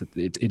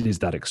it is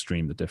that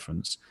extreme, the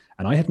difference.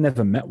 And I had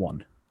never met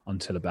one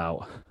until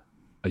about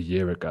a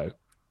year ago.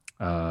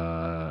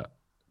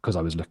 Because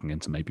I was looking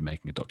into maybe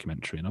making a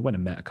documentary, and I went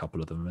and met a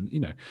couple of them,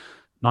 and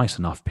nice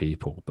enough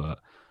people, but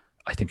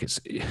I think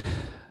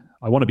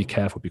I want to be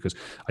careful because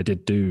I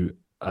did do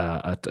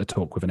a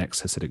talk with an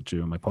ex-Hasidic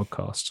Jew on my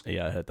podcast.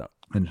 Yeah, I heard that.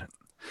 And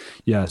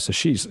yeah, so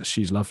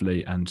she's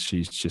lovely, and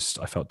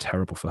I felt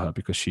terrible for her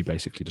because she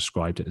basically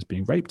described it as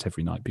being raped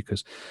every night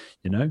because,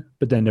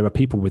 but then there are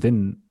people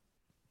within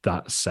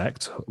that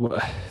sect.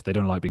 They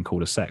don't like being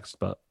called a sect,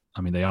 but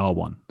I mean, they are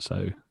one.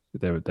 So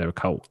they're a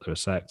cult, they're a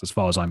sect, as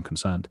far as I'm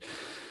concerned.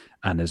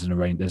 And there's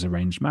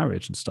arranged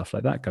marriage and stuff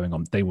like that going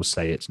on. They will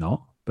say it's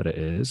not, but it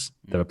is.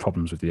 There are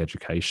problems with the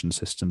education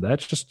system there.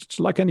 It's just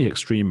like any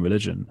extreme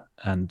religion.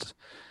 And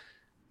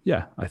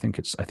yeah, I think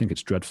it's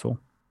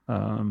dreadful.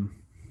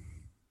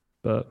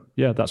 But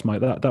yeah,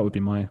 that would be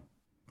my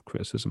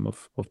criticism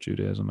of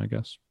Judaism, I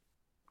guess.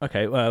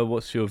 Okay, well,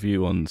 what's your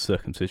view on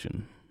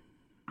circumcision?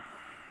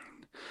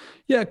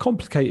 Yeah,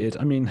 complicated.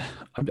 I mean,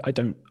 I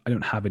don't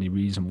have any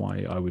reason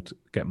why I would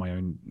get my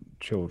own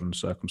children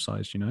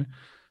circumcised.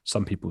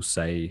 Some people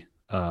say,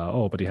 but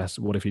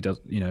what if he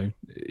does?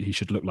 He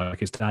should look like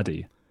his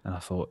daddy. And I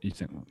thought, you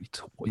think,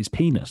 what, his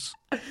penis?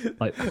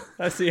 Like,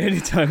 that's the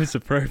only time it's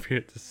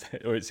appropriate to say,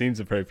 or it seems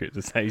appropriate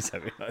to say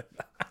something like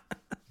that.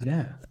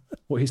 Yeah.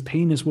 Well, his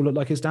penis will look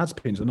like his dad's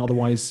penis, and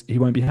otherwise he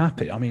won't be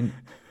happy. I mean,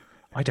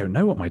 I don't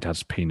know what my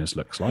dad's penis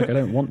looks like. I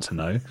don't want to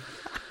know.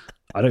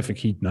 I don't think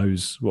he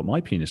knows what my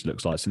penis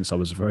looks like since I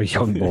was a very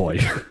young boy.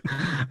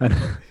 And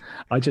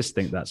I just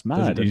think that's mad.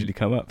 Doesn't usually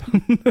come up.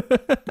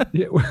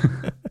 Yeah.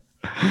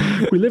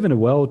 We live in a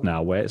world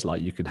now where it's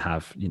like you could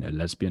have,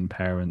 lesbian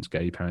parents,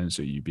 gay parents,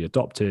 or you'd be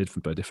adopted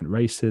from different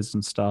races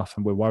and stuff.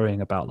 And we're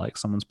worrying about like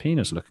someone's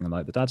penis looking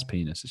like the dad's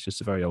penis. It's just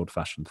a very old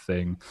fashioned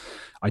thing.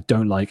 I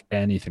don't like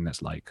anything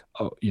that's like,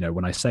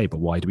 when I say, but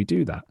why do we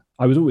do that?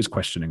 I was always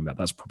questioning that.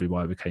 That's probably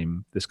why I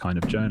became this kind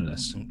of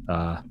journalist.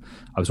 I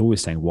was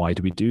always saying, why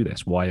do we do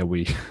this? Why are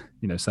we,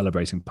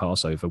 celebrating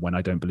Passover when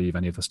I don't believe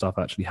any of the stuff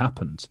actually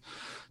happened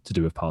to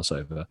do with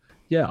Passover?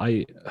 Yeah,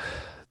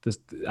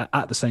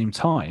 at the same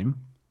time,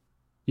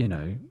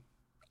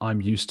 I'm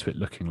used to it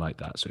looking like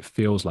that. So it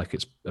feels like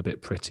it's a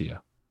bit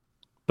prettier.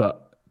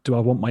 But do I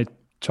want my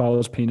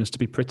child's penis to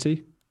be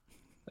pretty?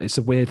 It's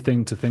a weird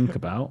thing to think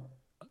about.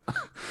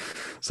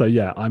 So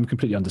yeah, I'm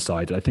completely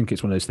undecided. I think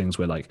it's one of those things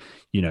where like,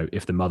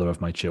 if the mother of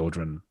my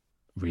children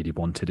really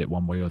wanted it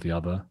one way or the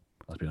other,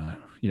 I'd be like,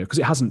 because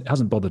it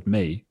hasn't bothered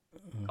me.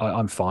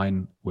 I'm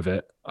fine with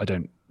it. I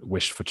don't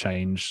wish for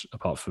change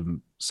apart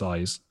from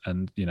size,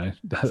 and it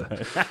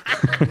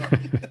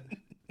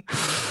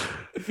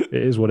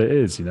is what it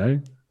is,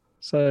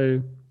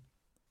 So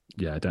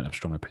yeah, I don't have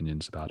strong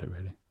opinions about it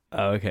really.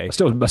 Oh, okay. I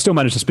still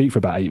managed to speak for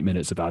about 8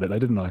 minutes about it, though,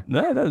 didn't I?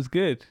 No, that was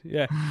good.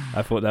 Yeah,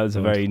 I thought that was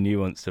a very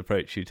nuanced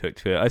approach you took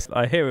to it.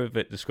 I hear of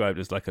it described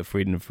as like a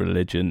freedom of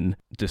religion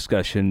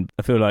discussion.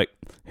 I feel like,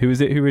 who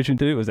was it who originally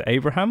did it? Was it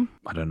Abraham?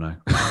 I don't know.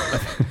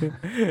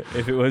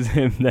 If it was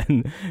him,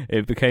 then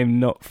it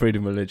became not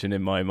freedom of religion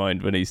in my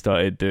mind when he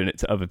started doing it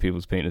to other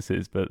people's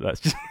penises. But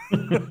that's just.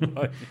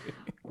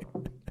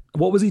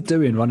 What was he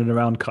doing, running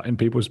around cutting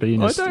people's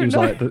penis? I don't He was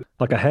know.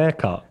 like a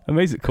haircut.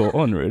 Amazing it caught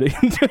on, really.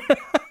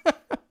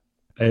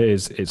 It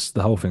is. It's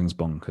the whole thing's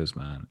bonkers,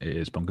 man. It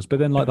is bonkers. But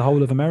then, like, the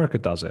whole of America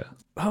does it.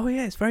 Oh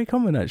yeah, it's very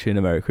common actually in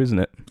America, isn't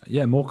it?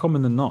 Yeah, more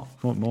common than not.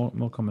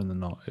 More common than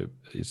not.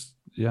 It's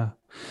yeah.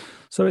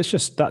 So it's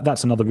just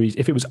that's another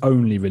reason. If it was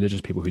only religious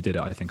people who did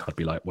it, I think I'd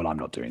be like, well, I'm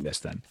not doing this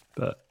then.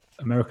 But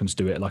Americans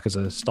do it like as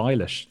a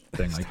stylish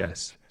thing, I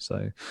guess.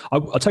 So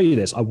I'll tell you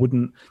this: I'll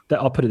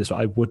put it this way: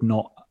 I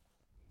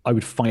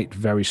would fight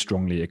very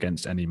strongly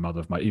against any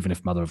even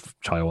if mother of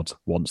child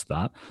wants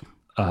that,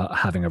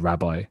 having a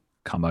rabbi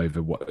come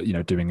over,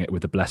 doing it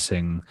with a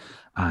blessing,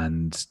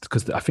 and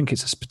because I think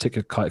it's a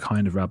particular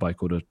kind of rabbi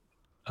called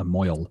a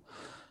moil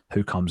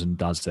who comes and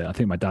does it. I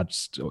think my dad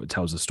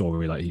tells the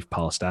story like he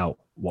passed out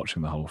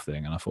watching the whole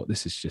thing, and I thought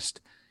this is just,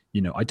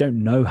 I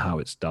don't know how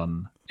it's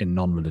done in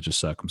non-religious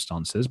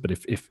circumstances, but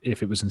if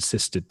it was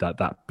insisted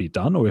that be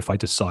done, or if I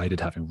decided,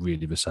 having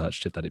really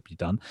researched it, that it be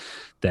done,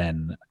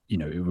 then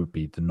it would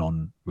be the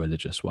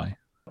non-religious way.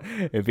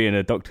 It'd be in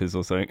a doctor's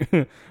or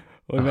something.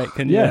 Well, mate,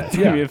 can you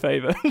do me a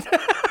favour?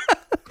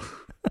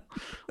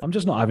 I'm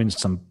just not having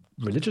some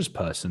religious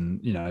person,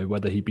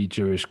 whether he be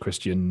Jewish,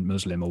 Christian,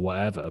 Muslim, or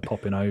whatever,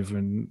 popping over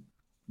and,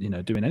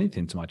 doing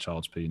anything to my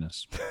child's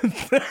penis.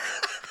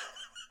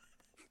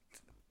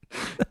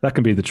 That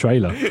can be the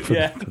trailer for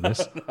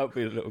this. That'll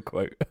be a little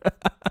quote.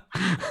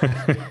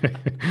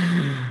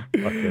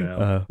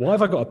 Why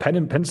have I got a pen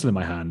and pencil in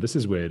my hand? This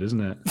is weird, isn't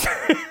it?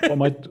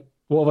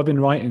 What have I been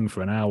writing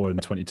for an hour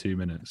and 22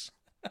 minutes?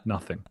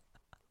 Nothing.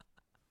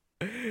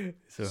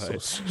 Sort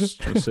of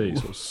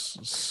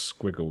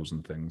squiggles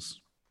and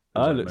things.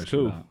 Oh, looks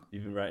cool.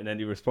 You've been writing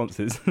any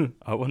responses?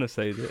 I want to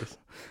say this.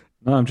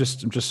 No, I'm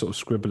just sort of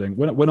scribbling.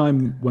 When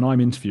I'm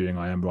interviewing,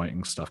 I am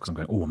writing stuff because I'm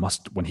going,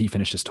 when he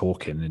finishes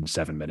talking in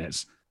 7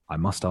 minutes, I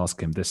must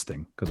ask him this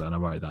thing, because then I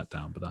write that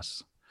down. But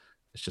it's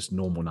just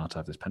normal now to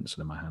have this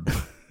pencil in my hand.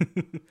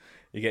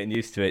 You're getting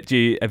used to it.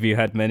 Have you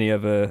had many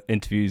other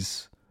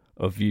interviews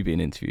of you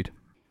being interviewed?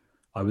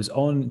 I was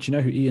on. Do you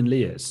know who Ian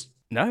Lee is?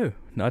 No,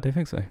 I don't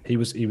think so. He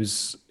was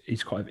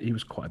quite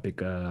a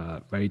big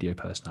radio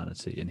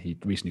personality, and he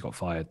recently got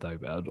fired though.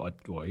 But I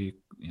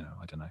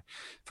don't know,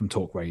 from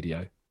talk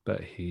radio.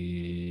 But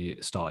he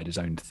started his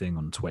own thing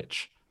on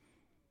Twitch.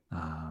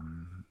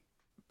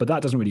 But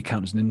that doesn't really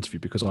count as an interview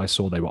because I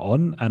saw they were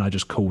on, and I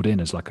just called in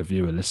as like a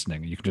viewer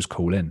listening. You can just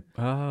call in.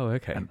 Oh,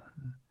 okay.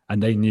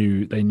 And they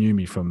knew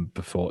me from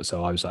before,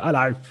 so I was like,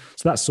 hello.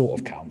 So that sort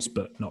of counts,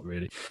 but not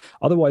really.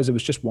 Otherwise, it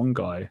was just one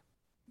guy,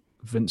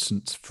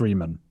 Vincent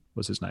Freeman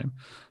was his name,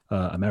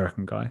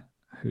 American guy,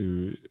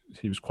 who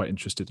he was quite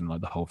interested in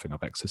like the whole thing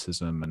of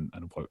exorcism and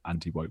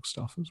anti-woke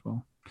stuff as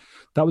well.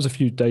 That was a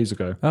few days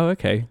ago. Oh,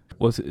 okay.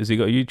 Has he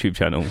got a YouTube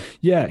channel?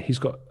 Yeah, he's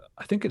got.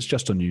 I think it's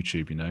just on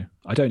YouTube.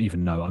 I don't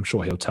even know. I'm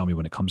sure he'll tell me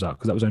when it comes out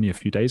because that was only a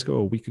few days ago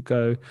or a week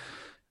ago.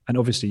 And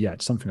obviously, yeah,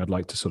 it's something I'd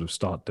like to sort of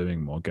start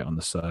doing more, get on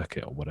the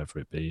circuit or whatever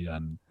it be.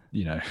 And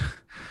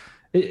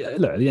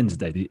look, at the end of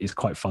the day, it's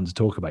quite fun to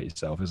talk about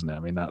yourself, isn't it? I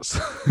mean, that's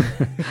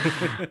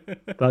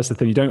that's the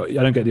thing. I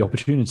don't get the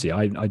opportunity.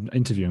 I'm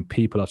interviewing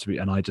people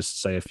and I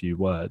just say a few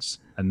words,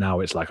 and now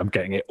it's like I'm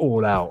getting it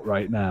all out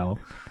right now.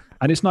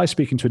 And it's nice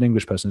speaking to an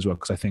English person as well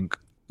because I think,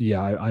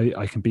 yeah,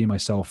 I can be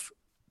myself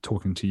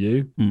talking to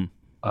you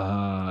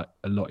a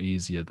lot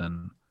easier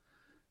than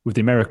with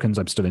the Americans.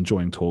 I'm still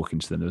enjoying talking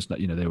to them. There's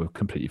they were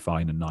completely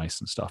fine and nice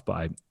and stuff,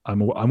 but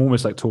I'm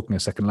almost like talking a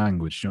second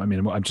language. You know what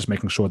I mean? I'm just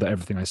making sure that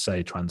everything I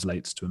say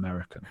translates to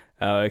American.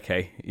 Oh,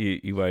 okay.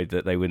 You worried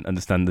that they wouldn't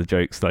understand the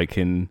jokes like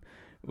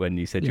when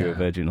you said you were a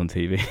virgin on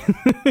TV.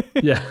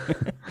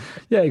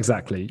 yeah,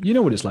 exactly. You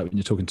know what it's like when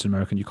you're talking to an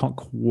American. You can't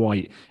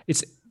quite.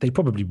 They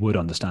probably would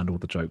understand all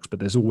the jokes, but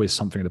there's always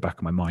something in the back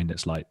of my mind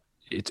that's like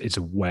it's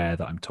aware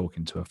that I'm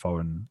talking to a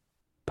foreign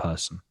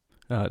person.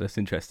 Oh, that's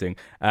interesting.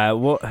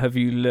 What have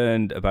you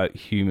learned about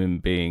human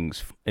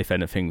beings, if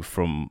anything,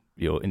 from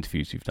your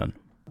interviews you've done?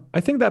 I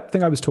think that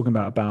thing I was talking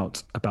about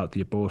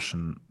the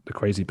abortion, the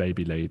crazy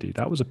baby lady,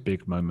 that was a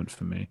big moment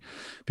for me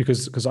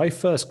because I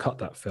first cut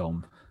that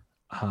film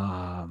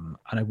and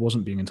I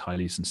wasn't being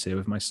entirely sincere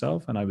with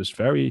myself, and I was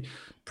very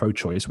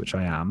pro-choice, which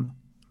I am,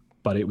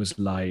 but it was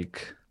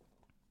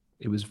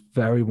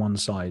very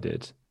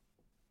one-sided.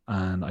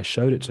 And I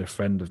showed it to a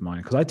friend of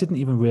mine because I didn't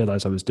even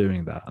realize I was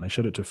doing that. And I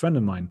showed it to a friend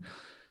of mine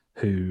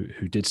who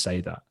did say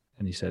that.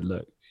 And he said,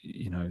 look,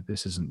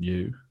 this isn't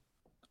you.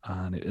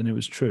 And it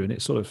was true. And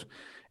it's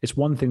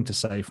one thing to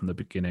say from the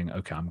beginning,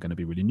 okay, I'm going to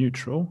be really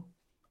neutral.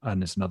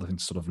 And it's another thing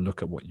to sort of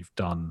look at what you've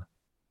done,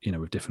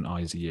 with different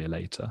eyes a year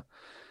later.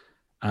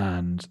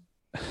 And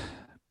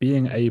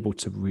being able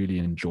to really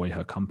enjoy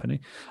her company.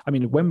 I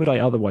mean, when would I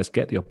otherwise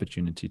get the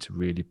opportunity to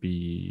really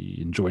be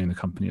enjoying the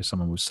company of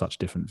someone with such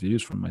different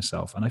views from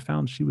myself? And I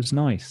found she was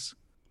nice.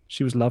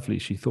 She was lovely.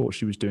 She thought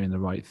she was doing the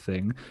right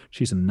thing.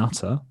 She's a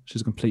nutter. She's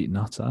a complete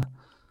nutter.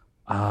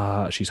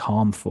 She's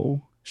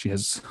harmful. She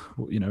has,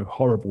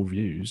 horrible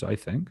views, I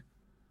think.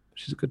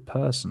 She's a good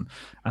person.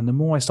 And the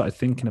more I started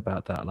thinking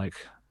about that, like,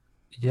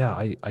 yeah,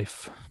 I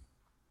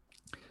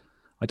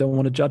don't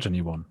want to judge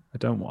anyone.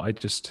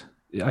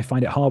 I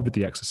find it hard with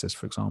The Exorcist,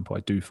 for example.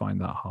 I do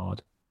find that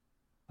hard.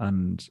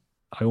 And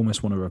I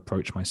almost want to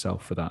reproach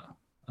myself for that.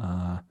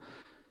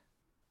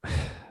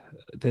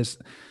 There's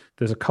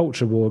a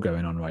culture war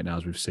going on right now,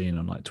 as we've seen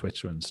on like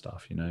Twitter and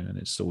stuff, and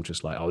it's all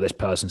just like, oh, this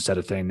person said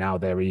a thing, now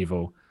they're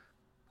evil.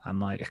 I'm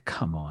like,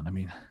 come on. I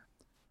mean,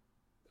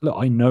 look,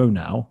 I know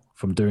now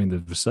from doing the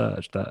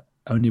research that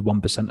only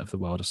 1% of the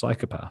world are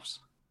psychopaths.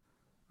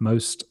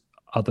 Most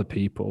other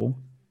people,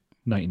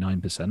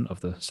 99%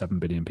 of the 7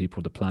 billion people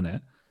on the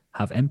planet,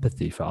 have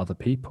empathy for other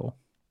people.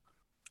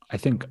 I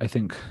think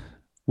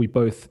we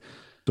both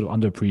sort of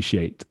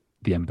underappreciate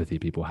the empathy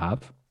people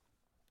have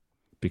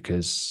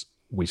because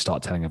we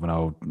start telling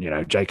everyone,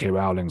 oh, J.K.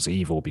 Rowling's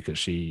evil because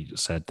she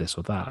said this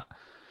or that.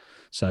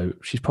 So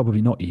she's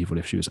probably not evil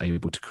if she was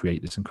able to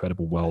create this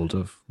incredible world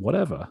of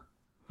whatever,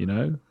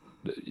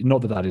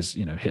 Not that is,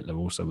 Hitler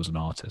also was an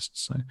artist,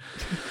 so.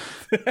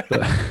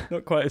 But,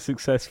 not quite as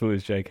successful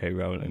as J.K.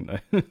 Rowling,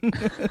 though.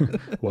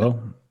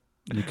 Well,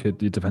 it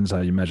depends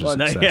how you measure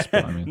success. No, yeah.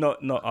 But I mean,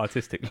 not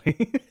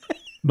artistically.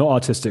 Not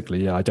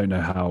artistically, yeah. I don't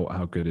know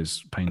how good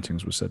his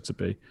paintings were said to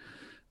be.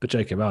 But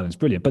J.K. Rowling's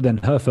brilliant. But then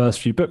her first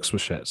few books were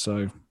shit.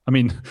 So, I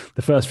mean,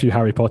 the first few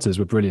Harry Potters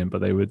were brilliant,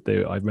 but I read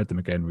them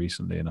again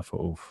recently and I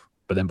thought, oof.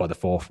 But then by the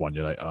fourth one,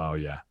 you're like, oh,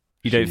 yeah.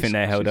 You don't think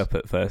they held up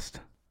at first?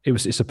 It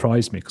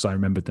surprised me because I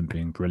remembered them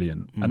being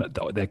brilliant. And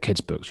they're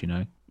kids' books,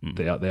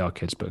 They are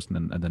kids' books.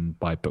 And then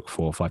by book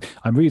 4 or 5,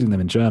 I'm reading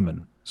them in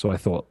German. So I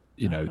thought,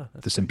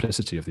 the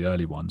simplicity of the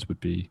early ones would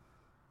be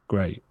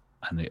great.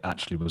 And it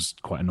actually was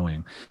quite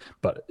annoying.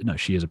 But no,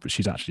 she's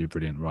actually a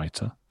brilliant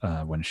writer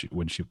when she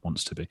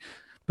wants to be.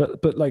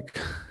 But like,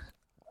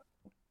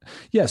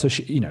 yeah, so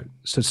she,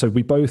 so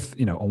we both,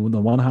 on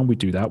the one hand, we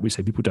do that. We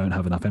say people don't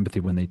have enough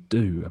empathy when they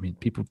do. I mean,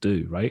 people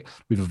do, right?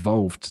 We've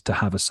evolved to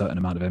have a certain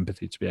amount of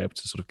empathy to be able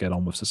to sort of get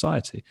on with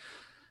society.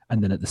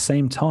 And then at the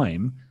same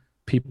time,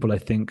 people, I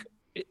think,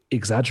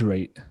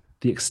 exaggerate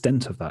the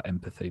extent of that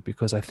empathy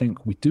because I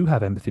think we do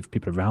have empathy for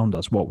people around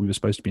us. We were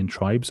supposed to be in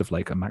tribes of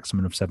like a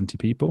maximum of 70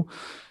 people.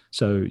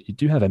 So you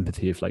do have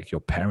empathy if like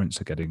your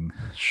parents are getting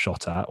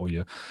shot at, or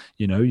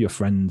your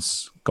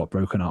friends got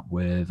broken up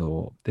with,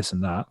 or this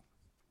and that.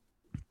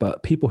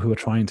 But people who are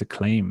trying to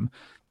claim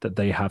that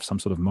they have some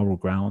sort of moral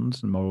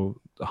grounds and moral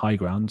high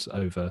grounds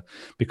over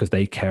because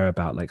they care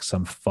about like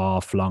some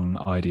far-flung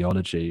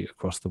ideology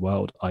across the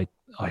world, I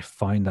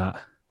find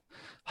that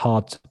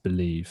hard to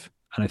believe.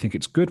 And I think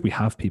it's good we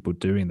have people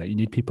doing that. You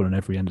need people on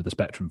every end of the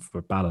spectrum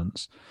for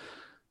balance.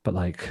 But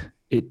like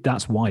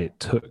that's why it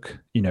took,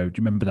 do you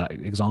remember that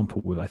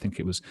example with, I think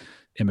it was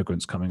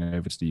immigrants coming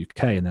over to the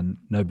UK, and then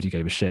nobody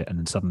gave a shit. And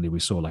then suddenly we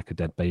saw like a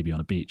dead baby on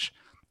a beach.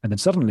 And then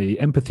suddenly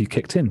empathy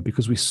kicked in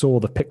because we saw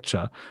the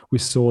picture, we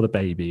saw the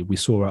baby, we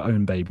saw our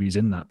own babies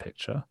in that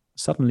picture.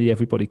 Suddenly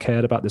everybody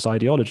cared about this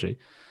ideology.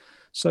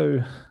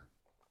 So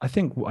I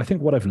think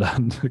what I've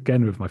learned,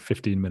 again with my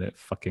 15-minute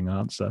fucking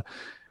answer,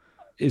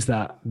 is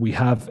that we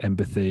have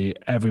empathy.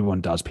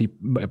 Everyone does,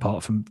 people,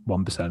 apart from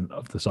 1%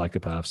 of the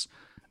psychopaths.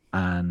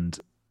 And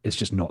it's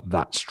just not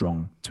that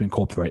strong to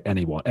incorporate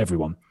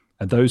everyone.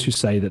 And those who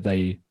say that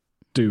they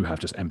do have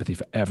just empathy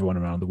for everyone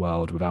around the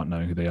world without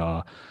knowing who they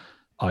are,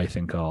 I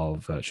think are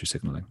virtue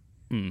signaling.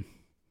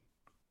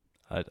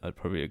 I'd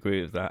probably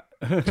agree with that.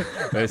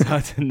 It's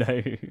hard to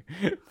know.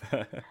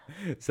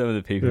 Some of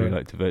the people who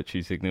like to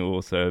virtue signal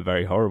also are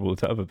very horrible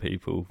to other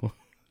people.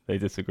 They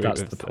disagree.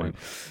 That's with the point.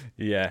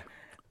 Yeah.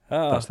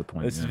 That's the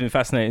point. This has been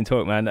fascinating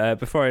talk, man.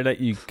 Before I let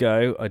you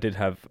go, I did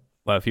have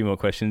a few more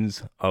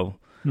questions. I'll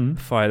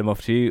fire them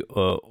off to you.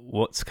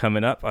 What's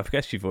coming up? I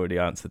guess you've already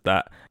answered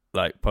that.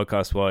 Like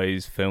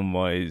podcast-wise,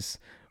 film-wise,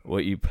 what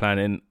are you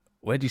planning?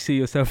 Where do you see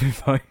yourself in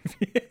 5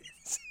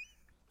 years?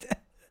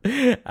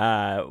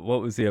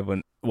 What was the other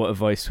one? What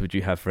advice would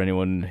you have for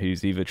anyone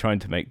who's either trying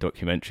to make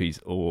documentaries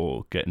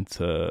or get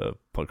into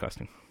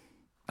podcasting?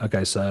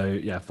 Okay,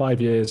 so 5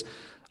 years.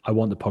 I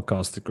want the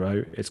podcast to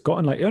grow. It's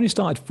gotten it only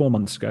started 4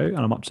 months ago, and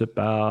I'm up to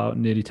about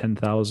nearly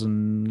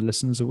 10,000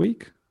 listens a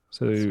week.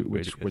 So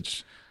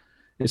which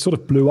it sort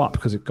of blew up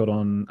because it got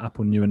on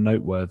Apple New and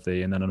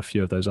Noteworthy, and then on a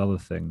few of those other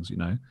things,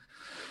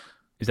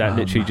 Is that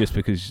literally just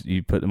because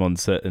you put them on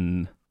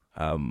certain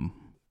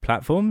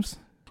platforms?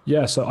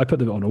 Yeah, so I put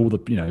them on all the,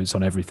 it's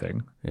on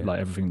everything, like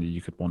everything that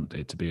you could want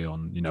it to be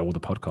on, all the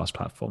podcast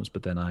platforms.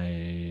 But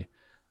then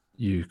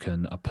you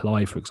can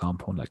apply, for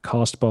example, on like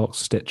Castbox,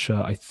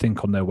 Stitcher. I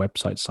think on their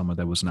website somewhere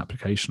there was an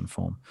application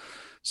form,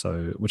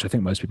 so which I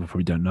think most people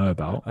probably don't know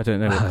about. I don't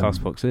know what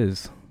Castbox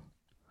is.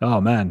 Oh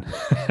man,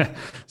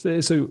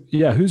 so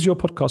yeah, who's your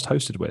podcast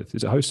hosted with?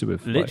 Is it hosted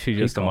with? Literally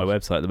just on my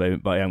website at the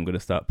moment, but I am going to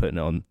start putting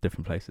it on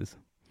different places.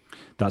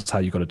 That's how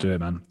you got to do it,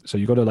 man. So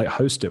you got to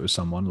host it with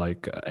someone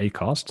like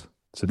Acast.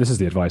 So this is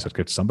the advice I'd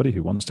give to somebody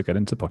who wants to get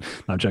into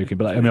podcast. No, I'm joking,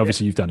 but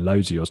obviously you've done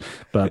loads of yours,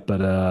 but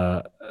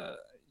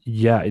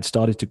yeah, it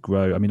started to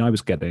grow. I mean, I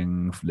was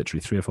getting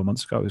literally 3 or 4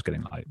 months ago, I was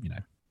getting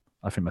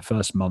I think my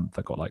first month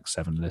I got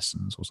 7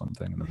 listens or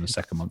something, and then the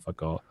second month I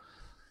got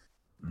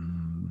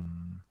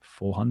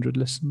 400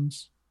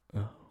 listens,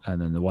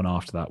 and then the one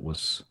after that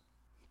was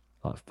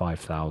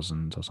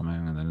 5,000 or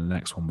something, and then the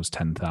next one was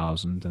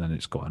 10,000, and then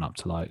it's gotten up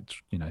to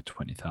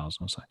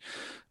 20,000 or so,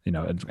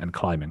 and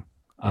climbing.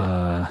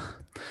 But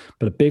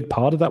a big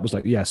part of that was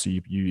so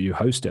you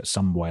host it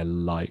somewhere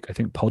I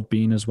think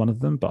Podbean is one of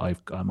them, but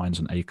mine's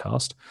on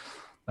Acast,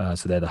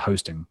 so they're the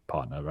hosting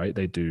partner, right?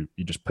 You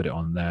just put it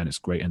on there and it's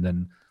great. And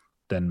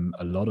then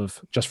a lot of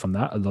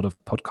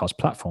podcast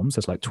platforms,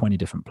 there's 20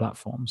 different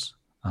platforms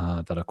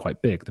that are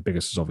quite big. The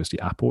biggest is obviously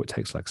Apple. It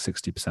takes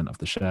 60% of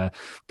the share.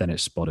 Then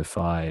it's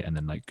Spotify, and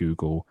then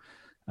Google,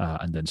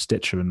 and then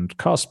Stitcher and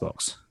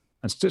Castbox.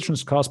 And Stitcher and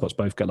Castbox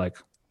both get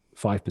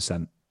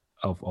 5%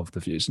 of the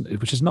views,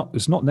 which is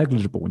not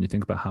negligible when you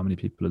think about how many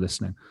people are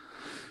listening.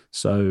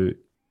 So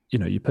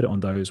you put it on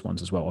those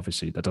ones as well.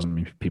 Obviously, that doesn't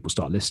mean people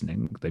start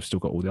listening. They've still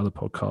got all the other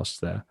podcasts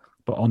there,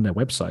 but on their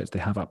websites they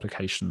have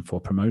application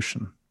for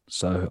promotion.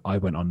 So I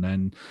went on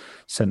then,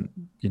 sent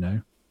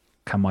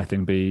can my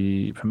thing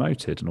be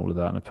promoted and all of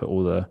that, and I put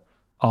all the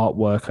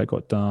artwork I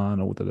got done,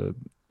 all the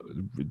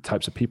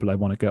types of people I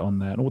want to get on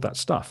there and all that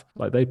stuff.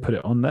 They put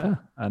it on there,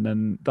 and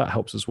then that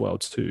helps as well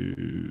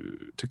to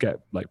get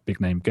big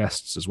name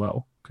guests as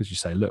well, because you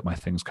say, look, my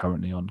thing's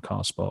currently on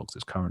Castbox,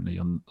 it's currently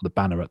on the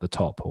banner at the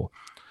top or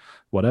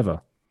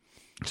whatever.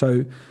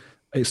 So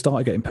it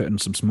started getting put in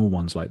some small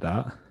ones like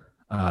that,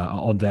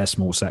 on their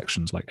small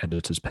sections like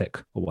editor's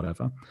pick or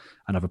whatever.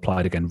 And I've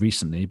applied again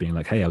recently being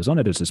hey, I was on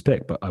editor's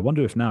pick, but I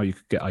wonder if now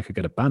I could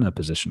get a banner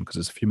position, because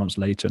it's a few months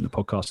later and the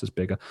podcast is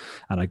bigger.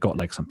 And I got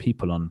some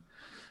people on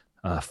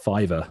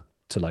Fiverr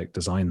to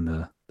design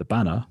the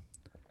banner,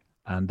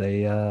 and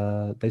they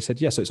said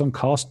so it's on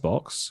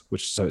Castbox,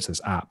 which it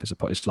says app.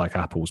 It's like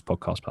Apple's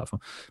podcast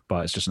platform,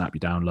 but it's just an app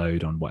you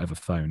download on whatever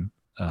phone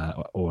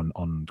or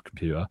on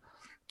computer,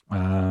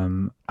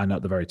 and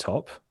at the very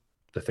top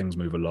the things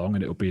move along,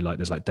 and it'll be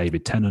there's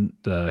David Tennant,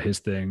 his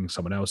thing,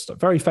 someone else,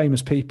 very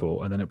famous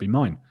people, and then it'll be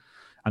mine.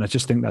 And I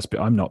just think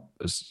I'm not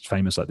as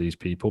famous like these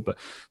people, but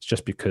it's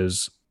just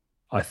because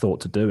I thought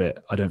to do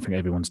it. I don't think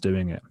everyone's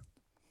doing it.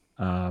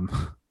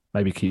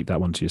 Maybe keep that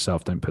one to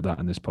yourself. Don't put that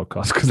in this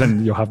podcast because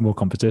then you'll have more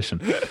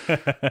competition.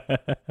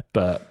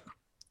 But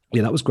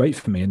yeah, that was great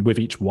for me. And with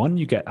each one,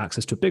 you get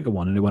access to a bigger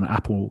one. And when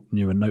Apple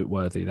knew and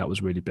noteworthy, that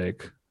was really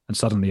big. And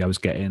suddenly I was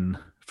getting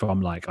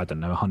from like, I don't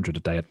know, 100 a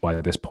day by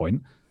this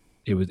point.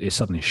 It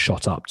suddenly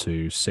shot up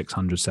to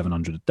 600,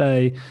 700 a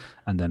day,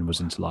 and then was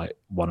into like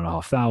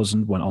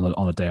 1,500 when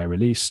on a day I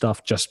released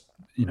stuff. Just,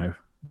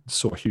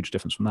 saw a huge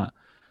difference from that.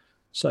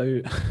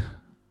 So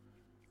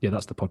yeah,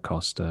 that's the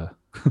podcast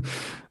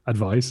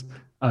advice.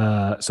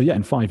 So yeah,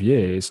 in 5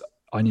 years,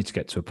 I need to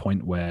get to a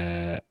point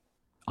where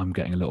I'm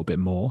getting a little bit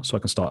more so I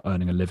can start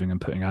earning a living and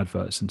putting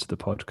adverts into the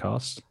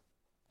podcast.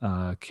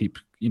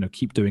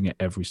 Keep doing it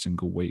every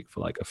single week for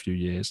like a few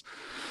years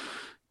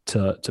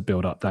to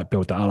build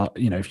that up.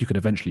 If you could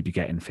eventually be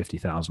getting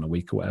 50,000 a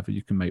week or whatever,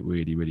 you can make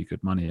really, really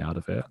good money out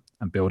of it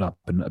and build up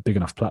a big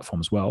enough platform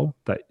as well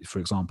that, for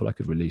example, I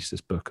could release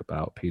this book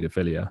about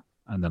paedophilia,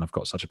 and then I've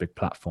got such a big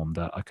platform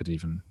that I could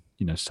even,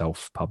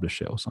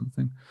 self-publish it or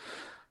something.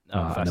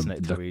 I'm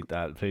fascinated to read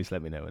that. Please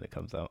let me know when it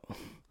comes out.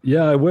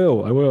 Yeah, I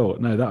will.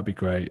 No, that'd be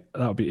great.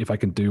 That would be, if I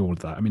can do all of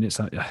that. I mean,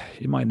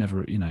 it might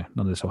never, none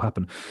of this will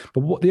happen.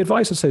 But what the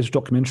advice I say as a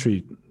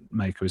documentary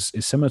maker is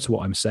similar to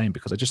what I'm saying,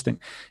 because I just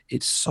think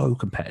it's so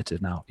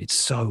competitive now. It's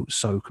so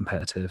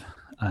competitive.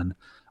 And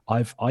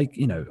I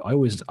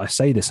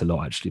say this a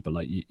lot actually, but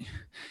like you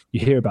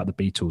hear about the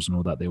Beatles and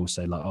all that, they all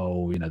say like,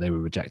 oh, they were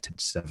rejected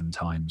 7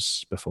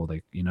 times before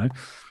they,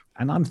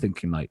 And I'm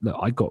thinking like, look,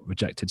 I got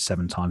rejected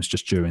 7 times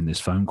just during this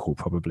phone call,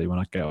 probably when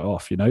I get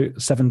off,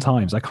 7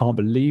 times. I can't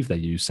believe they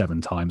use 7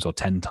 times or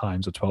 10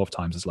 times or 12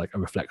 times as like a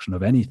reflection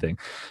of anything.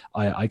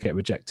 I get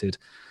rejected,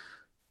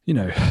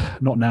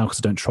 not now because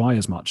I don't try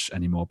as much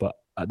anymore, but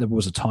there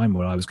was a time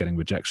where I was getting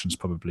rejections,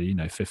 probably,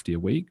 50 a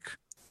week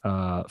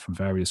from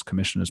various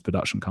commissioners,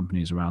 production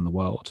companies around the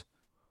world.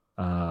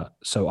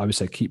 So I would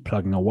say keep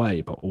plugging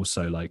away, but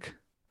also like,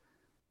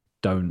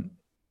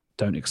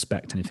 don't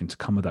expect anything to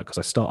come with that, because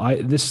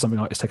this is something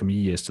it's taken me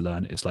years to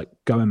learn. It's like,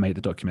 go and make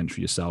the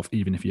documentary yourself,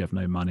 even if you have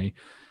no money.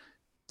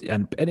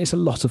 And it's a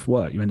lot of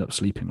work. You end up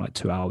sleeping like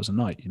 2 hours a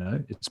night,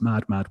 it's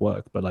mad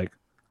work, but like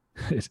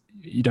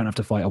you don't have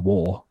to fight a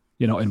war.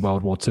 You're not in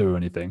World War II or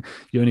anything.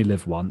 You only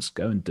live once.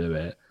 Go and do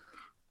it.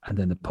 And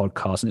then the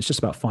podcast, and it's just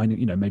about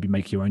finding, maybe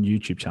make your own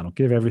YouTube channel,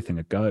 give everything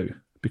a go,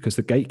 because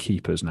the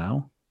gatekeepers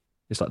now,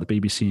 it's like the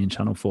BBC and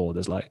Channel 4.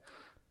 There's like,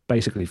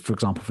 basically, for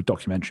example, for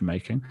documentary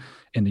making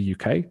in the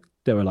UK,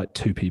 there are like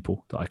 2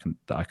 people that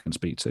I can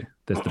speak to.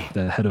 There's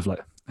the head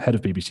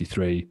of BBC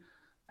 3,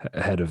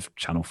 head of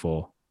Channel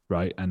 4,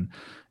 right? And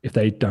if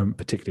they don't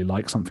particularly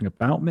like something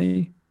about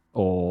me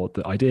or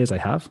the ideas I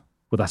have,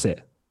 well, that's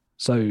it.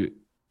 So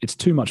it's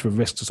too much of a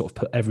risk to sort of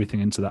put everything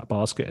into that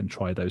basket and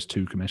try those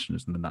 2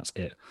 commissioners, and then that's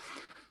it.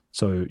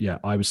 So yeah,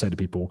 I would say to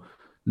people,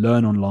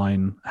 learn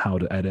online how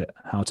to edit,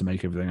 how to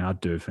make everything, how to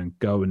do everything.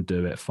 Go and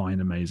do it.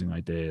 Find amazing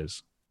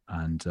ideas.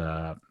 And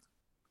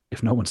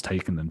if no one's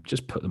taken them,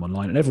 just put them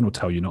online. And everyone will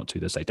tell you not to.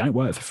 They say, don't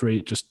work for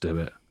free, just do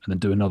it. And then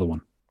do another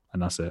one.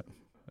 And that's it.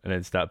 And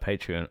then start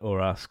Patreon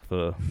or ask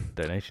for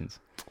donations.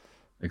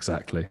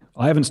 Exactly.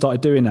 I haven't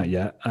started doing that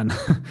yet. And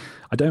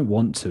I don't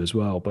want to as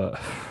well, but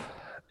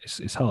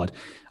it's hard.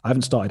 I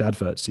haven't started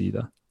adverts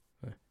either.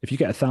 If you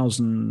get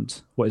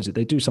 1,000, what is it?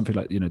 They do something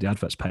like, the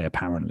adverts pay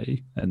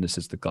apparently. And this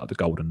is the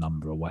golden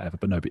number or whatever.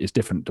 But no, but it's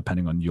different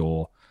depending on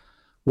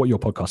what your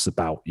podcast's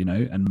about,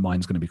 and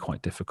mine's going to be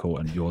quite difficult,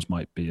 and yours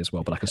might be as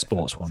well. But like a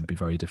sports one would be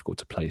very difficult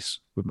to place.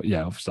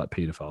 Obviously like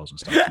paedophiles and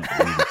stuff.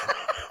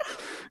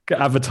 Get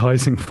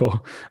advertising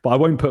for, but I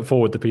won't put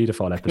forward the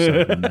paedophile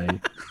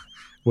episode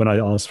when I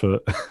ask for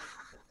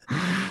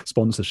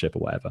sponsorship or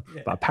whatever.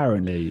 Yeah. But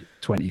apparently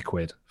 20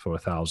 quid for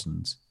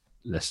 1,000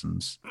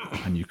 listens,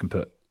 and you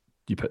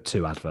put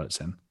 2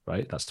 adverts in,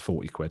 right? That's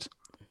 40 quid.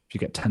 If you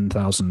get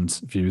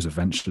 10,000 views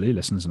eventually,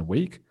 listens in a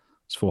week,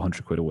 it's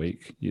 400 quid a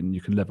week.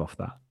 You can live off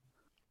that.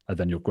 And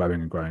then you're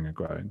growing and growing and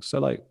growing. So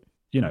like,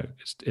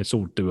 it's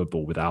all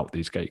doable without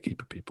these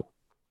gatekeeper people.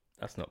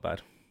 That's not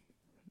bad.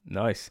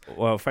 Nice.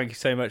 Well, thank you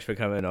so much for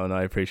coming on.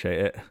 I appreciate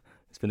it.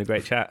 It's been a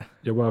great chat.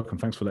 You're welcome.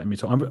 Thanks for letting me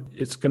talk.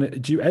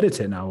 Do you edit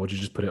it now, or do you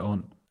just put it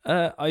on?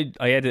 I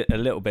edit a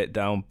little bit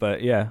down,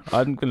 but yeah,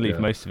 I'm going to leave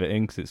most of it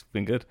in because it's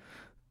been good.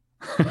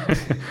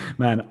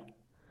 Man,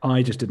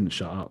 I just didn't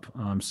shut up.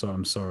 I'm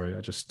sorry.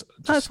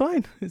 That's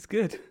fine. It's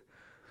good.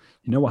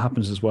 You know what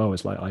happens as well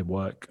is like I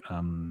work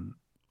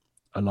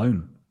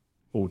alone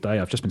all day.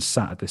 I've just been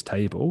sat at this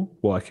table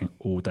working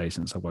all day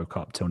since I woke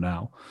up till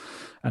now.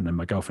 And then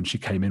my girlfriend, she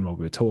came in while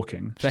we were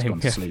talking. She's gone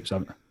to sleep.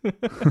 So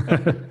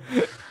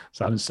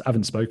I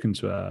haven't spoken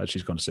to her.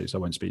 She's gone to sleep, so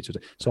I won't speak to her.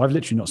 So I've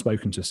literally not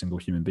spoken to a single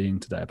human being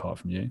today apart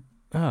from you.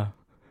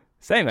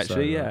 Same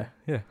actually. So,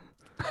 yeah.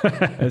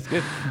 That's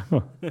good.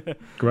 Well,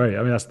 great.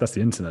 I mean, that's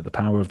the internet, the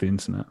power of the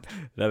internet.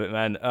 Love it,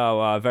 man.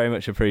 I very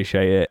much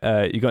appreciate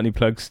it. You got any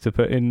plugs to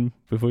put in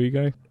before you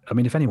go? I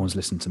mean, if anyone's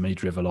listened to me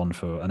drivel on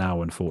for an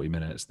hour and 40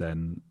 minutes,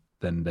 then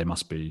they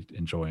must be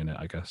enjoying it,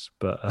 I guess.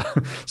 But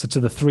so to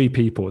the 3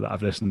 people that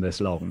I've listened this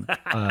long,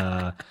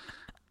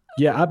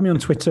 Yeah, add me on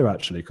Twitter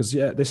actually, because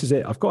this is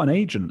it. I've got an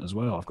agent as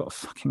well. I've got a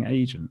fucking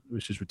agent,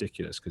 which is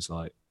ridiculous because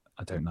like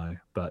I don't know,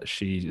 but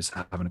she is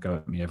having a go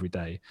at me every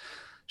day.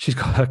 She's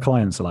got her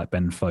clients are like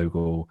Ben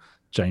Fogel,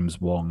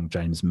 James Wong,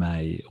 James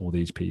May, all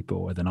these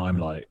people, and then I'm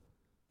like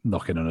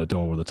knocking on her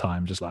door all the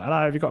time, just like,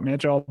 hello, have you got me a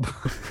job?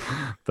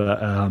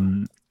 But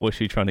what's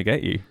she trying to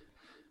get you?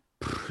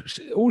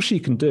 all she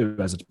can do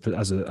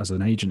as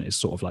an agent is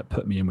sort of like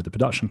put me in with the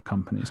production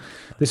companies.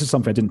 This is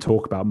something I didn't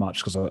talk about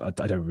much because I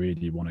don't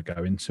really want to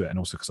go into it, and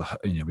also because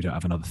we don't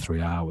have another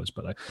 3 hours.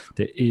 But like,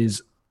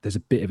 there's a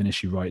bit of an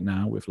issue right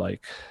now with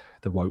like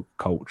the woke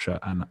culture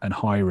and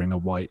hiring a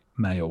white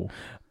male.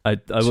 I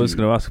was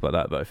going to ask about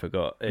that, but I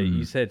forgot.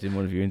 You said in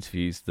one of your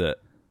interviews that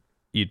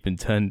you'd been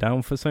turned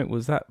down for something.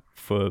 Was that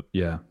for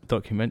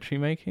documentary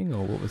making,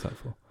 or what was that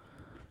for?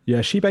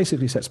 Yeah, she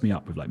basically sets me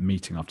up with like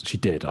meeting after she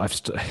did. I've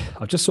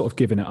just sort of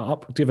given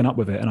up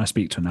with it. And I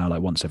speak to her now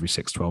like once every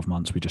 6-12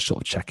 months. We just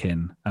sort of check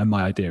in. And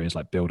my idea is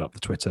like build up the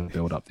Twitter,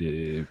 build up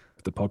the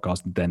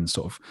podcast, and then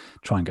sort of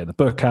try and get the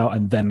book out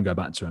and then go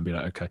back to her and be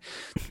like, okay,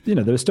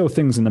 there are still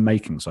things in the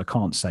making. So I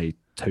can't say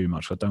too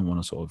much. I don't want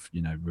to sort of,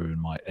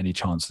 ruin any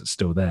chance that's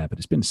still there. But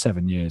it's been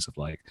 7 years of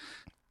like,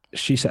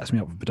 she sets me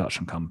up with a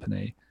production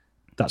company.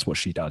 That's what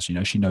she does.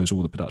 She knows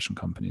all the production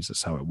companies.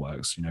 That's how it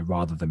works,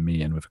 rather than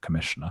me in with a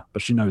commissioner,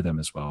 but she know them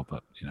as well.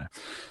 But,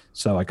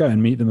 so I go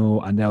and meet them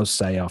all, and they'll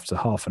say after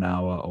half an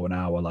hour or an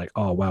hour, like,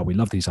 oh, wow, we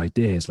love these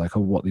ideas. Like,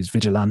 oh, what, these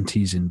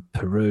vigilantes in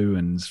Peru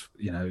and,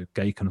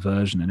 gay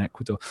conversion in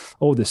Ecuador,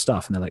 all this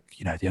stuff. And they're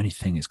like, the only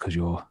thing is because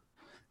you're,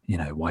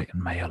 white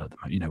and male at the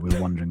moment,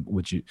 we're wondering,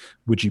 would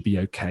you be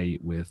okay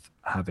with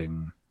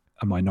having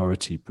a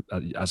minority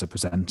as a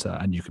presenter,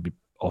 and you could be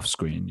off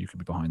screen, you could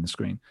be behind the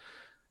screen.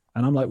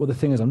 And I'm like, well, the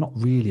thing is, I'm not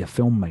really a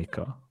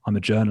filmmaker. I'm a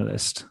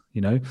journalist,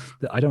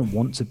 I don't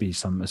want to be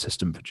some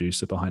assistant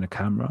producer behind a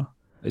camera.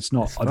 It's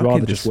not, I'd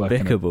rather just work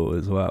despicable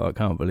as well. I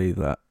can't believe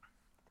that.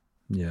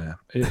 Yeah.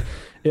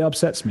 It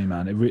upsets me,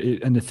 man.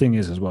 And the thing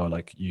is as well,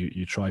 like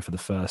you try for the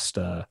first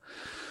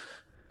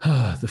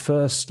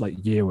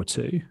like year or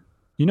two,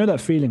 that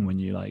feeling when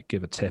you like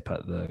give a tip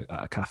at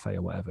a cafe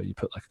or whatever, you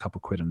put like a couple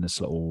of quid in this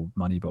little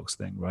money box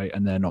thing, right?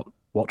 And they're not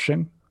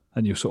watching.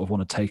 And you sort of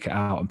want to take it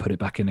out and put it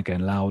back in again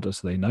louder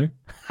so they know.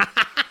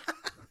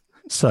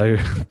 So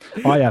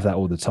I have that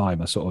all the time.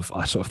 I sort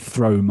of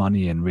throw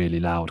money in really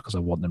loud because I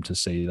want them to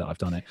see that I've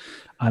done it.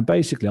 And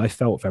basically I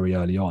felt very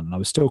early on, and I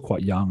was still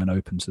quite young and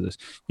open to this,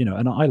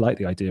 and I like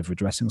the idea of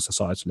redressing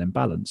societal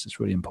imbalance.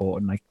 It's really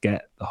important. I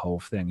get the whole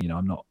thing,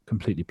 I'm not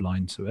completely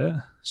blind to it.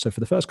 So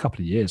for the first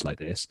couple of years like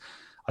this,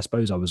 I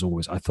suppose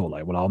I thought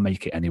like, well, I'll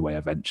make it anyway.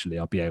 Eventually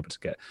I'll be able to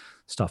get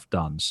stuff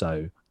done.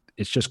 So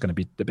it's just going to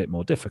be a bit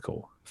more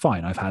difficult.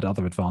 Fine, I've had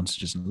other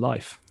advantages in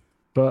life.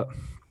 But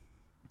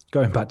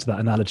going back to that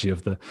analogy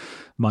of the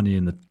money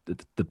in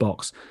the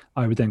box,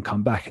 I would then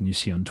come back and you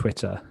see on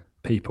Twitter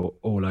people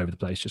all over the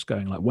place just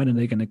going like, when are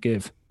they going to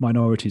give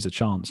minorities a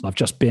chance? And I've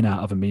just been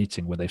out of a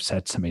meeting where they've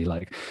said to me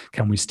like,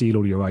 can we steal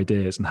all your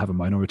ideas and have a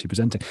minority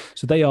presenting?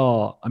 So they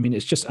are,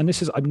 it's just, and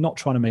this is, I'm not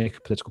trying to make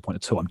a political point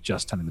at all. I'm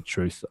just telling the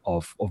truth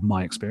of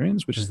my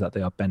experience, which is that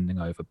they are bending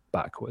over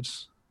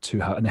backwards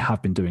and they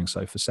have been doing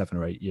so for 7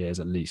 or 8 years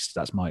at least.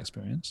 That's my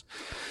experience.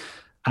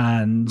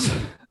 And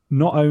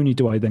not only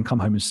do I then come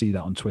home and see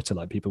that on Twitter,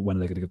 like people, when are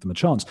they going to give them a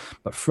chance?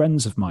 But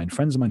friends of mine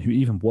who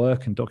even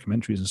work in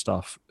documentaries and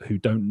stuff, who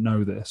don't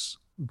know this,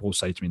 will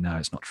say to me, no,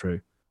 it's not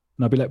true.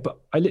 And I'll be like, but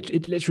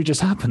it literally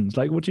just happened.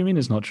 Like, what do you mean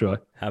it's not true?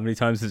 How many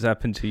times has it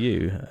happened to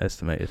you,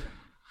 estimated?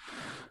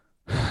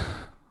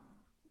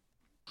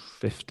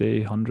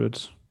 50,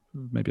 100,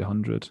 maybe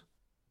 100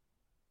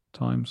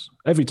 times.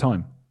 Every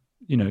time.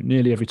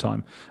 Nearly every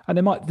time.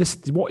 And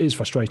what is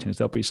frustrating is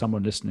there'll be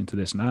someone listening to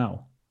this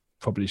now,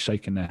 probably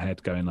shaking their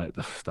head going like,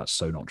 that's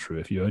so not true.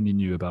 If you only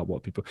knew about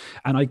what people,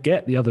 and I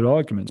get the other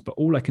arguments, but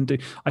all I can do,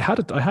 I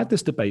had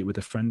this debate with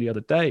a friend the other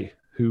day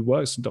who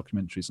works in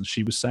documentaries, and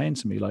she was saying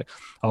to me like,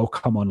 oh,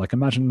 come on, like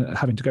imagine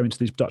having to go into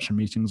these production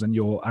meetings and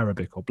you're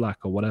Arabic or black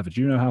or whatever.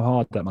 Do you know how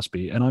hard that must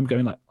be? And I'm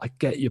going like, I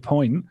get your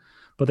point,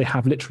 but they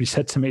have literally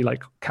said to me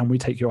like, can we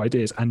take your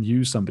ideas and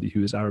use somebody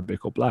who is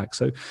Arabic or black?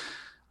 So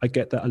I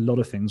get that a lot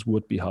of things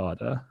would be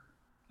harder.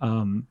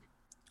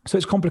 So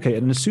it's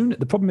complicated. And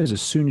the problem is,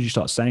 as soon as you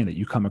start saying that,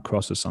 you come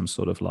across as some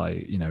sort of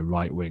like,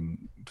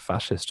 right-wing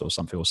fascist or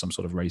something, or some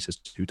sort of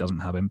racist who doesn't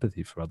have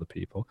empathy for other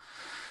people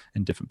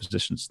in different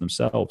positions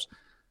themselves.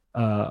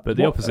 But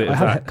the opposite of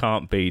that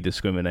can't be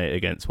discriminate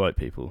against white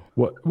people.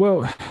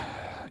 Well,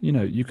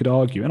 you could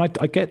argue, and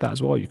I get that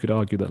as well. You could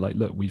argue that like,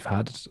 look, we've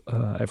had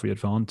every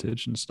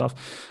advantage and stuff.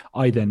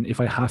 If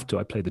I have to,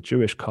 I play the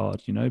Jewish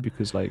card,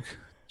 because like,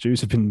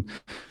 Jews have been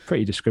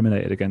pretty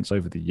discriminated against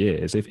over the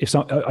years.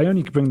 I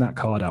only bring that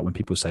card out when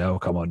people say, oh,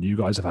 come on, you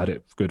guys have had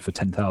it good for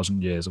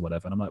 10,000 years or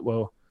whatever. And I'm like,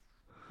 well,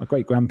 my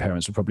great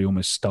grandparents were probably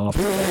almost starved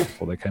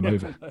before they came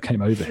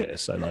over here.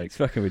 So like, it's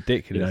fucking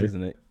ridiculous,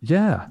 isn't it?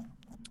 Yeah.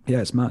 Yeah,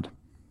 it's mad.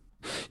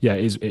 Yeah,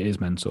 it is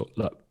mental.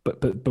 Look,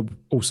 but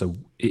also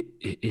it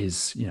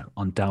is,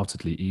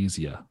 undoubtedly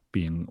easier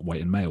being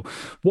white and male.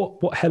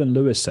 What Helen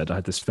Lewis said, I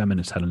had this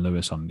feminist Helen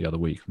Lewis on the other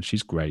week, and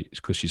she's great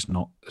because she's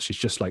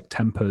just like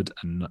tempered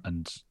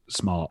and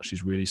smart.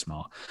 She's really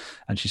smart.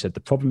 And she said, the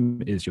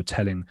problem is you're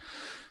telling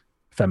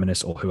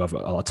feminists or whoever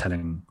are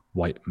telling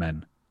white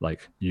men,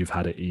 like, you've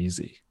had it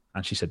easy.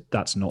 And she said,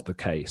 that's not the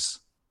case.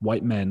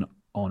 White men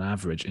on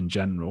average in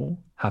general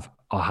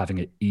are having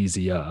it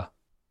easier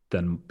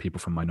than people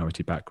from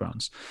minority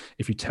backgrounds.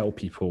 If you tell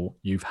people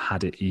you've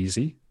had it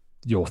easy,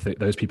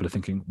 those people are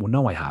thinking, well,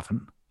 no, I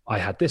haven't. I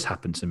had this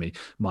happen to me.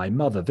 My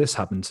mother, this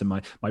happened to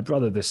my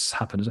brother, this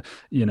happened,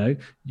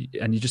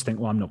 and you just think,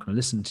 well, I'm not going to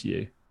listen to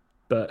you.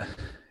 But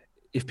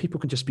if people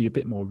can just be a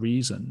bit more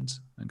reasoned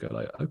and go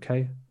like,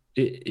 okay,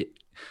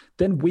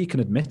 then we can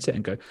admit it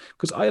and go,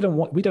 because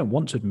we don't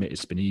want to admit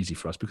it's been easy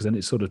for us, because then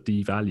it sort of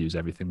devalues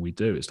everything we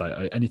do. It's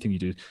like anything you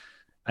do.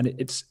 And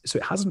it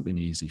hasn't been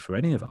easy for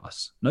any of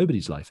us.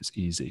 Nobody's life is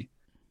easy.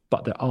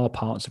 But there are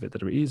parts of it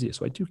that are easier.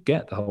 So I do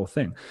get the whole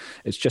thing.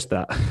 It's just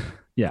that,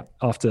 yeah,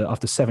 after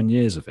 7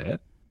 years of it,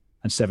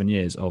 and 7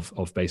 years of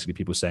basically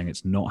people saying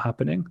it's not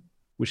happening,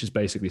 which is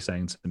basically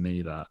saying to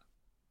me that,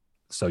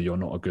 so you're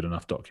not a good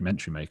enough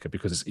documentary maker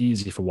because it's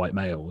easy for white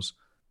males,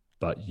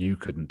 but you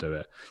couldn't do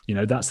it.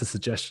 That's the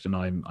suggestion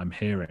I'm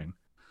hearing.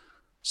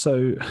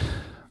 So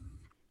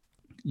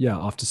yeah,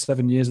 after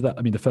 7 years of that,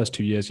 I mean, the first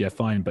 2 years, yeah,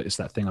 fine, but it's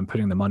that thing, I'm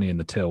putting the money in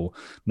the till,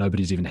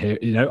 nobody's even here.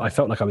 I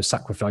felt like I was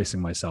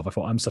sacrificing myself. I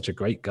thought, I'm such a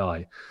great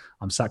guy,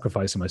 I'm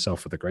sacrificing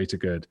myself for the greater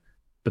good.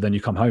 But then you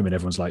come home and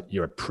everyone's like,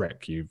 you're a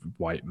prick, you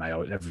white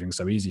male, everything's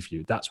so easy for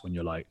you. That's when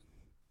you're like,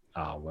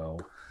 well,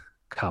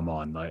 come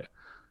on. Like,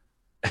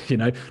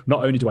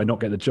 not only do I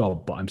not get the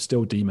job, but I'm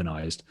still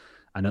demonized.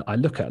 And I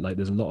look at, like,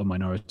 there's a lot of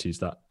minorities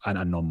that,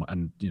 and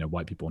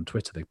white people on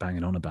Twitter, they're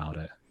banging on about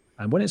it.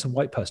 And when it's a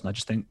white person, I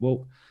just think,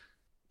 well,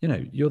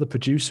 you're the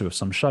producer of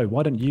some show.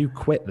 Why don't you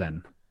quit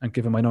then and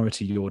give a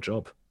minority your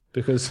job?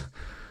 Because,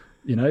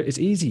 it's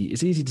easy.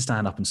 It's easy to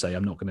stand up and say,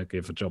 I'm not going to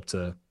give a job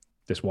to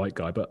this white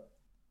guy. But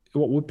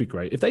what would be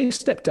great, if they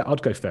stepped down,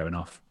 I'd go, fair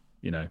enough.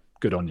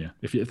 Good on you.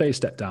 If they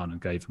stepped down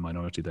and gave a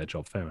minority their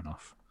job, fair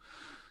enough.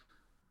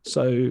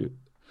 So,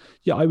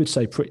 yeah, I would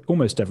say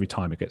almost every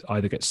time it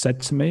either gets said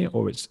to me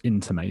or it's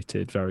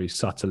intimated very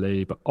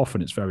subtly, but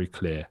often it's very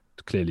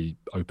clearly,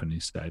 openly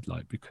said,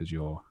 like, because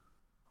you're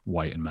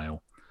white and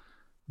male,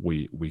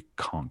 we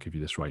can't give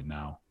you this right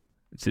now.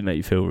 Does it make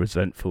you feel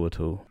resentful at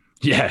all?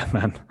 Yeah,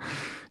 man.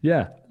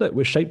 Yeah. Look,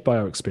 we're shaped by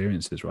our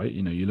experiences, right?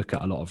 You look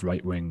at a lot of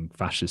right-wing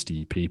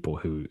fascist-y people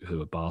who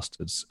are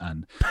bastards,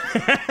 and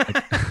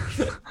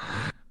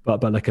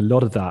but like a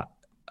lot of that,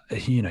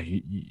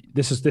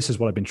 this is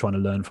what I've been trying to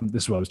learn from.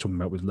 This is what I was talking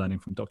about with learning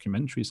from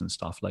documentaries and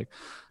stuff. Like,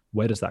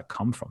 where does that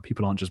come from?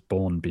 People aren't just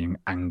born being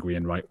angry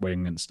and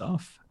right-wing and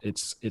stuff.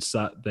 It's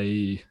that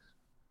they,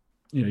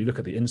 you look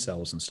at the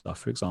incels and stuff,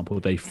 for example,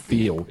 they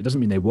feel, it doesn't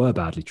mean they were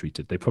badly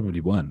treated. They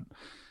probably weren't,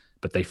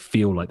 but they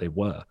feel like they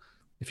were.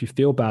 If you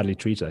feel badly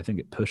treated, I think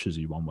it pushes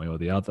you one way or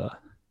the other.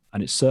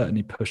 And it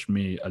certainly pushed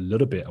me a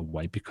little bit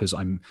away, because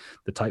I'm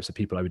the types of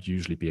people I would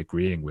usually be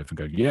agreeing with and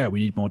go, yeah, we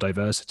need more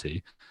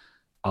diversity.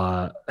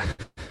 I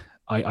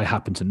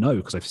happen to know,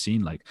 because I've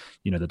seen, like,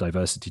 the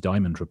Diversity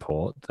Diamond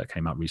report that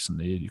came out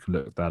recently. You can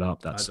look that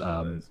up. That's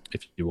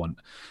if you want.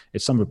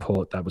 It's some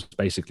report that was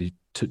basically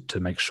to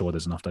make sure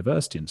there's enough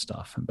diversity and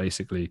stuff. And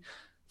basically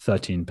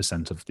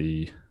 13% of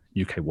the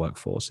UK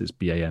workforce is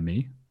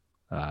BAME,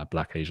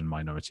 Black, Asian,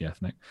 Minority,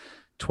 Ethnic.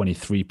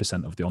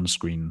 23% of the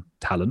on-screen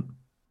talent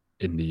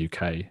in the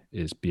UK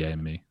is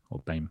BAME or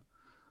BAME.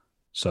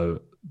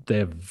 So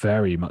they're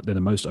the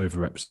most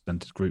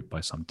overrepresented group by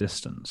some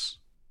distance.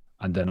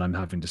 And then I'm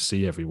having to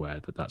see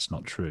everywhere that that's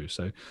not true.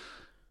 So,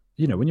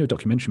 when you're a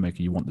documentary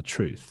maker, you want the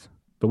truth.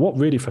 But what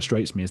really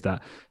frustrates me is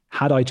that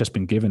had I just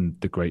been given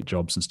the great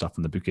jobs and stuff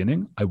from the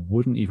beginning, I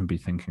wouldn't even be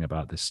thinking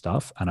about this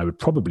stuff. And I would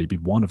probably be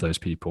one of those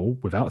people,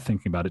 without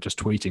thinking about it, just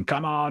tweeting,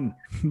 come on,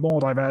 more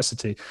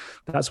diversity.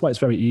 That's why it's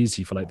very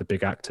easy for, like, the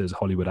big actors,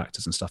 Hollywood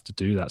actors and stuff, to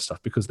do that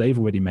stuff, because they've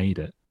already made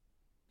it.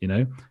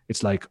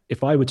 It's like,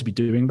 if I were to be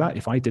doing that,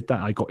 if I did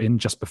that, I got in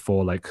just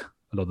before, like,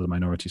 a lot of the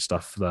minority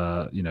stuff,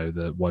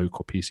 the woke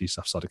or PC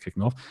stuff started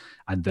kicking off,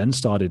 and then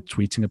started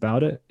tweeting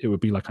about it, it would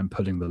be like I'm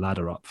pulling the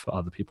ladder up for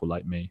other people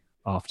like me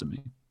after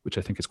me, which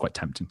I think is quite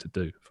tempting to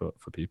do for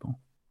people.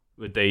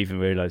 Would they even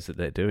realize that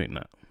they're doing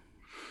that?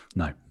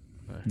 No.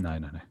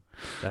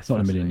 That's not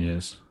in a million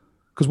years.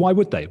 Because why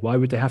would they? Why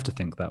would they have to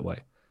think that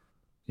way?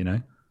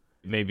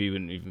 Maybe you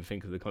wouldn't even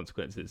think of the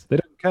consequences. They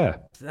don't care.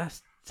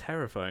 That's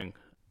terrifying.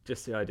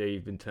 Just the idea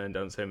you've been turned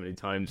down so many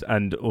times,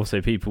 and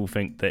also people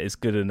think that it's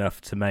good enough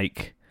to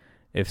make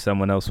if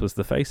someone else was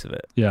the face of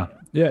it. Yeah,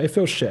 it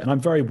feels shit, and I'm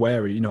very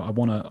wary. I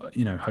want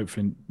to,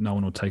 hopefully no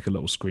one will take a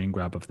little screen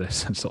grab of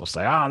this and sort of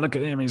say, look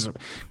at him, because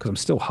I'm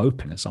still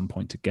hoping at some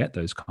point to get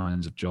those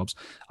kinds of jobs.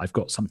 I've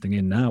got something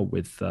in now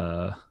with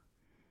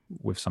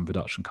some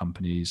production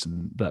companies,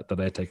 and that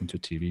they're taking to a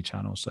TV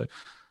channel. So,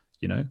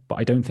 but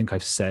I don't think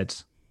I've said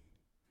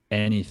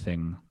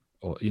anything.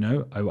 Or,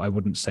 I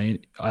wouldn't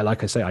say,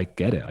 like I say, I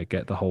get it. I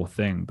get the whole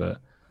thing,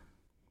 but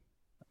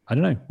I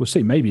don't know. We'll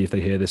see. Maybe if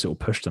they hear this, it will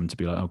push them to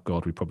be like, oh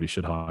God, we probably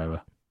should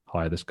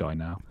hire this guy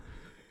now.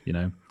 You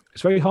know,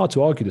 it's very hard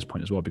to argue this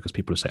point as well, because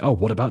people will say, oh,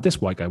 what about this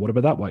white guy? What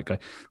about that white guy?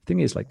 The thing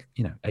is, like,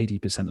 you know,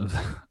 80%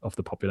 of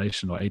the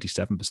population, or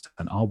 87%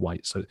 are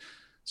white. So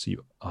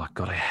you, oh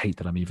God, I hate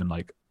that I'm even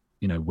like,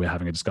 you know, we're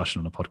having a discussion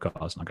on a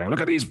podcast and I'm going,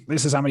 look at these,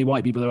 this is how many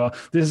white people there are.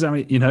 This is how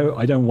many, you know,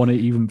 I don't want to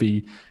even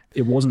be,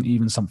 it wasn't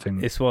even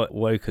something. It's what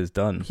woke has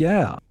done.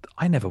 Yeah.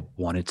 I never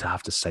wanted to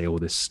have to say all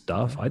this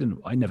stuff.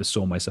 I never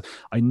saw myself.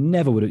 I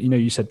never would have, you know,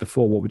 you said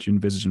before, what would you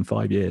envisage in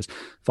 5 years?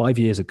 5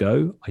 years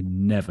ago, I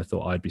never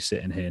thought I'd be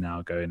sitting here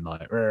now going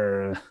like,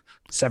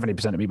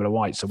 70% of people are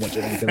white. So what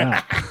do you think of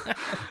that?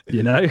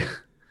 You know,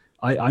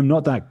 I'm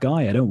not that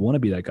guy. I don't want to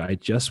be that guy. I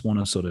just want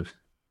to sort of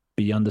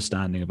be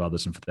understanding of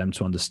others and for them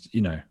to understand,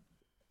 you know,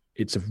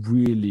 it's a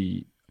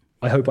really,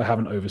 I hope I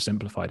haven't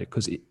oversimplified it,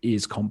 because it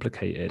is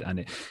complicated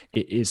and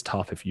it is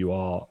tough if you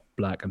are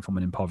Black and from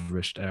an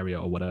impoverished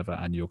area or whatever,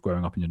 and you're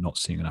growing up and you're not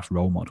seeing enough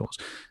role models.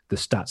 The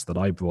stats that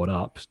I brought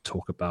up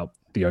talk about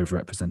the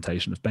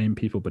overrepresentation of BAME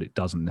people, but it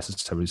doesn't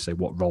necessarily say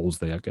what roles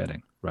they are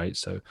getting, right?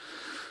 So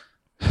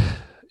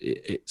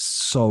it's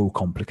so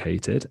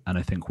complicated, and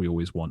I think we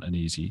always want an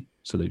easy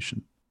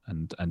solution.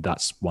 And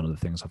that's one of the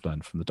things I've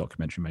learned from the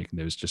documentary making.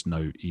 There is just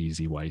no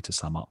easy way to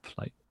sum up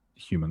like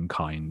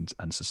humankind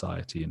and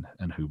society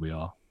and who we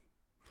are.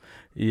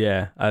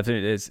 Yeah, I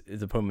think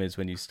the problem is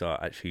when you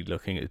start actually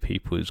looking at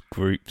people as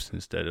groups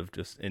instead of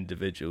just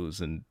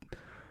individuals, and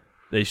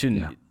they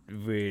shouldn't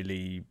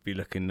really be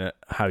looking at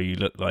how you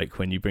look like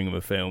when you bring them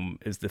a film.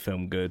 Is the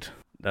film good?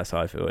 That's how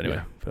I feel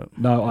anyway. Yeah.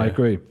 No, I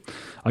agree.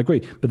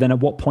 But then at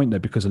what point though,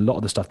 because a lot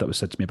of the stuff that was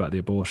said to me about the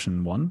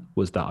abortion one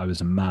was that I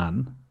was a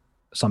man.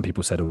 Some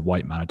people said a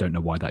white man. I don't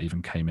know why that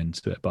even came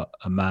into it, but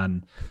a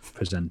man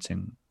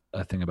presenting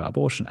a thing about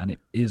abortion, and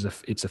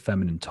it's a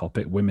feminine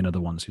topic. Women are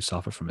the ones who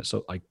suffer from it,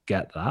 so I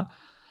get that.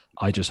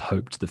 I just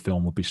hoped the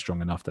film would be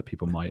strong enough that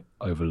people might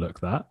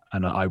overlook that,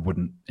 and I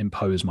wouldn't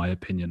impose my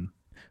opinion.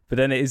 But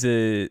then it is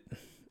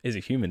a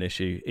human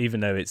issue, even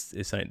though it's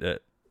something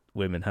that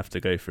women have to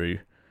go through.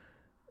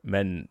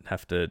 Men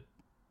have to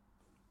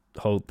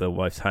hold their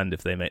wife's hand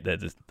if they make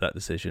that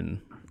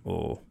decision,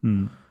 or you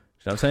know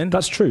what I'm saying?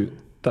 That's true.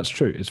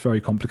 It's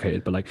very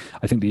complicated, but like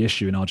I think the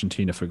issue in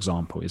Argentina, for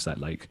example, is that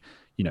like,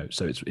 you know,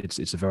 so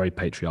it's a very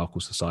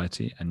patriarchal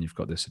society, and you've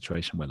got this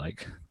situation where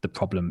like the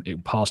problem,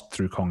 it passed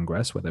through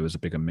Congress where there was a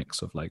bigger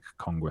mix of like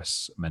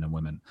Congress men and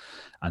women,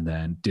 and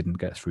then didn't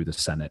get through the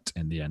Senate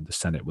in the end. The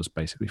Senate was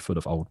basically full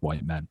of old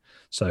white men.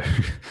 So,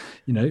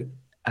 you know,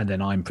 and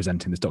then I'm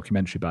presenting this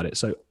documentary about it.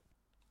 So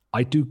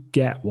I do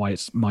get why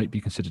it might be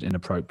considered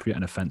inappropriate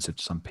and offensive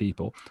to some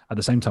people. At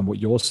the same time, what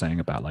you're saying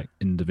about like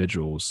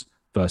individuals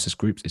versus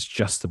groups, it's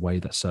just the way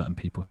that certain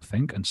people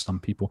think, and some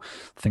people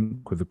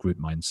think with a group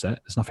mindset.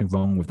 There's nothing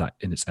wrong with that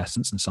in its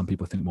essence, and some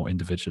people think more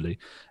individually.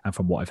 And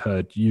from what I've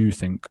heard, you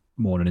think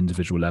more on an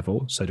individual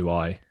level. So do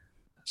I.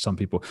 Some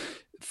people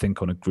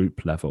think on a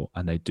group level,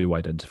 and they do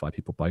identify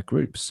people by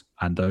groups.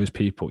 And those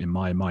people, in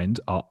my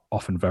mind, are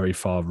often very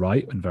far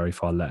right and very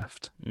far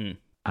left.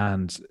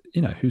 And,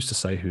 you know, who's to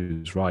say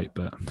who's right?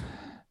 But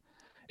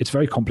it's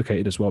very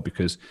complicated as well,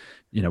 because,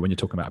 you know, when you're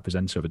talking about a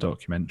presenter of a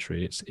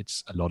documentary,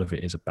 it's a lot of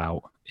it is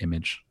about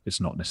image. It's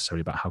not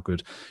necessarily about how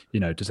good, you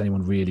know, does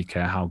anyone really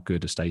care how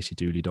good a Stacey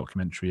Dooley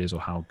documentary is,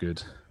 or how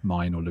good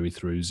mine or Louis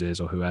Theroux's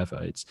is, or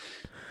whoever?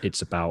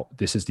 It's about,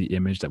 this is the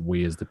image that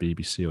we as the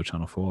BBC or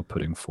Channel 4 are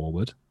putting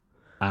forward.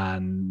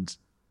 And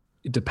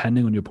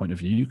depending on your point of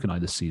view, you can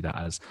either see that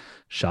as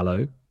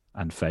shallow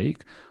and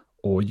fake,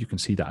 or you can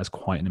see that as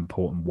quite an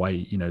important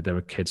way. You know, there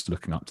are kids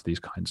looking up to these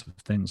kinds of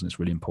things, and it's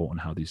really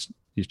important how these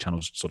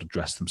channels sort of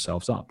dress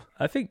themselves up.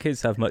 I think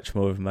kids have much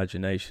more of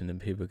imagination than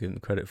people give them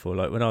credit for.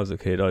 Like when I was a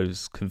kid, I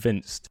was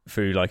convinced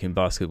through liking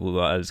basketball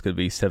that I was going to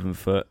be 7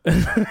 foot,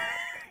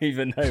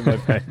 even though my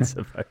parents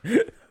are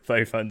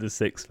both under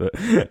 6 foot.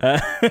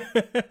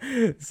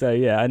 So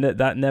yeah, and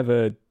that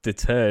never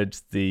deterred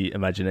the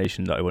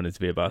imagination that I wanted to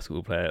be a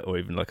basketball player, or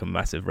even like a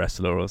massive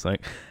wrestler or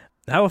something.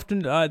 How often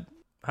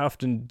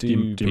do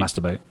you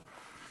masturbate?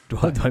 Do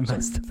I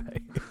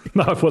masturbate?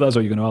 No, I thought that's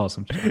what you were going to ask.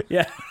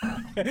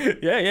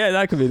 Yeah,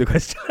 that could be the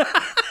question.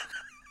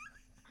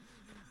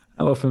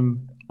 How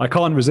often? I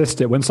can't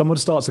resist it. When someone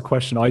starts a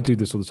question, I do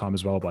this all the time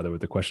as well, by the way,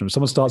 with the question. When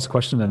someone starts a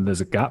question and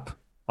there's a gap,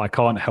 I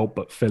can't help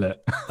but fill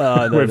it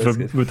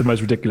with the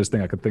most ridiculous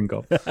thing I could think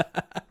of.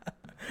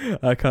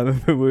 I can't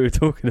remember what we were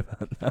talking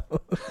about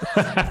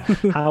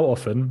now. How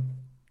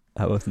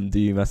often do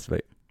you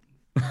masturbate?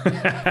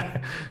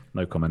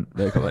 No comment.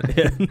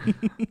 Yeah.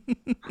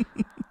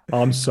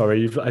 I'm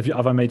sorry.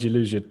 Have I made you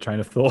lose your train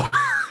of thought?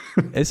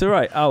 It's all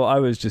right. Oh, I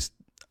was just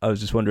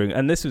wondering,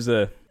 and this was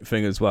a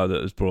thing as well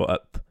that was brought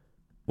up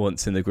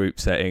once in the group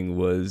setting,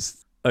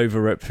 was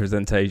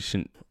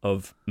overrepresentation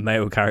of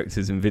male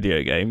characters in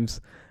video games,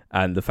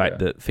 and the fact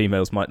that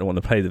females might not want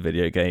to play the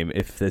video game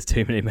if there's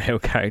too many male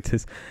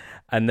characters.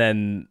 And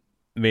then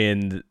me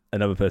and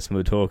another person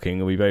were talking,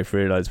 and we both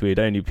realised we had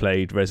only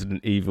played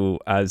Resident Evil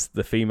as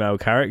the female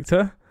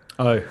character.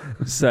 Oh.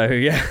 So,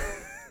 yeah,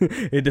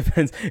 it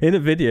depends. In a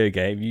video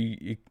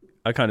game,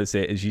 I kind of see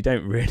it as you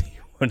don't really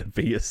want to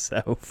be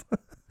yourself.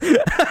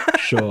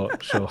 Sure.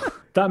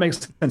 That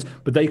makes sense.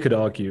 But they could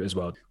argue as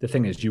well. The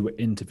thing is, you were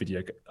into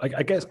video.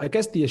 I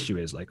guess the issue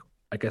is like,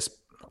 I guess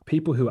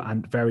people who are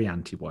very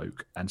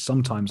anti-woke, and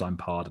sometimes I'm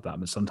part of that,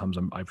 and sometimes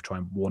I try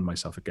and warn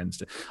myself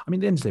against it. I mean,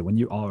 at the end of the day, when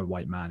you are a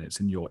white man, it's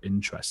in your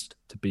interest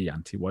to be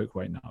anti-woke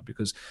right now,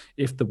 because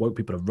if the woke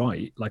people are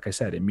right, like I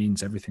said, it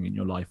means everything in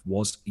your life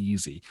was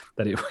easy.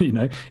 That it,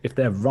 if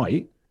they're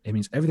right, it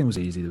means everything was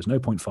easy. There was no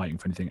point fighting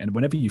for anything. And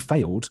whenever you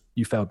failed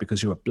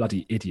because you're a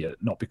bloody idiot,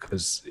 not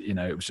because,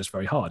 it was just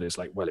very hard. It's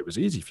like, well, it was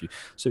easy for you.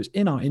 So it's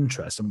in our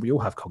interest, and we all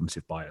have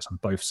cognitive bias on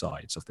both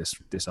sides of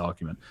this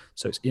argument.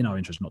 So it's in our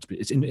interest not to be,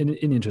 it's in the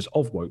interest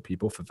of woke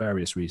people for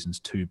various reasons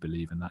to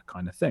believe in that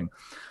kind of thing.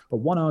 But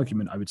one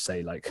argument I would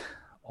say, like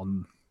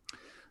on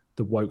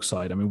the woke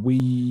side, I mean,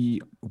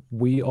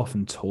 we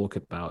often talk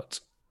about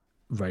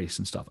race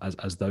and stuff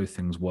as though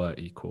things were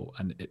equal.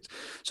 And it's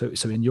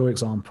so in your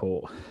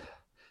example,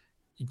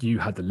 you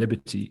had the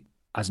liberty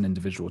as an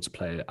individual to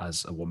play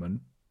as a woman,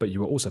 but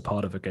you were also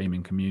part of a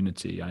gaming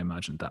community. I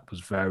imagine that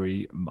was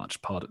very much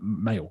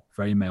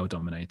very male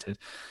dominated,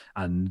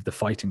 and the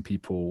fighting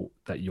people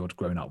that you'd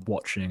grown up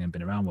watching and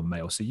been around were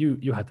male. So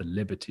you had the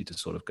liberty to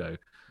sort of go,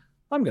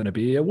 I'm going to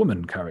be a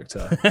woman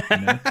character,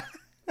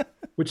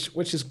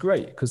 which is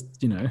great because,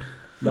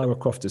 Lara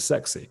Croft is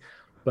sexy.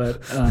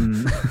 But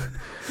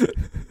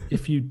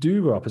if you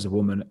do grow up as a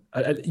woman,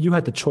 you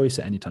had the choice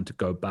at any time to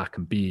go back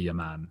and be a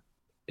man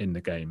in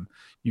the game.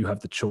 You have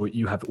the choice.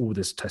 You have all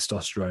this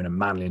testosterone and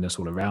manliness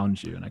all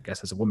around you. And I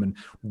guess as a woman,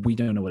 we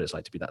don't know what it's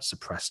like to be that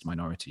suppressed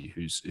minority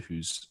who's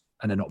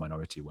and they're not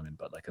minority women,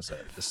 but like I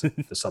said,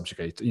 the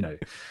subjugate,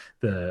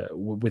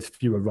 with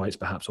fewer rights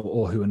perhaps,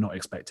 or who are not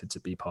expected to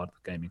be part of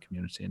the gaming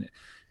community. And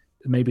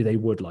maybe they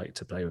would like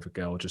to play with a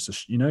girl just to,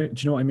 do you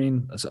know what I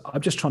mean?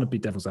 I'm just trying to be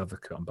devil's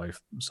advocate on both.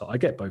 So I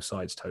get both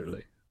sides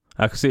totally.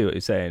 I can see what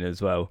you're saying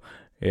as well.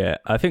 Yeah,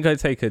 I think I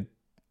take a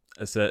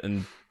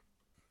certain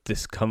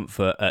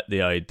discomfort at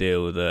the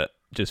ideal that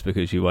just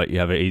because you're white you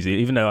have it easy,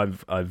 even though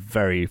I'm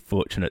very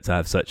fortunate to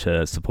have such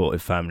a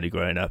supportive family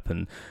growing up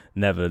and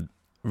never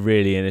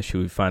really an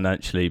issue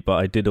financially, but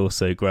I did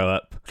also grow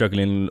up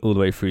struggling all the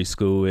way through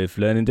school with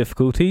learning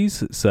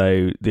difficulties.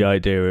 So the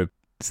idea of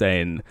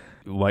saying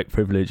white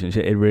privilege and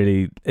shit,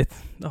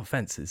 it's no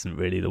offense, isn't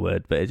really the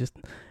word, but it just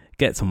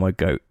gets on my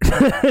goat.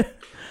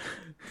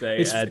 So,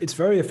 it's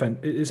very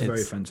offensive. It is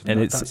very offensive, and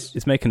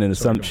it's making an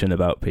assumption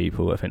about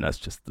people. I think that's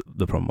just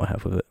the problem I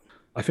have with it.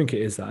 I think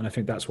it is that, and I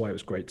think that's why it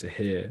was great to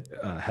hear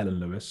Helen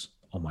Lewis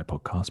on my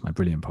podcast, my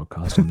brilliant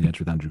podcast, On the Edge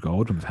with Andrew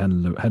Gold, and with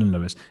Helen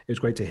Lewis. It was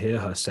great to hear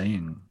her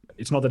saying,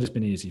 "It's not that it's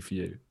been easy for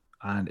you,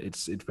 and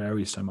it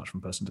varies so much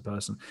from person to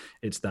person.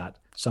 It's that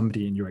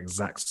somebody in your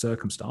exact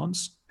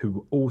circumstance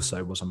who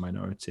also was a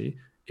minority,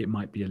 it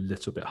might be a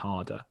little bit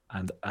harder.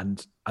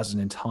 And as an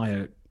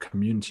entire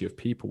community of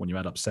people, when you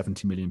add up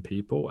 70 million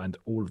people and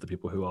all of the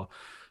people who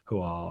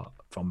are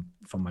from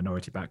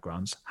minority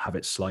backgrounds have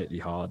it slightly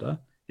harder,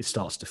 it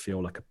starts to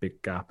feel like a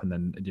big gap. And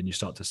then you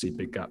start to see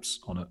big gaps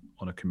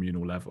on a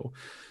communal level.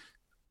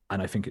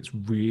 And I think it's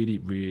really,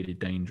 really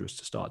dangerous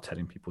to start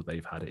telling people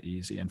they've had it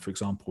easy. And for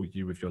example,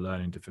 you with your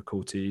learning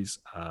difficulties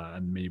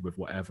and me with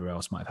whatever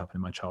else might have happened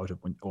in my childhood,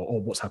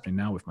 or what's happening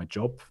now with my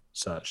job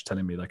search,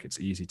 telling me like it's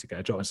easy to get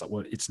a job. It's like,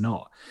 well, it's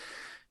not.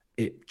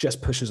 It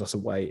just pushes us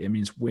away. It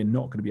means we're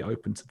not going to be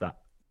open to that.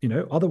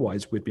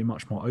 Otherwise we'd be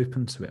much more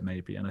open to it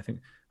maybe. And I think,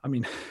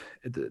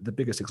 the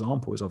biggest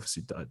example is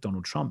obviously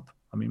Donald Trump.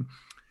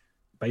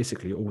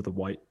 Basically all the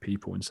white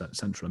people in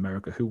Central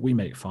America who we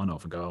make fun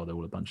of and go, oh, they're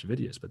all a bunch of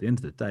idiots. But at the end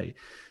of the day,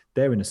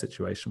 they're in a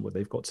situation where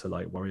they've got to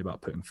like worry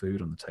about putting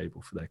food on the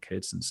table for their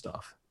kids and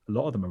stuff. A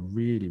lot of them are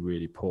really,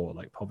 really poor,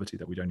 like poverty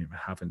that we don't even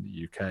have in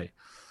the UK.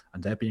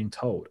 And they're being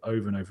told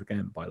over and over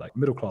again by like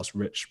middle-class,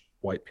 rich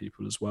white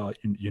people as well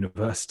in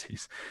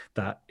universities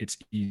that it's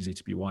easy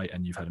to be white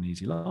and you've had an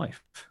easy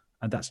life.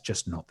 And that's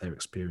just not their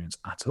experience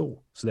at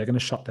all. So they're going to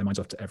shut their minds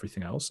off to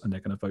everything else. And they're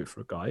going to vote for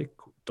a guy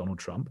called Donald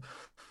Trump,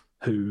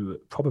 who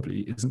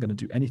probably isn't going to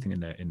do anything in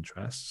their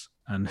interests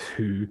and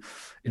who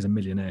is a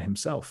millionaire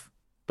himself.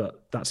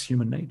 But that's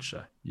human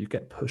nature. You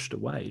get pushed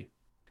away.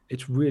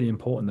 It's really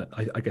important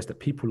that I guess that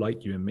people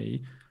like you and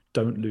me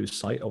don't lose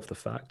sight of the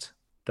fact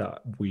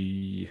that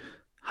we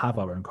have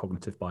our own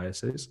cognitive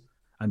biases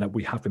and that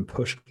we have been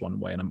pushed one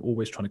way. And I'm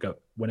always trying to go,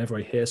 whenever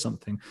I hear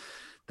something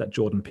that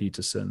Jordan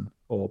Peterson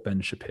or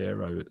Ben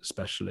Shapiro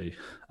especially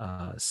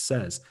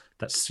says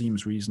that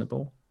seems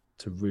reasonable,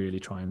 to really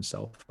try and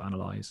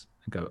self-analyze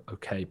and go,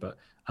 okay, but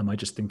am I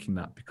just thinking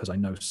that because I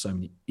know so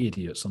many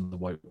idiots on the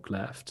woke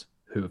left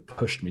who have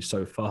pushed me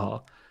so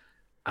far,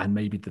 and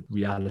maybe the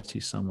reality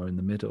is somewhere in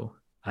the middle.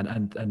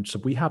 And so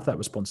we have that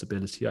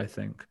responsibility, I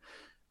think,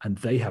 and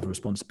they have a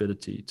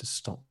responsibility to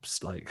stop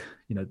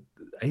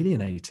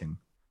alienating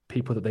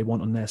people that they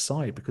want on their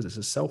side, because it's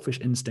a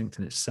selfish instinct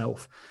in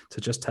itself to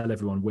just tell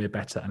everyone we're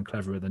better and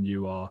cleverer than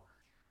you are.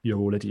 You're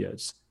all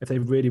idiots. If they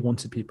really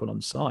wanted people on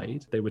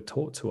side, they would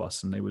talk to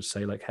us and they would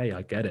say like, hey,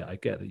 I get it. I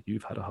get that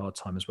you've had a hard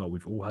time as well.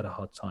 We've all had a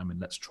hard time and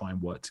let's try and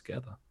work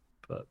together.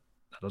 But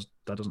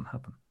that doesn't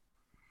happen.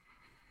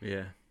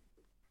 Yeah.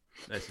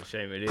 That's a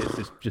shame. It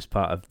is just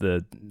part of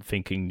the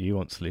thinking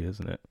nuancely,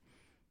 isn't it?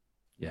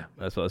 Yeah.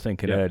 That's what I was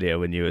thinking earlier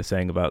when you were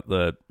saying about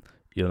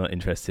you're not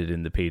interested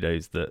in the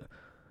pedos that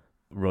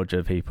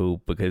Roger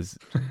people, because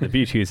the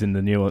beauty is in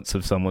the nuance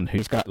of someone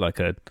who's got like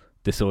a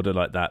disorder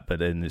like that, but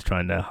then is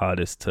trying their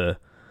hardest to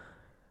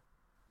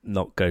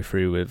not go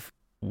through with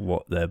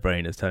what their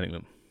brain is telling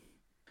them.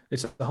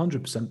 It's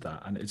 100%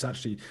 that, and it's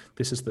actually,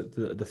 this is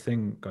the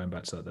thing, going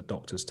back to that, the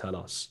doctors tell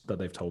us, that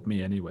they've told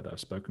me anyway, that I've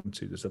spoken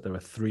to, is that there are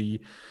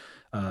 3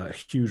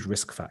 huge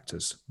risk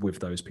factors with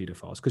those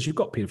pedophiles, because you've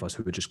got pedophiles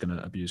who are just going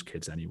to abuse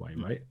kids anyway,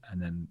 right?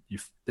 And then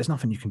there's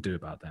nothing you can do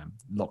about them.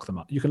 Lock them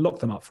up. You can lock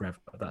them up forever.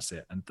 That's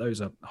it. And those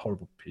are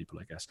horrible people,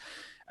 I guess.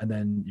 And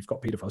then you've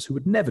got pedophiles who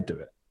would never do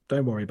it.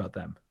 Don't worry about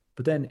them.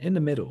 But then in the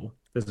middle,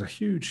 there's a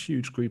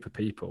huge group of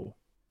people.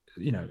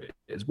 You know,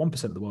 it's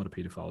 1% of the world of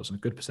pedophiles, and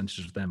a good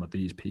percentage of them are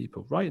these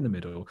people right in the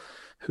middle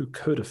who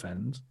could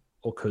offend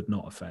or could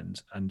not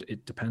offend. And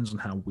it depends on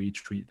how we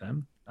treat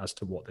them as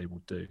to what they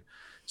will do.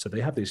 So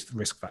they have these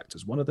risk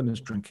factors. One of them is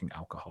drinking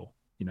alcohol.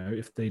 You know,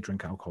 if they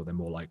drink alcohol, they're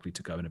more likely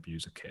to go and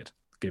abuse a kid,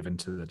 give in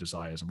to their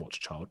desires and watch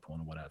child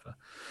porn or whatever.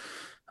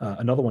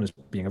 Another one is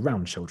being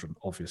around children,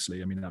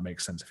 obviously. I mean, that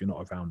makes sense. If you're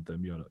not around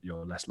them,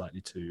 you're less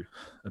likely to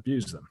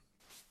abuse them.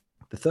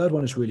 The third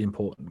one is really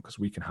important because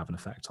we can have an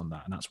effect on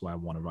that. And that's why I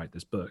want to write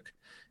this book,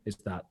 is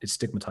that it's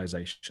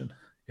stigmatization.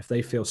 If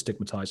they feel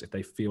stigmatized, if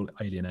they feel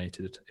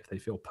alienated, if they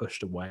feel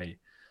pushed away,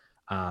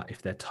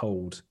 if they're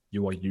told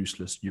you are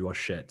useless, you are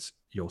shit,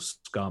 you're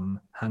scum,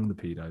 hang the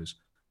pedos,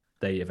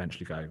 they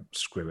eventually go,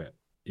 screw it.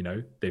 You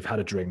know, they've had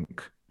a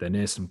drink, they're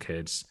near some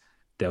kids,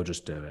 they'll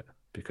just do it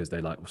because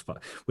they like what's fun.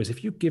 Whereas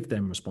if you give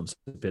them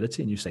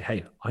responsibility and you say,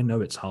 hey, I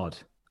know it's hard.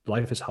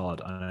 Life is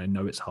hard, and I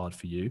know it's hard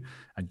for you,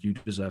 and you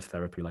deserve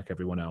therapy like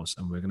everyone else,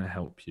 and we're going to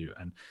help you,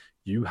 and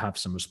you have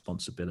some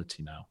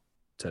responsibility now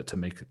to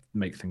make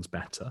things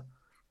better.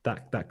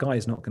 That guy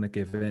is not going to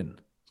give in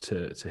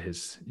to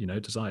his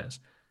desires,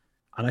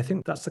 and I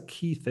think that's the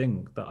key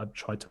thing that I've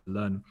tried to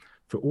learn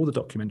through all the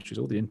documentaries,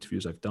 all the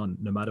interviews I've done.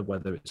 No matter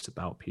whether it's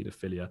about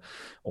pedophilia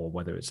or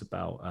whether it's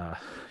about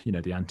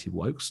the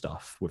anti-woke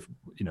stuff with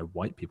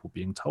white people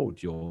being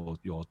told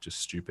you're just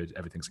stupid,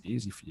 everything's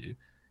easy for you.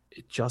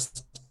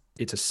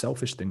 It's a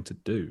selfish thing to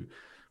do.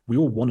 We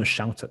all want to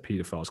shout at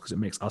pedophiles because it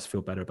makes us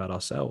feel better about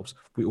ourselves.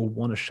 We all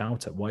want to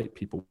shout at white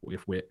people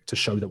to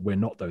show that we're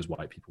not those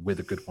white people. We're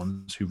the good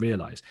ones who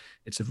realize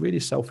it's a really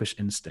selfish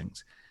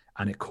instinct,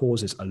 and it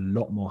causes a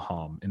lot more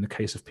harm. In the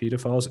case of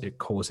pedophiles, it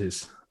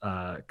causes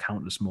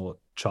countless more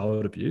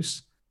child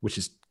abuse, which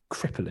is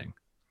crippling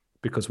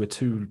because we're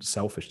too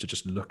selfish to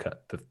just look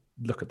at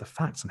the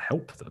facts and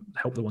help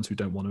the ones who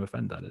don't want to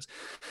offend, that is.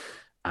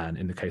 And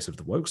in the case of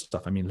the woke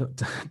stuff, I mean, look,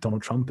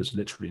 Donald Trump is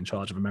literally in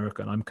charge of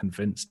America, and I'm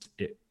convinced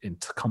it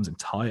comes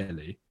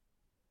entirely,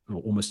 or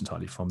almost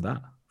entirely, from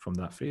that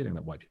feeling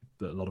that a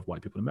lot of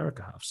white people in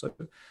America have. So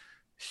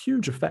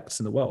huge effects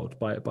in the world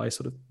by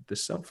sort of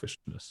this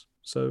selfishness.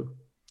 So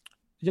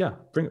yeah,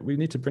 we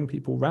need to bring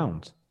people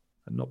round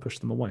and not push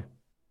them away.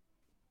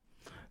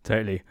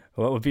 Totally.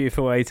 What a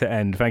beautiful way to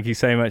end. Thank you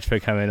so much for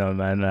coming on,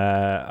 man.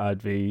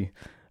 I'd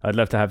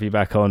love to have you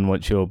back on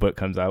once your book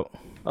comes out.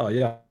 Oh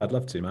yeah, I'd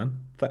love to, man.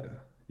 Thank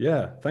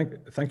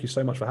you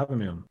so much for having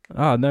me on.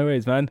 Oh, no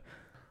worries, man.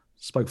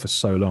 Spoke for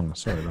so long.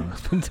 Sorry, man.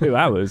 It's been 2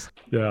 hours.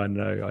 Yeah, I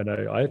know.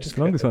 It's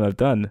the longest one I've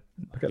done.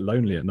 I get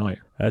lonely at night.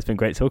 It's been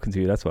great talking to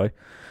you, that's why.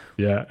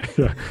 Yeah.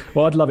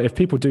 Well, I'd love it if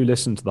people do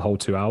listen to the whole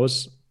 2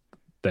 hours,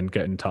 then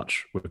get in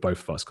touch with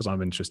both of us, because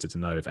I'm interested to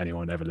know if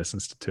anyone ever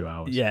listens to 2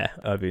 hours. Yeah,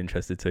 I'd be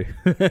interested too.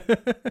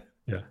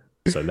 Yeah.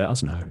 So let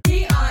us know.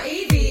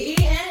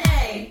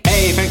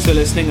 Hey, thanks for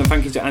listening, and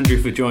thank you to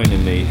Andrew for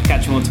joining me.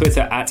 Catch him on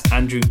Twitter at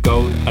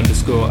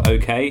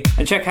AndrewGold_OK,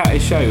 and check out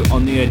his show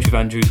On the Edge with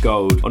Andrew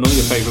Gold on all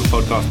your favourite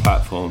podcast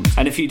platforms.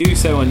 And if you do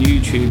so on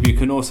YouTube, you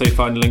can also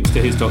find links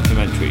to his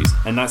documentaries.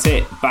 And that's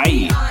it.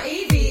 Bye!